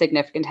a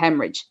significant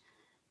hemorrhage.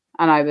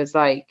 And I was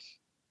like,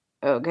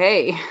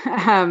 okay.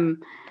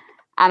 And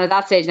at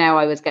that stage now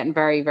I was getting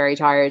very, very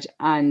tired,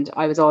 and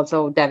I was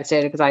also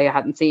devastated because I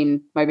hadn't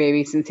seen my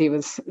baby since he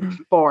was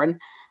born.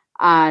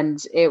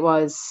 And it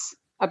was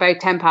about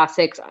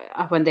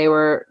 6:10 when they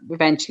were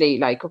eventually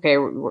like, okay,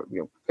 we're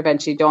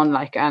eventually done,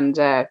 like, and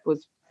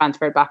was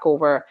transferred back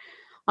over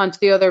onto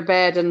the other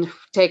bed and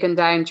taken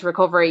down to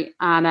recovery.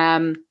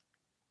 And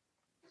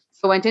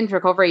so went into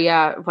recovery,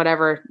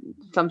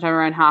 sometime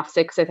around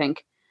 6:30, I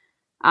think.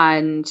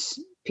 And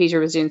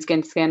Peter was doing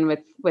skin to skin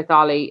with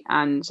Ollie,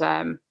 and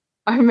I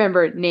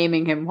remember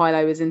naming him while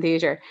I was in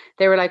theatre.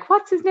 They were like,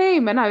 what's his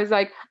name? And I was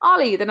like,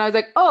 Ollie. Then I was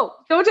like, oh,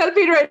 don't tell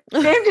Peter I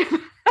named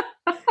him.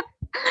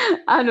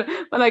 And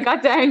when I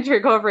got down to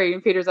recovery,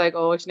 and Peter's like,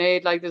 oh,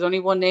 Sinead, like, there's only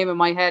one name in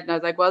my head. And I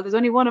was like, well, there's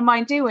only one in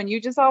mine too, and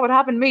you just saw what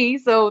happened to me,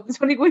 so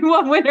there's only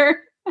one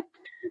winner.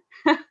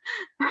 But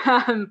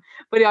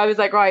yeah, I was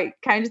like, right,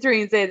 count to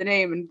 3 and say the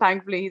name, and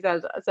thankfully he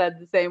said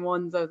the same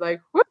ones. I was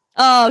like, whoop.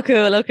 Oh,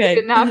 cool, okay. I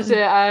didn't have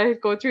to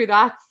go through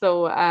that.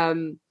 So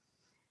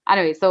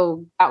anyway,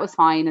 so that was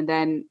fine. And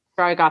then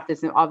I got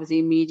this obviously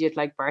immediate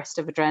like burst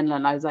of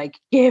adrenaline. I was like,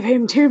 give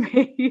him to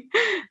me.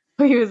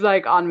 He was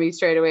like on me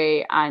straight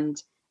away, and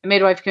the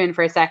midwife came in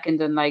for a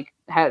second and like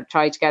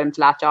tried to get him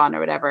to latch on or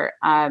whatever.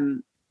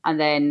 And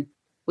then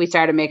we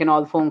started making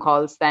all the phone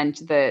calls then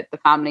to the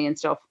family and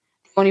stuff.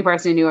 The only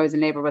person who knew I was in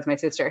labour was my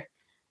sister.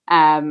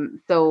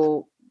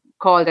 So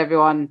called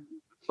everyone,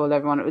 told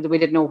everyone. We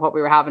didn't know what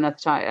we were having at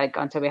the time, like,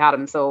 until we had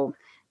him. So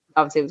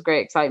obviously it was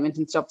great excitement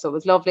and stuff. So it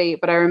was lovely.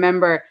 But I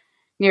remember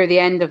near the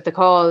end of the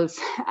calls,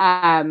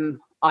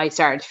 I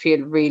started to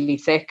feel really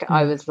sick.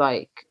 I was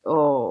like,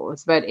 oh, it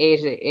was about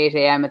 8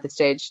 a.m. at the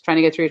stage, trying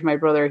to get through to my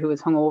brother who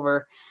was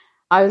hungover.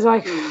 I was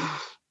like,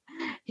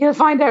 he'll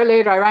find out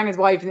later. I rang his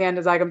wife in the end. I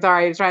was like, I'm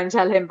sorry, I was trying to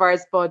tell him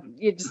first, but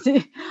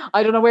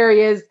I don't know where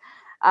he is.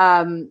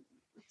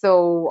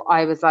 So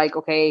I was like,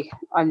 okay,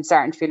 I'm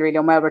starting to feel really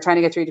unwell. We're trying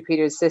to get through to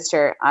Peter's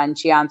sister, and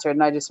she answered,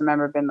 and I just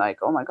remember being like,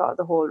 oh my God,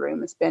 the whole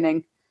room is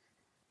spinning.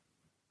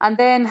 And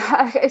then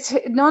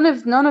none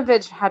of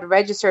it had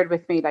registered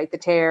with me, like the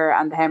tear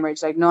and the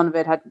hemorrhage, like none of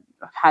it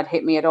had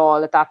hit me at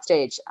all at that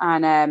stage.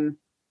 And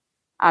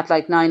at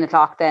like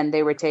 9:00 then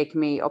they were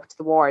taking me up to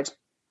the ward.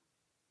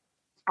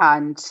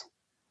 And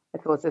I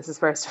suppose this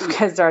is where it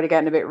started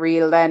getting a bit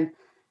real then.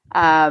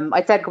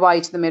 I said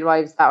goodbye to the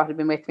midwives that had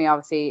been with me,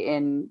 obviously,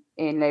 in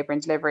labour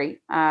and delivery.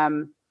 I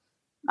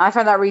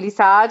found that really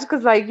sad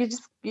because like you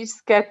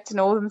just get to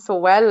know them so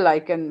well,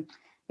 like, and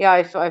yeah,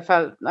 I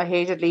felt I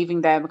hated leaving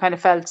them. I kind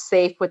of felt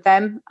safe with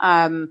them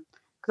because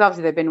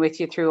obviously they've been with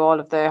you through all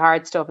of the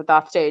hard stuff at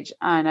that stage.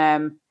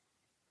 And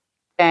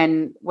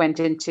then went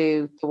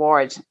into the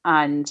ward,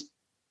 and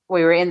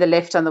we were in the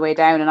lift on the way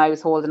down, and I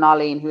was holding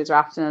Ollie, and he was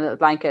wrapped in a little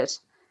blanket,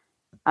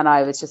 and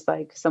I was just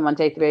like, someone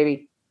take the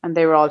baby. And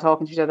they were all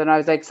talking to each other, and I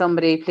was like,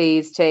 somebody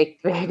please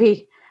take the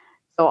baby.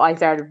 So I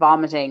started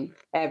vomiting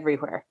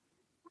everywhere.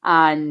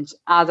 And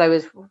as I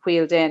was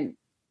wheeled in,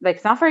 like,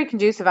 it's not very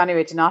conducive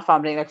anyway to not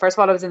vomiting. Like, first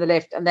of all, I was in the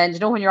lift, and then, you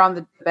know, when you're on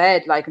the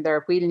bed, like, and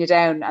they're wheeling you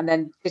down, and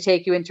then to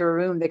take you into a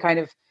room, they kind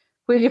of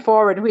wheel you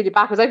forward and wheel you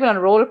back. It was like being on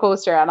a roller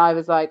coaster, and I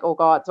was like, oh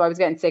God. So I was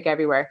getting sick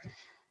everywhere.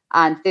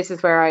 And this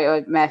is where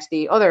I met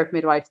the other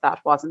midwife that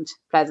wasn't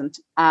pleasant.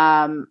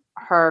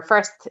 Her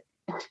first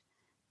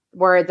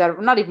words,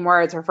 not even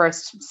words, her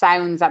first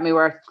sounds at me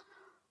were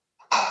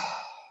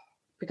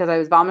because I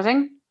was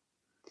vomiting.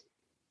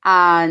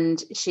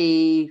 And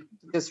she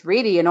just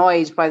really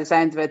annoyed by the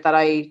sounds of it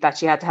that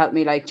she had to help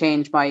me, like,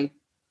 change my,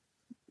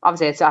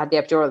 obviously I still had the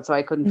epidural, so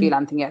I couldn't feel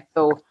anything yet.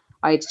 So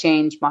I had to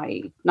change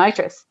my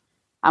nitrous,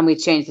 and we'd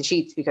change the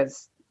sheets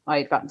because I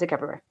had gotten sick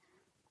everywhere.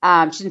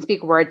 She didn't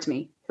speak a word to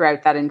me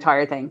throughout that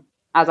entire thing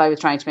as I was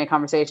trying to make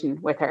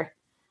conversation with her.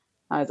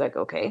 I was like,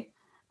 okay.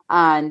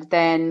 And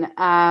then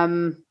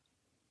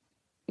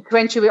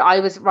eventually I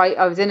was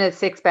in a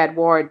 6-bed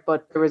ward,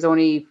 but there was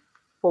only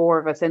 4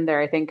 of us in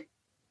there, I think.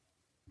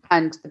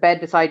 And the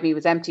bed beside me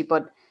was empty,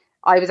 but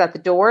I was at the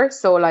door.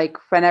 So, like,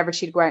 whenever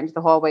she'd go out into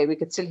the hallway, we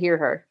could still hear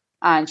her.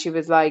 And she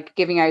was, like,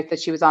 giving out that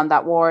she was on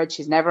that ward.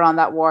 She's never on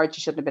that ward.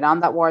 She shouldn't have been on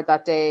that ward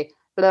that day.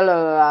 Blah,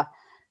 blah, blah.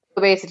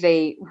 So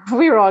basically,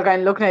 we were all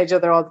kind of looking at each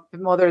other. All the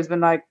mothers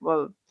been like,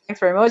 well, thanks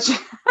very much.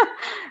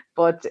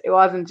 But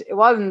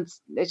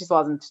it just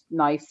wasn't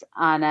nice.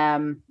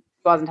 And it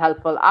wasn't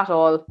helpful at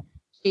all.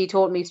 She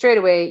told me straight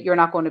away, you're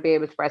not going to be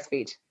able to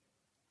breastfeed.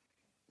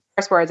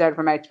 First words out of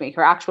her mouth to me,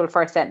 her actual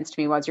first sentence to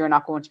me was, you're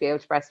not going to be able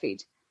to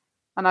breastfeed.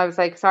 And I was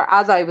like, sorry,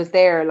 as I was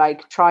there,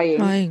 like,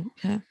 trying.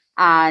 Yeah.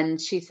 And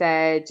she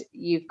said,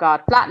 you've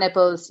got flat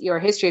nipples, your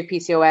history of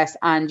PCOS,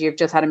 and you've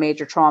just had a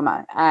major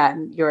trauma,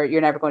 and you're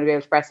never going to be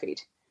able to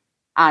breastfeed.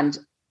 And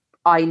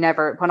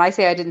when I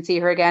say I didn't see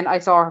her again, I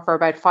saw her for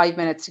about 5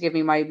 minutes to give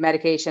me my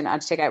medication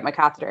and to take out my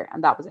catheter,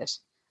 and that was it.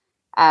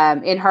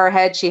 In her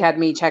head, she had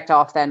me checked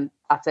off. Then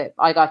that's it.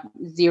 I got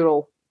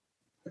zero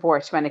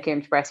support when it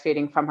came to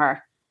breastfeeding from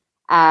her.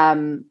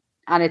 And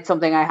it's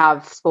something I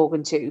have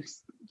spoken to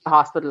the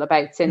hospital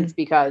about since,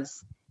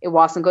 because it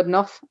wasn't good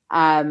enough.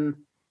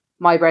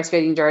 My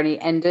breastfeeding journey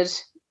ended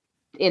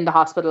in the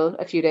hospital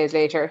a few days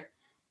later.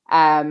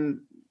 I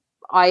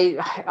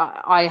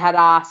had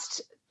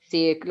asked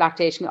the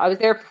lactation. I was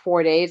there for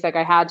 4 days. Like,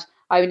 I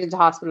went into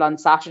hospital on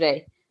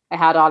Saturday. I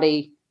had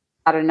Ollie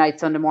Saturday night,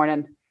 Sunday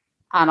morning,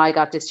 and I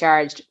got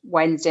discharged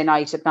Wednesday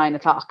night at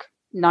 9:00.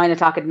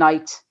 9:00 at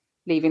night,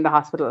 leaving the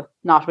hospital,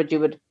 not what you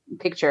would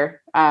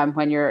picture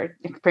when you're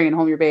bringing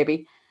home your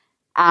baby.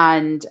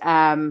 And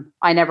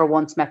I never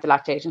once met the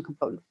lactation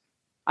consultant.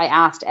 I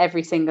asked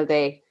every single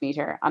day to meet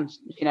her, and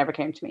she never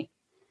came to me,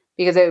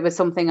 because it was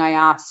something I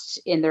asked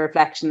in the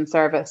reflection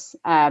service.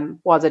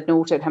 Was it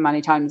noted how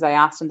many times I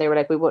asked? And they were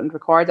like, we wouldn't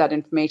record that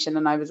information.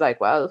 And I was like,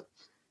 well,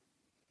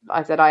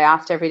 I said, I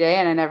asked every day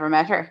and I never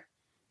met her.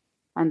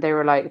 And they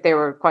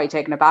were quite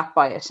taken aback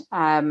by it.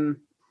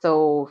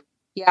 So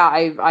yeah,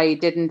 I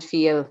didn't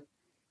feel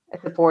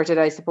supported,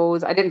 I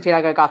suppose. I didn't feel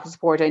like I got the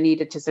support I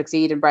needed to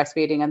succeed in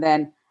breastfeeding, and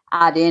then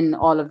add in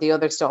all of the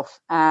other stuff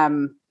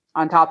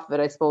on top of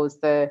it. I suppose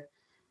the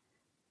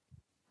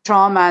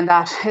trauma and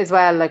that as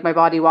well, like, my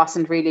body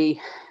wasn't really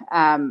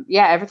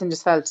everything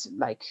just felt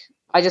like,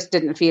 I just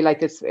didn't feel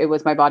like it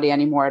was my body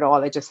anymore at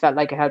all. It just felt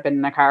like it had been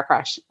in a car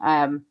crash.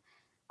 And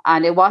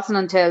it wasn't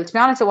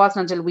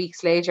until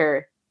weeks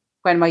later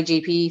when my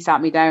GP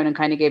sat me down and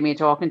kind of gave me a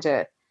talking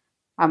to,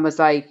 and was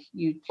like,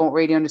 you don't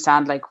really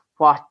understand, like,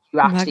 what you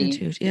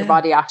actually, your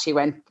body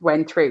actually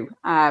went through.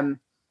 I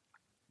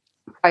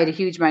had a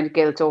huge amount of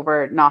guilt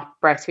over not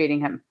breastfeeding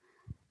him.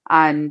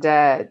 And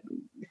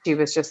she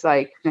was just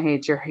like,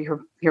 hey,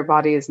 your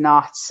body is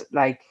not,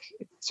 like,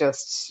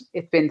 it's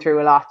been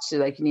through a lot. So,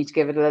 like, you need to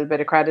give it a little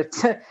bit of credit,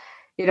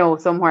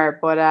 somewhere.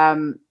 But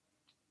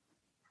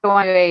so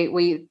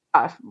anyway,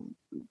 that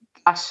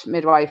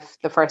midwife,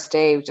 the first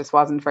day, just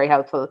wasn't very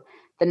helpful.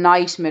 The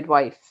night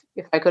midwife,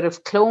 if I could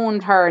have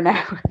cloned her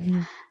now,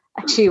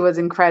 she was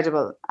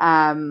incredible.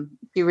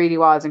 She really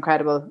was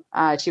incredible.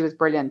 She was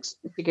brilliant.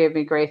 She gave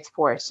me great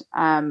support.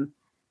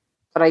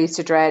 But I used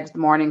to dread the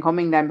morning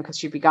coming then, because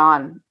she'd be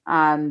gone.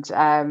 And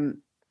so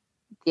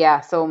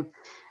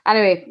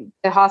anyway,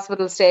 the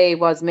hospital stay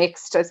was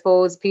mixed, I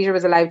suppose. Peter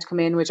was allowed to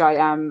come in, which I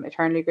am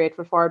eternally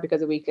grateful for,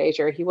 because a week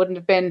later he wouldn't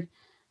have been.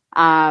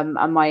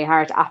 And my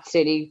heart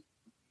absolutely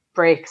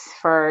breaks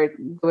for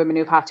the women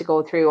who've had to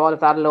go through all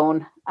of that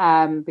alone,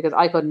 because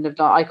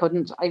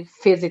I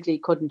physically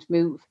couldn't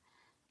move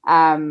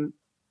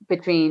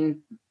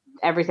between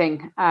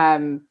everything.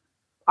 I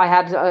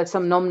had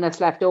some numbness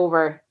left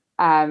over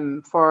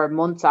for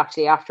months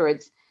actually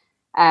afterwards,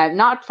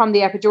 not from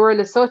the epidural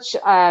as such.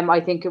 I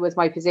think it was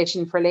my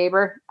position for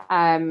labour.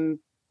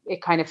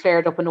 It kind of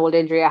flared up an old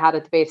injury I had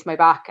at the base of my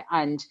back,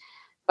 and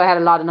I had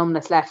a lot of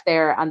numbness left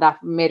there, and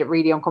that made it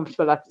really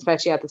uncomfortable,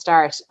 especially at the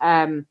start.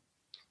 Kind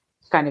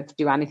of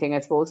do anything, I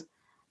suppose.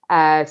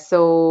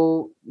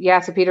 So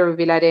Peter would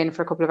be let in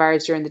for a couple of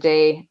hours during the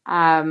day.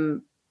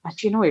 And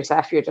you know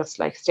yourself, you're just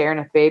like staring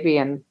at the baby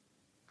and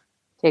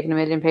taking a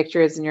million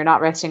pictures, and you're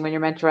not resting when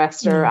you're meant to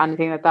rest or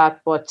anything like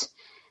that. But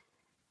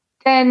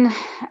then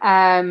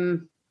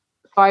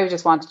I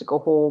just wanted to go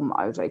home.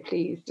 I was like,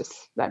 please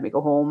just let me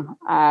go home.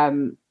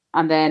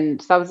 And then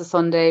so that was a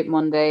Sunday,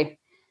 Monday,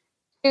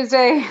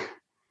 Tuesday,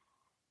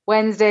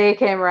 Wednesday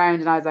came around,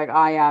 and I was like,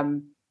 I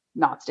am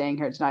not staying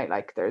here tonight.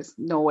 Like, there's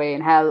no way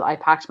in hell. I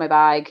packed my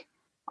bag.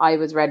 I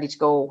was ready to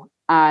go.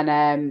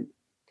 And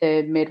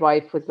the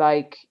midwife was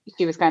like,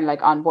 she was kind of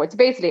like on board. So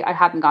basically, I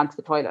hadn't gone to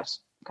the toilet.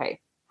 Okay.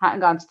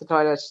 Hadn't gone to the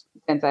toilet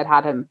since I'd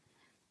had him.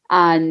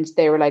 And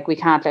they were like, we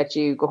can't let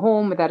you go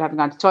home without having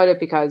gone to the toilet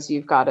because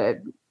you've got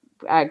a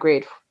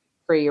grade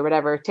 3 or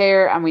whatever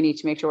tear, and we need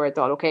to make sure it's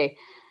all okay.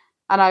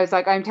 And I was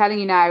like, I'm telling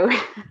you now,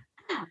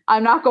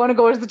 I'm not going to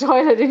go to the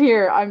toilet in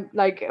here. I'm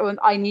like,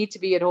 I need to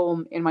be at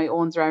home in my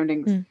own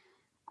surroundings,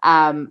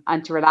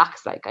 and to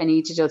relax. Like, I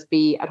need to just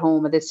be at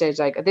home at this stage.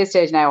 Like, at this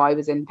stage now, I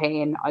was in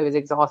pain. I was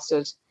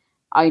exhausted.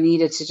 I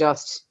needed to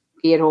just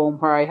be at home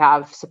where I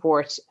have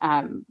support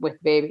with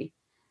the baby.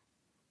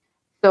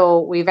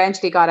 So we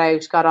eventually got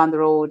out, got on the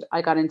road.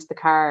 I got into the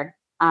car,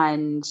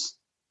 and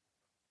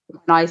when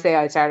I say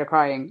I started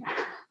crying,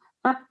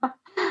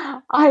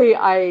 I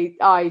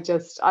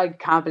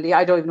can't believe,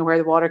 I don't even know where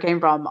the water came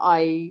from.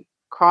 I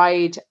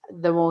cried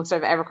the most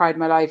I've ever cried in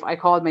my life. I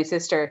called my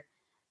sister,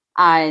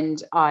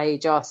 and I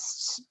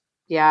just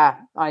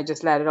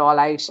let it all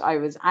out. I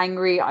was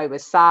angry. I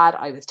was sad.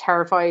 I was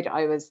terrified.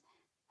 I was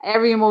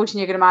every emotion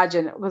you can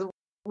imagine. It was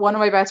one of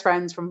my best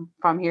friends from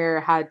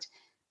here had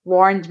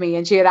warned me,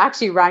 and she had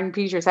actually rang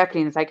Peter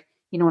separately, and it's like,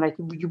 you know, like,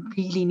 you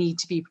really need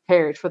to be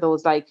prepared for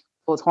those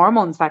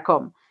hormones that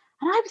come.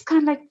 And I was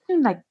kind of like,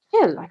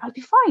 chill, like, I'll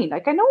be fine.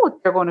 Like, I know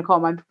what they're going to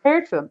come. I'm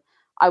prepared for them.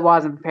 I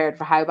wasn't prepared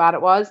for how bad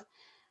it was.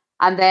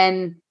 And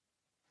then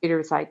Peter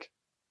was like,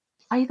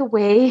 by the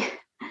way,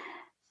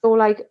 so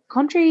like,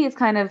 country is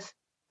kind of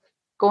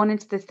going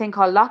into this thing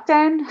called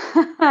lockdown,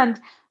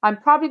 and I'm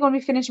probably going to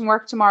be finishing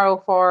work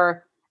tomorrow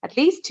for at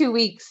least 2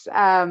 weeks.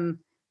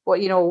 But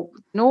you know,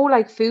 no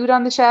like food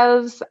on the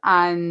shelves,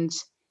 and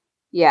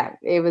yeah,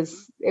 it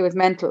was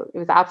mental. It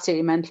was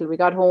absolutely mental. We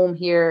got home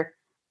here,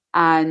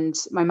 and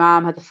my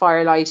mom had the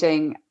fire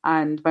lighting,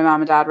 and my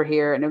mom and dad were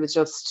here, and it was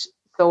just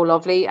so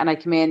lovely. And I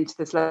came into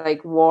this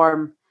like the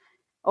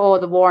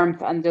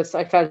warmth, and just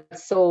I felt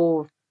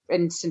so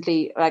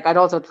instantly like I'd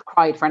also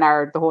cried for an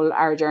hour, the whole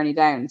hour journey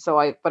down. So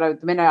the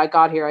minute I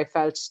got here, I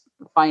felt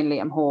finally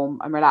I'm home,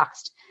 I'm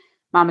relaxed.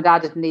 Mom and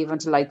dad didn't leave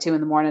until like 2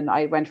 a.m.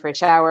 I went for a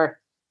shower,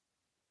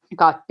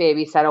 got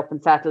baby set up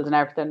and settled, and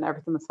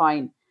everything was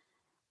fine.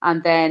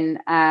 And then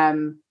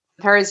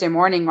Thursday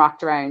morning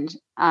rocked around,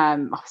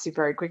 obviously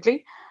very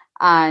quickly,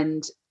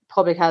 and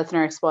public health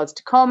nurse was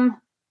to come.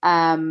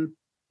 Now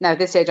at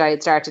this stage I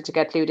had started to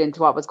get clued into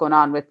what was going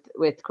on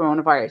with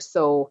coronavirus.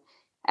 So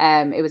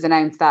it was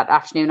announced that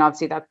afternoon,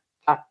 obviously, that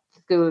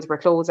schools were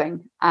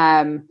closing.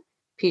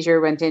 Peter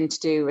went in to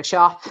do a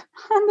shop,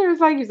 and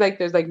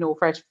there's no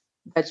fresh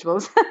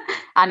vegetables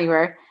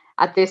anywhere.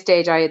 At this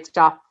stage I had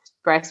stopped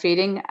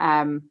breastfeeding,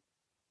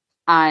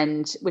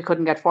 and we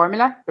couldn't get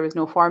formula. There was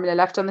no formula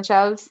left on the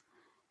shelves.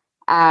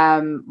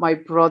 My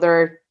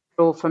brother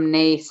drove from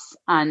Naas,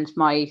 and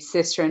my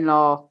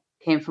sister-in-law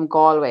came from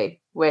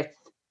Galway with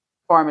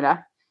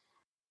formula.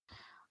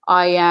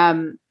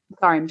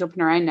 Sorry, I'm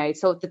jumping around now.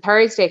 So the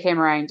Thursday came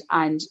around,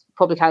 and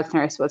public health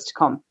nurse was to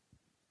come.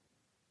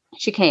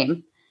 She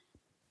came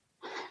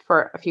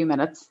for a few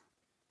minutes,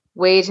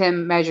 weighed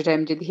him, measured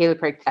him, did the heel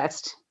prick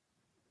test.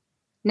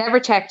 Never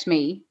checked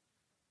me,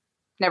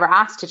 never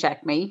asked to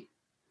check me.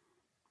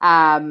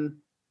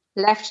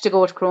 Left to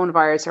go to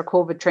coronavirus or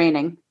COVID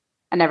training,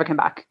 and never came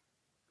back.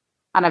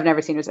 And I've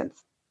never seen her since.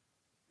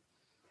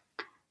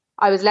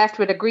 I was left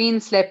with a green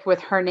slip with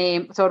her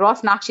name. So it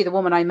wasn't actually the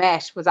woman I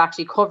met, was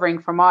actually covering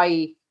for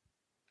my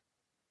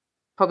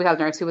public health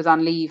nurse who was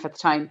on leave at the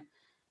time.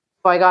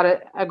 So I got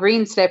a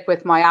green slip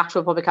with my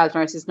actual public health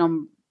nurse's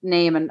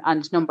name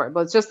and number.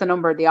 But it's just the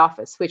number of the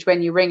office, which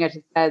when you ring it,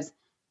 it says,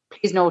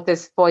 please note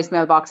this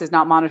voicemail box is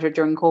not monitored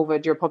during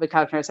COVID. Your public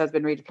health nurse has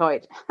been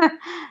redeployed.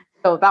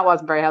 So that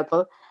wasn't very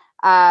helpful.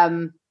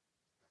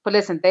 But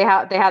listen, they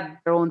had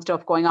their own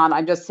stuff going on.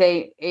 I'm just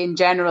saying, in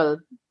general,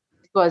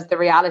 was the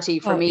reality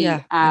for me.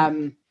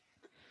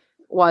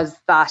 Was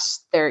that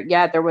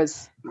there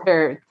was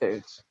their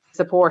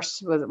support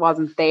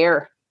wasn't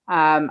there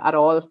at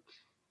all.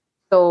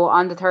 So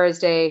on the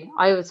Thursday,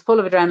 I was full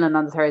of adrenaline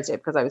on the Thursday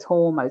because I was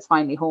home. I was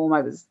finally home.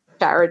 I was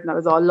showered and I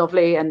was all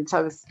lovely, and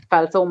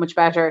felt so much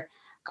better.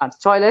 Gone to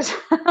the toilet.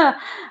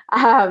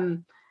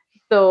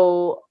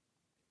 So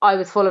I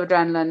was full of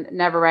adrenaline,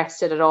 never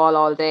rested at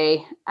all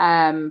day.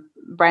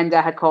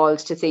 Brenda had called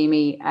to see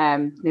me,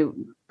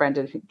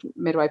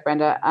 midwife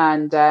Brenda,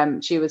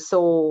 and she was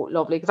so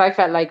lovely, because I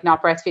felt like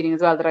not breastfeeding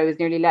as well, that I was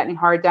nearly letting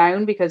her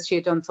down because she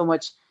had done so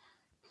much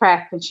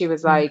prep, and she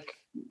was like,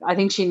 I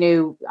think she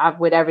knew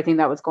with everything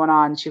that was going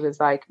on, she was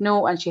like,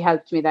 no. And she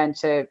helped me then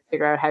to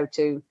figure out how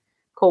to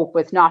cope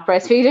with not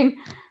breastfeeding.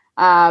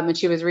 And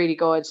she was really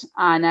good.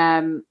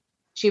 And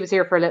she was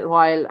here for a little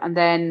while. And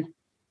then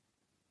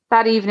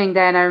that evening,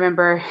 then I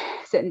remember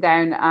sitting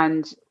down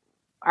and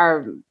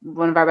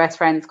one of our best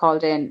friends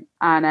called in,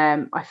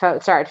 and I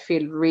started to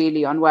feel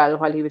really unwell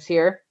while he was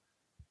here.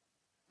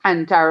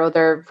 And our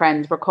other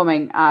friends were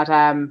coming at,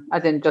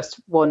 as in just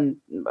one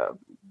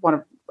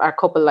of our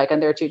couple, like,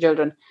 and their 2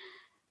 children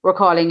were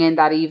calling in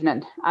that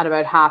evening at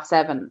about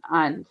 7:30.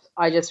 And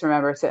I just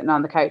remember sitting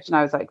on the couch and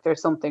I was like,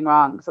 there's something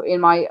wrong. So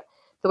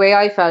the way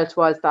I felt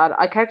was that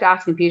I kept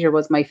asking Peter,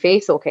 was my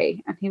face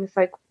okay? And he was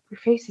like, your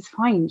face is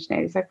fine,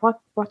 Sinead. He's like, what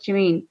do you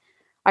mean?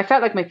 I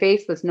felt like my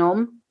face was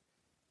numb.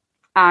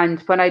 And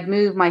when I'd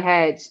move my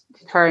head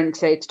to turn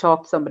to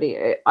talk to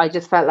somebody, I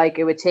just felt like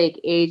it would take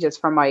ages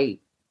for my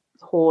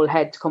whole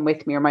head to come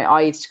with me, or my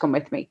eyes to come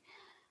with me.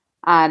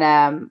 And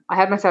I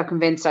had myself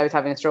convinced I was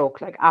having a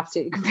stroke, like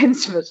absolutely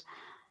convinced of it.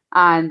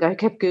 And I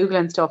kept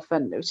Googling stuff,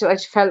 and I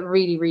just felt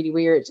really, really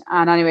weird.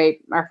 And anyway,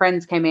 our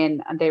friends came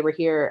in and they were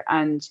here,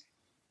 and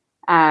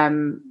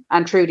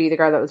Trudy, the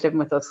girl that was living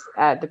with us,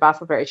 the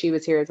basketball player, she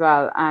was here as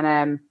well. And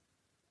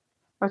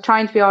I was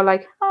trying to be all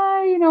like,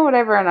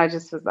 whatever. And I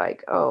just was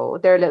like, oh,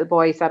 their little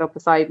boy sat up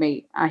beside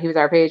me, and he was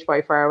our page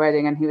boy for our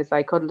wedding, and he was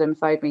like cuddled him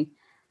beside me.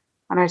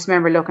 And I just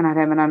remember looking at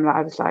him, and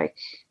I was like,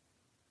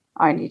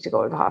 I need to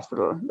go to the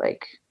hospital,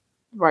 like,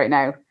 right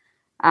now.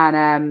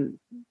 And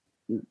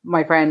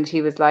my friend,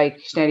 he was like,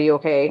 Sinead, are you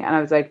okay? And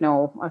I was like,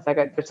 no. I was like,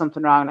 there's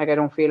something wrong. Like, I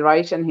don't feel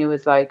right. And he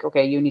was like,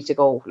 okay, you need to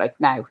go, like,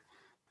 now.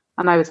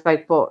 And I was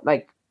like, but,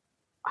 like,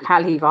 I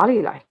can't leave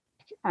Ollie, like.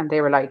 And they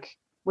were like,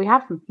 we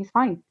have him. He's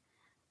fine.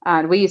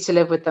 And we used to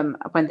live with them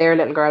when their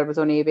little girl was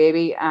only a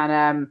baby.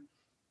 And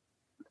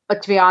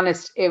but to be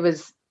honest, it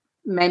was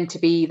meant to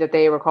be that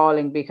they were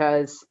calling,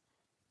 because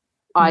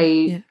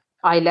I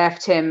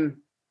left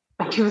him,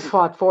 like, he was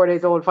 4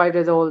 days old, 5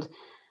 days old.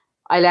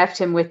 I left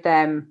him with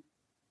them,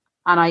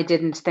 and I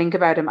didn't think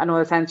about him. I know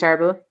that sounds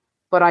terrible,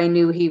 but I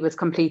knew he was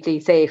completely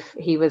safe.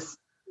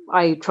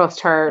 I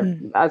trust her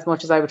as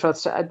much as I would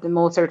trust, the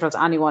most I would trust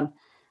anyone.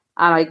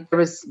 And there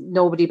was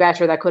nobody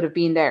better that could have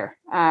been there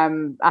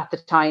at the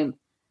time.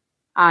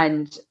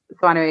 And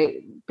so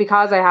anyway,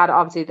 because I had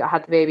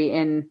the baby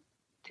in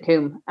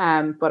Coombe,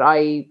 but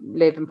I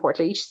live in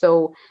Portlaoise,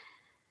 so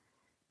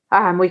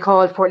we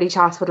called Portlaoise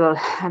Hospital,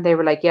 and they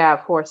were like, yeah,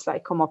 of course,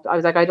 like, come up. I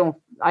was like,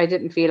 I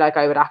didn't feel like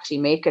I would actually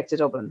make it to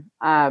Dublin.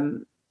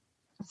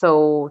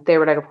 So they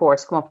were like, of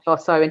course, come up to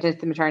us. So I went into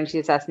the maternity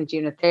assessment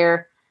unit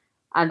there,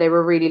 and they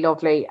were really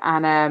lovely.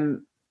 And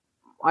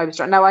I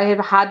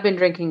had been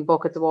drinking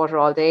buckets of water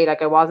all day,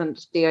 like, I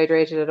wasn't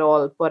dehydrated at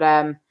all, but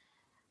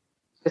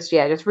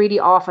just really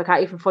off. I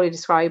can't even fully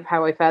describe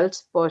how I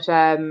felt, but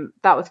that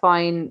was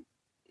fine.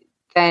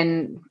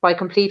 Then, by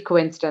complete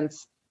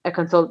coincidence, a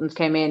consultant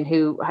came in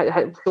who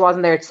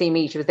wasn't there to see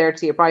me. She was there to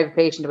see a private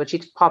patient, but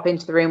she'd pop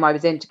into the room I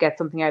was in to get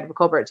something out of a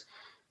cupboard.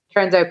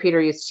 Turns out Peter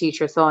used to teach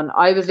her son.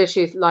 I was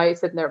literally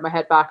sitting there with my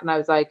head back, and I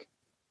was like,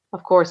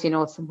 of course he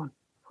knows someone.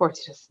 Of course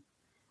he does.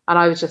 And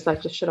I was just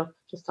like, just shut up.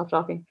 Just stop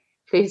talking.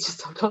 Please just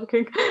stop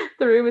talking.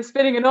 The room is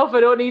spinning enough. I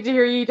don't need to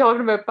hear you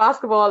talking about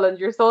basketball and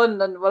your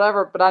son and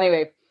whatever. But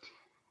anyway,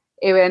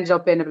 it ended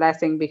up being a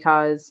blessing,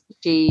 because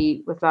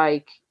she was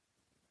like,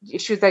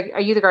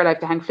 are you the girl I have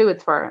to hang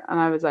fluids for? And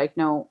I was like,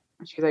 no.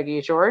 And she was like, are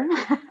you sure?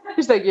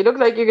 She's like, you look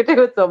like you could do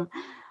with some.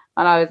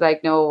 And I was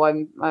like, no,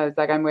 I'm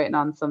waiting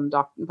on some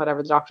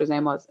whatever the doctor's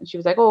name was. And she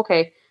was like, oh,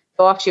 okay.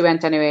 So off she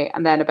went anyway.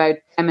 And then about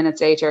 10 minutes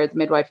later, the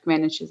midwife came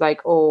in, and she was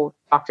like, oh,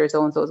 Dr.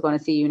 So-and-so is going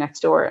to see you next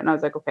door. And I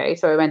was like, okay.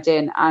 So I went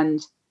in,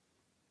 and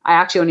I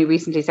actually only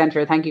recently sent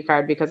her a thank you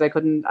card, because I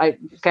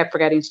kept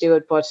forgetting to do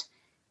it, but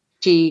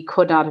she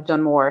could not have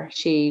done more.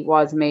 She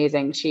was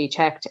amazing. She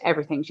checked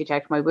everything. She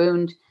checked my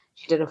wound.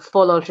 She did a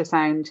full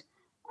ultrasound.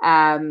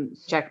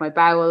 She checked my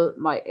bowel,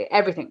 my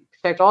everything.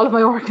 She checked all of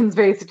my organs,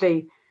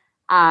 basically.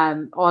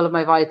 All of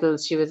my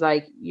vitals. She was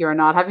like, you're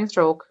not having a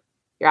stroke.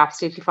 You're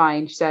absolutely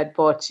fine. She said,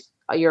 but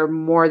you're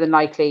more than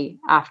likely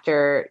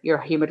after your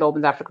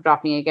hemoglobin's after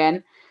dropping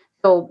again.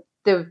 So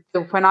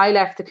when I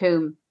left the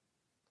Coombe,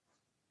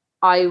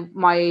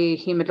 my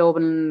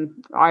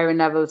hemoglobin iron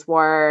levels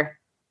were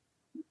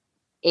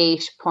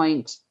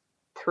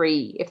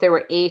 8.3. If they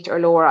were 8 or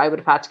lower, I would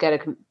have had to get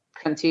a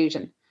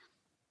transfusion.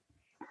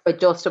 I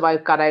just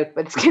about got out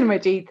by the skin of my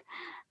teeth.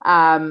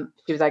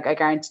 She was like, I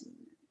guarantee.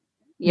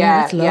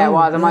 Yeah, it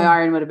was. And my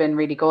iron would have been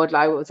really good.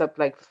 I was up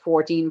like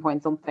 14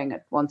 point something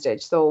at one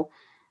stage. So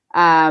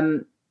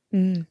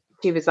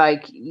she was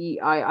like,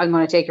 I'm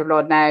going to take your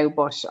blood now,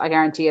 but I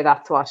guarantee you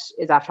that's what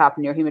is after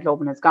happening. Your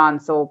hemoglobin has gone.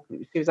 So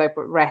she was like,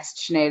 but rest,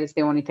 Sinead, is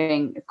the only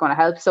thing that's going to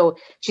help. So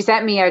she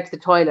sent me out to the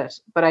toilet,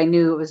 but I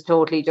knew it was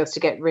totally just to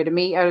get rid of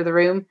me out of the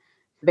room.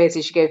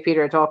 Basically, she gave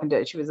Peter a talking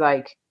to. She was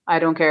like, I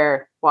don't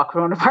care what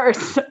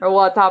coronavirus or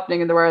what's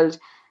happening in the world.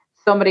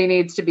 Somebody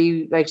needs to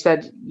be, like she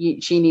said,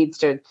 she needs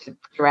to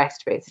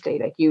rest, basically.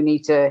 Like, you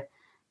need to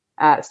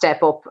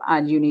step up,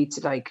 and you need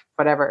to, like,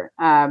 whatever.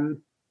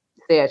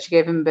 So yeah, she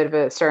gave him a bit of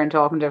a stern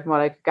talking to, from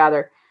what I could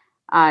gather.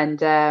 And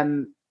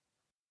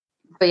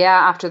but yeah,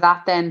 after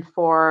that, then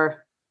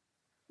for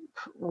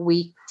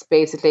weeks,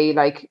 basically,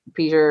 like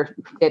Peter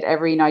did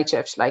every night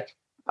shift, like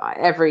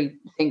every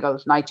single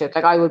night shift.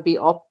 Like I would be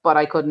up, but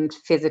I couldn't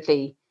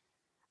physically.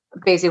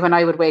 Basically, when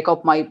I would wake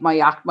up, my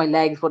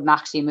legs wouldn't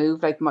actually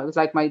move. Like it was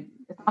like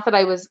it's not that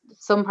I was.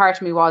 Some part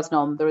of me was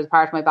numb. There was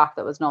part of my back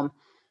that was numb,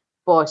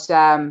 but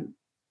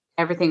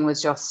everything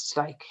was just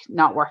like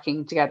not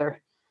working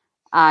together.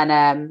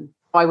 And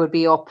I would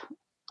be up,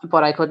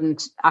 but I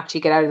couldn't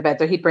actually get out of the bed.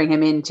 So he'd bring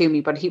him in to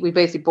me, but we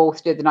basically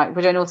both did the night,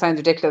 which I know sounds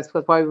ridiculous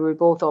because why we were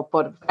both up,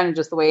 but kind of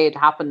just the way it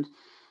happened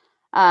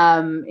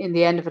in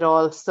the end of it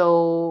all.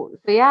 So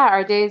yeah,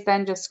 our days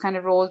then just kind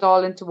of rolled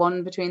all into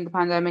one between the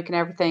pandemic and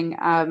everything.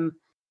 I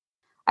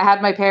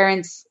had my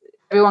parents,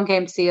 everyone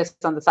came to see us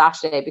on the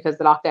Saturday because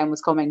the lockdown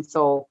was coming.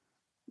 So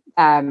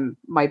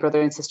my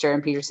brother and sister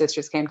and Peter's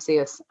sisters came to see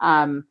us.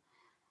 And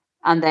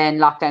then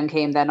lockdown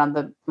came then on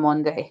the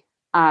Monday.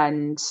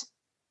 And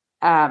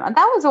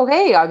that was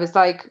okay. I was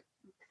like,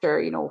 sure,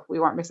 you know, we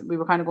weren't missing, we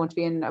were kind of going to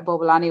be in a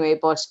bubble anyway,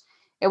 but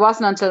it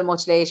wasn't until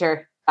much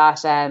later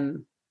that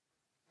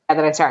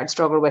that I started to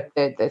struggle with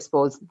I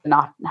suppose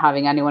not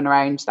having anyone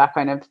around, that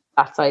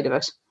side of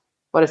it.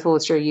 But I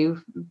suppose sure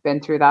you've been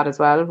through that as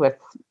well with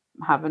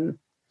having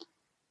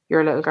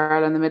your little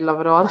girl in the middle of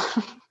it all.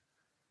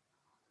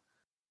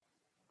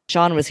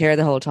 Sean was here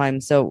the whole time,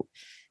 so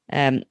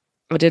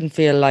I didn't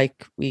feel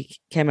like we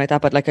came out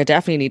that, but like I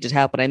definitely needed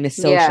help, and I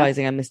missed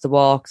socializing, I missed the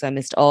walks, I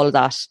missed all of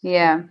that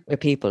with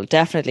people,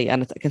 definitely.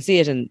 And I can see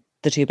it in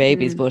the two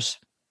babies, but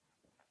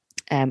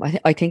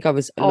I think I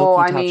was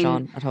lucky to have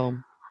Sean at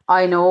home.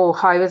 I know,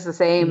 I was the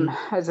same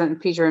as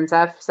Peter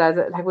himself said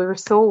it. Like we were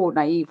so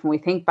naive when we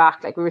think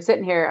back. Like we were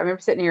sitting here, I remember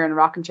sitting here in a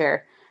rocking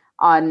chair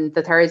on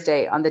the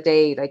Thursday, on the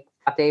day, like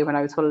that day when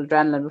I was full of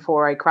adrenaline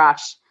before I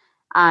crashed,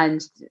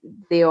 and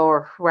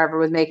or whoever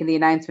was making the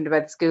announcement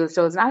about the school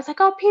stores, and I was like,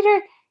 oh Peter,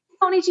 you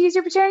don't need to use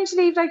your paternity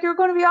leave, like you're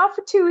going to be off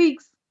for 2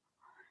 weeks.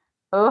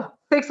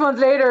 6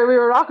 months later we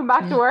were rocking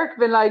back to work,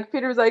 been like,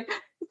 Peter was like,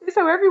 is this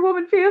how every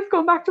woman feels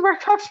going back to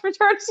work after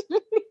maternity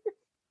leave?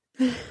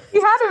 He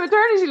had a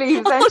maternity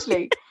leave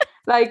essentially.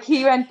 Like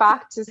he went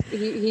back to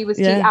he was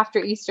after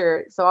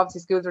Easter, so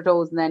obviously schools were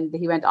closed, and then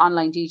he went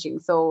online teaching.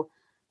 So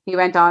he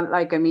went on,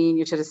 like, I mean,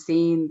 you should have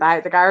seen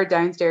that the garage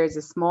downstairs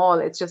is small,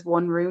 it's just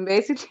one room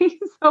basically.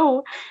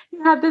 So he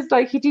had this,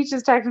 like, he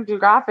teaches technical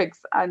graphics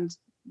and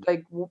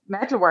like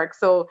metalwork,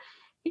 so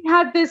he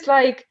had this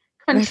like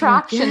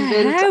contraption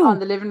built on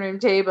the living room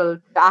table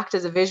to act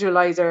as a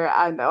visualizer,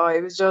 and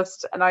it was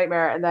just a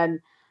nightmare. And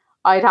then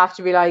I'd have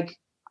to be like,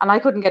 and I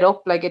couldn't get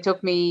up. Like it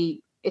took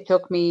me,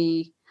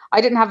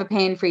 I didn't have a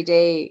pain-free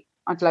day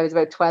until I was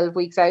about 12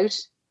 weeks out.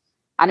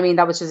 And I mean,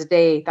 that was just a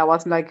day. That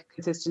wasn't like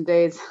consistent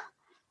days.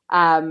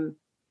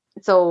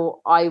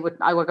 So I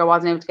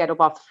wasn't able to get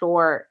up off the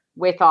floor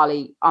with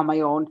Ollie on my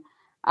own.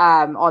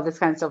 All this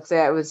kind of stuff. So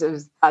yeah, it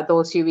was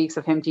those few weeks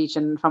of him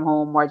teaching from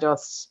home were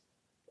just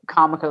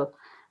comical.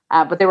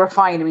 But they were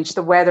fine. I mean,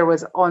 the weather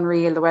was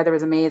unreal. The weather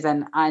was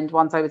amazing. And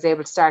once I was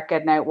able to start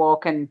getting out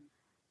walking,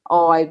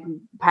 I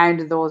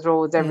pounded those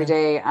roads every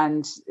day,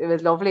 and it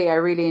was lovely. I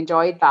really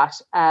enjoyed that.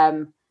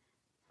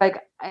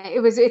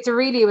 It was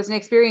an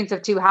experience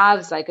of two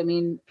halves. Like, I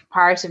mean,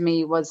 part of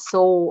me was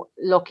so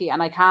lucky,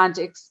 and I can't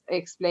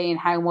explain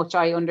how much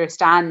I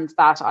understand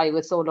that I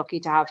was so lucky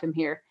to have him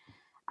here.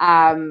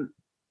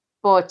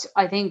 But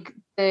I think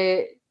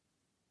the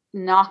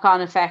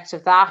knock-on effect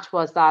of that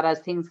was that as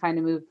things kind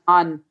of moved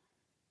on,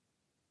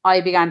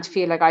 I began to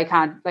feel like I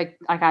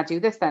can't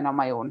do this then on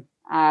my own.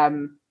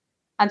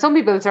 And some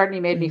people certainly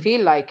made me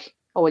feel like,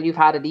 oh, well, you've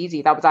had it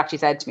easy. That was actually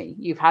said to me.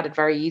 You've had it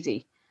very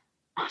easy.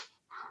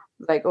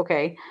 Like,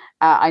 okay,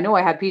 I know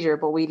I had Peter,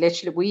 but we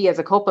as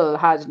a couple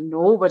had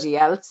nobody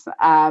else.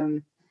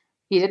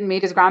 He didn't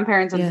meet his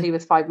grandparents until he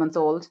was 5 months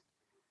old,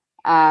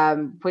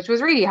 which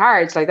was really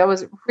hard. Like that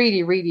was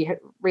really, really,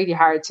 really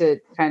hard to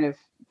kind of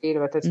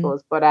deal with, I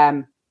suppose.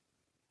 But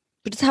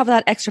just have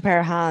that extra pair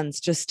of hands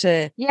just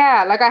to...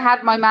 Yeah, like I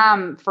had my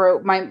mom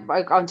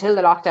until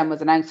the lockdown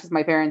was announced, because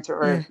my parents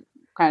were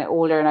kind of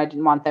older and I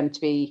didn't want them to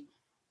be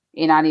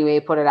in any way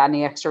put at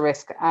any extra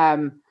risk.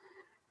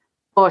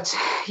 But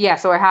yeah,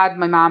 so I had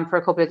my mom for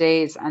a couple of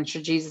days, and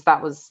sure, Jesus,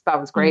 that was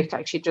great.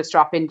 Like she'd just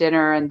drop in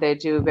dinner and they'd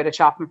do a bit of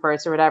shopping for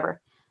us or whatever.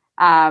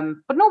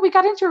 But no, we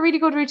got into a really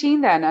good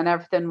routine then, and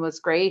everything was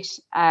great.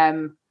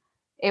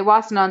 It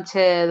wasn't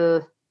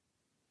until,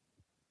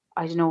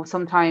 I don't know,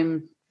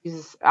 sometime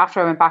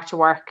after I went back to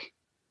work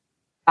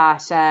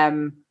that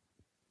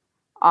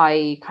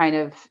I kind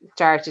of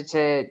started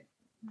to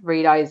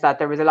realize that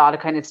there was a lot of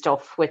kind of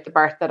stuff with the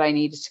birth that I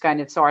needed to kind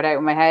of sort out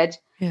in my head.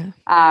 Yeah.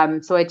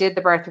 So I did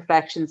the birth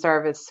reflection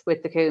service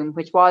with the Coombe,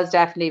 which was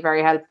definitely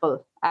very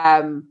helpful.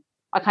 I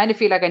kind of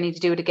feel like I need to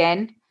do it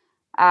again,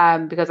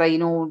 because I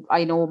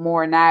know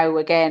more now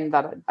again,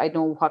 that I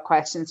know what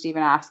questions to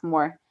even ask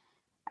more.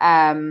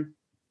 And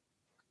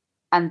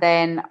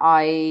then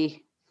I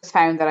just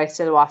found that I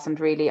still wasn't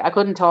really, I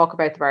couldn't talk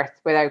about the birth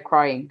without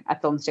crying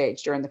at some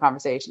stage during the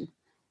conversation.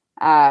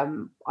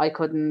 I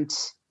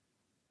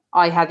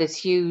had this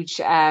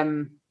huge,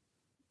 I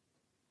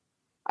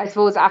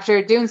suppose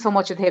after doing so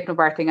much of the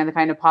hypnobirthing and the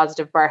kind of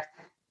positive birth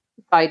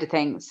side of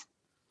things,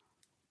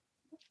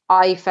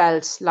 I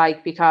felt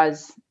like,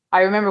 because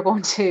I remember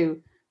going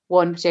to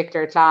one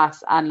particular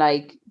class and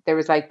like there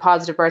was like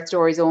positive birth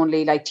stories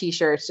only, like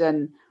t-shirts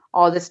and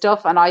all this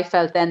stuff. And I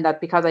felt then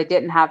that because I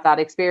didn't have that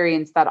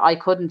experience that I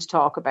couldn't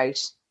talk about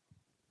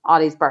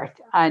Ollie's birth.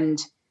 And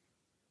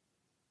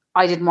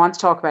I didn't want to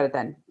talk about it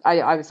then.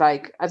 I was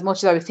like, as much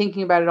as I was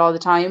thinking about it all the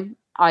time,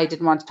 I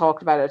didn't want to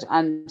talk about it.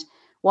 And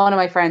one of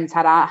my friends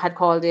had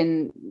called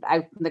in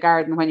out in the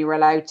garden when you were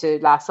allowed to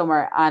last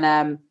summer.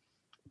 And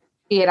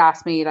he had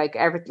asked me like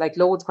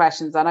loads of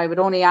questions, and I would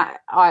only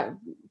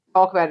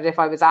talk about it if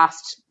I was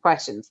asked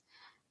questions.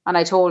 And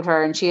I told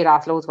her, and she had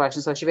asked loads of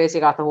questions, so she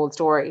basically got the whole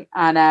story.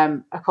 And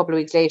a couple of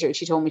weeks later,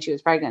 she told me she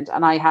was pregnant,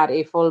 and I had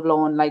a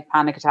full-blown like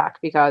panic attack,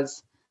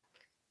 because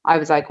I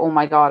was like, oh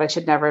my God, I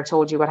should never have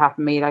told you what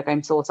happened to me. Like,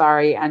 I'm so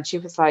sorry. And she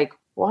was like,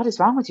 what is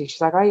wrong with you?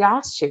 She's like, I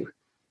asked you.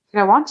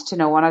 I wanted to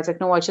know. And I was like,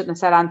 no, I shouldn't have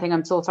said anything.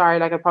 I'm so sorry.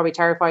 Like, I'm probably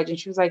terrified. And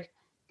she was like,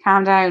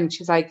 calm down.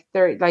 She was like,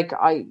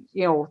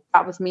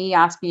 that was me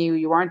asking you.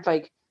 You weren't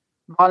like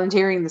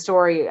volunteering the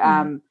story.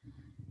 And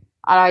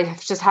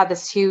I've just had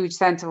this huge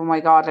sense of, oh my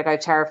God, like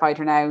I've terrified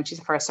her now. And she's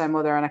a first time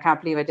mother, and I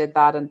can't believe I did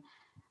that. And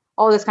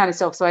all this kind of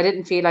stuff. So I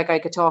didn't feel like I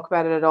could talk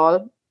about it at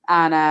all.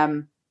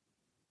 And,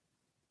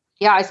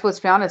 yeah, I suppose,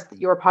 to be honest,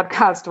 your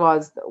podcast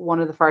was one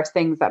of the first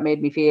things that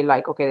made me feel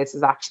like, okay, this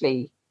is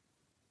actually,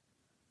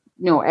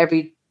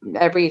 every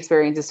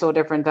experience is so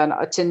different, and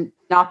to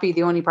not be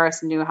the only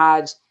person who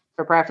had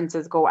their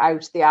preferences go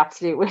out the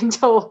absolute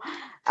window.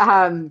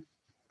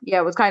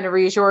 It was kind of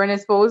reassuring, I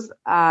suppose.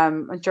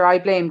 And sure, I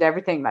blamed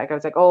everything. Like, I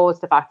was like, oh,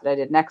 it's the fact that I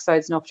didn't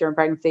exercise enough during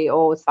pregnancy.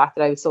 Oh, it's the fact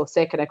that I was so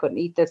sick and I couldn't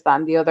eat this, that,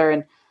 and the other.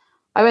 And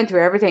I went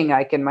through everything,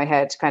 like, in my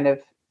head, kind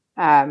of,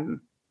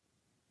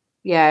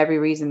 every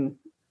reason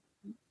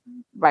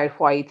about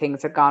why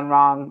things had gone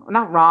wrong.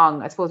 Not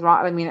wrong, I suppose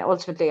wrong. I mean,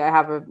 ultimately I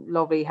have a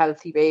lovely,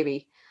 healthy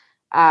baby.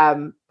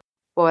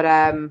 But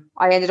I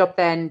ended up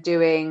then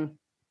doing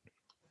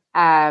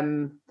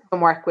some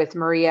work with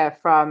Maria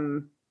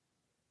from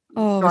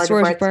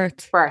Restorative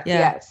Birth.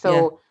 Yeah.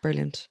 So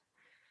brilliant.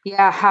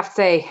 Yeah, I have to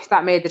say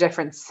that made the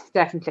difference,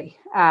 definitely.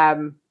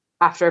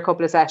 After a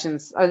couple of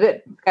sessions, I was a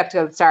bit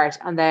skeptical at the start,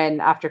 and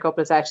then after a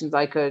couple of sessions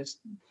I could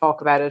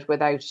talk about it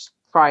without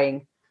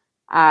crying.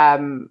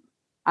 And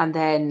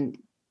then,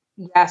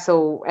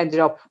 so ended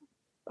up,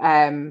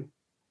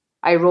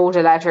 I wrote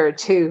a letter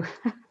to,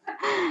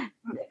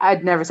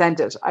 I'd never sent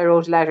it. I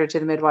wrote a letter to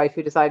the midwife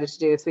who decided to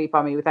do a sweep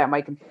on me without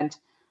my consent.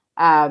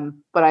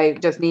 But I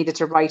just needed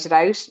to write it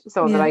out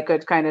so that I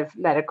could kind of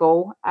let it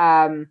go.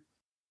 And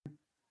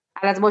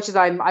as much as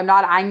I'm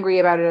not angry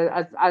about it,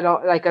 I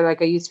don't like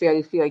I used to be,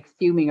 I feel like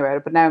fuming about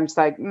it, but now I'm just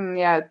like,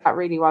 that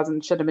really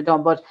shouldn't have been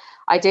done. But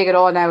I take it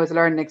all now as a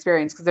learning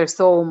experience, because there's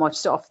so much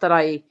stuff that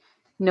I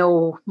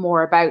know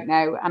more about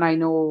now, and I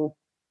know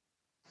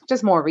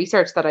just more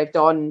research that I've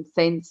done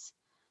since,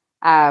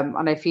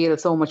 and I feel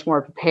so much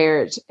more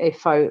prepared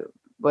if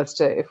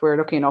we're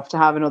lucky enough to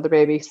have another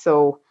baby.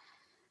 So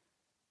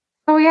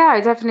yeah, I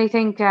definitely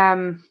think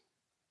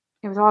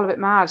it was all a bit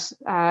mad.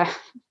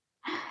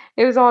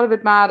 It was all a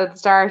bit mad at the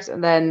start,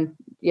 and then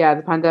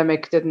the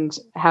pandemic didn't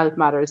help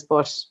matters,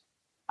 but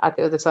at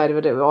the other side of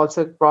it, it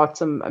also brought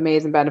some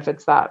amazing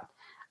benefits that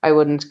I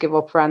wouldn't give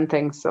up for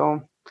anything.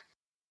 So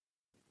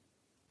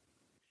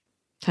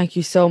thank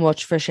you so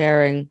much for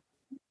sharing.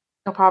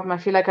 No problem. I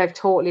feel like I've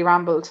totally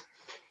rambled.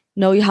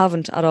 No, you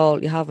haven't at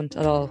all. You haven't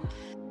at all.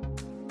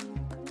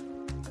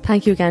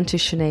 Thank you again to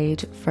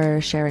Sinead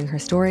for sharing her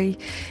story.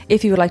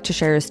 If you would like to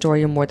share your story,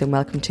 you're more than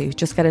welcome to.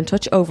 Just get in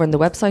touch over on the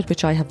website,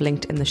 which I have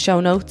linked in the show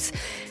notes.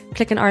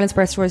 Click on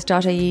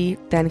irelandsbirthstories.ie,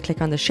 then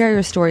click on the Share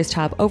Your Stories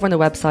tab over on the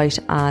website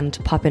and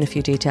pop in a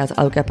few details.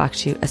 I'll get back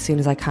to you as soon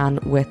as I can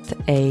with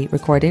a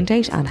recording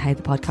date and how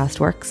the podcast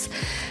works.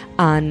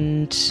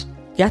 And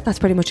yeah, that's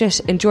pretty much it.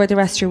 Enjoy the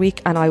rest of your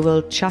week, and I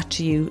will chat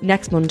to you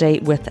next Monday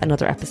with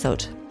another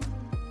episode.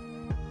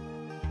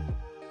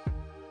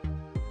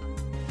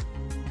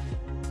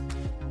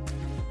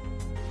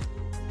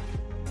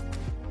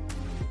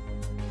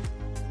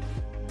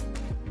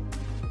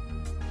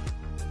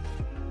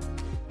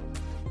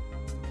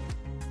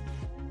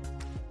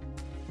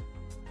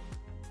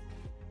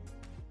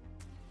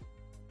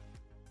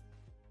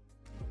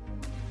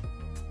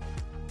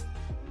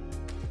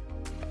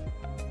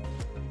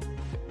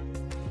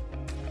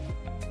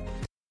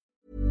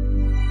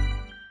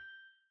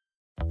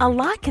 A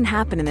lot can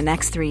happen in the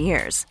next 3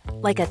 years.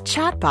 Like a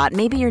chatbot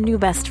may be your new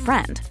best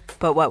friend.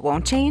 But what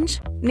won't change?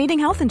 Needing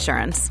health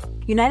insurance.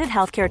 United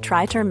Healthcare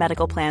Tri-Term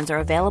Medical Plans are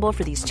available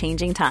for these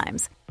changing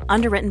times.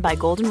 Underwritten by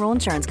Golden Rule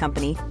Insurance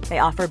Company, they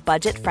offer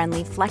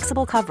budget-friendly,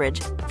 flexible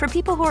coverage for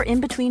people who are in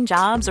between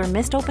jobs or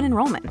missed open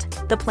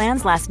enrollment. The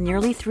plans last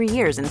nearly 3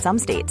 years in some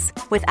states,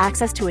 with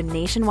access to a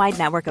nationwide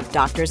network of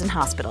doctors and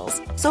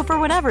hospitals. So for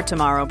whatever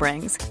tomorrow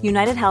brings,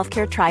 United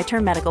Healthcare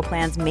Tri-Term Medical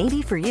Plans may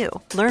be for you.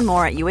 Learn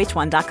more at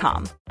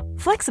uh1.com.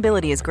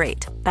 Flexibility is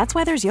great. That's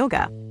why there's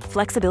yoga.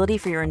 Flexibility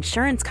for your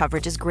insurance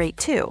coverage is great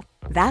too.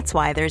 That's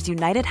why there's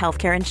United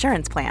Healthcare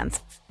Insurance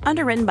Plans.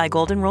 Underwritten by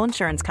Golden Rule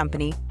Insurance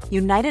Company,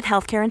 United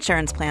Healthcare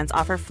Insurance Plans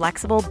offer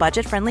flexible,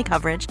 budget-friendly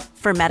coverage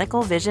for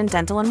medical, vision,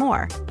 dental, and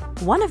more.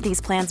 One of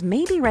these plans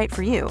may be right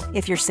for you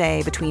if you're,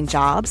 say, between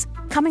jobs,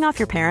 coming off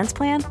your parents'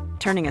 plan,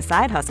 turning a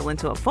side hustle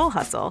into a full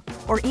hustle,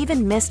 or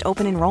even missed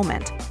open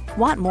enrollment.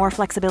 Want more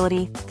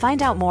flexibility?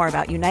 Find out more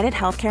about United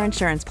Healthcare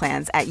Insurance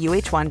Plans at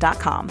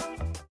uh1.com.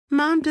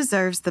 Mom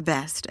deserves the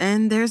best,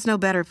 and there's no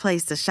better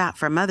place to shop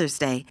for Mother's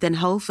Day than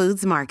Whole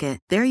Foods Market.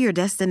 They're your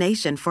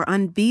destination for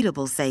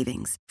unbeatable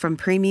savings, from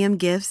premium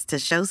gifts to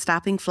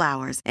show-stopping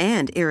flowers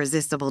and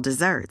irresistible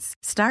desserts.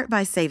 Start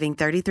by saving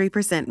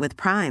 33% with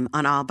Prime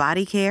on all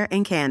body care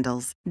and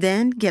candles.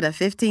 Then get a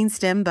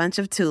 15-stem bunch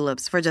of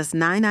tulips for just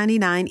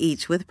 $9.99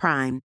 each with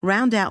Prime.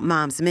 Round out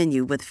Mom's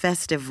menu with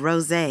festive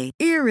rosé,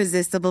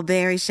 irresistible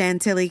berry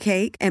chantilly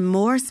cake, and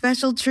more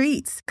special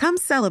treats. Come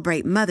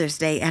celebrate Mother's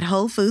Day at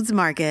Whole Foods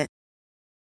Market.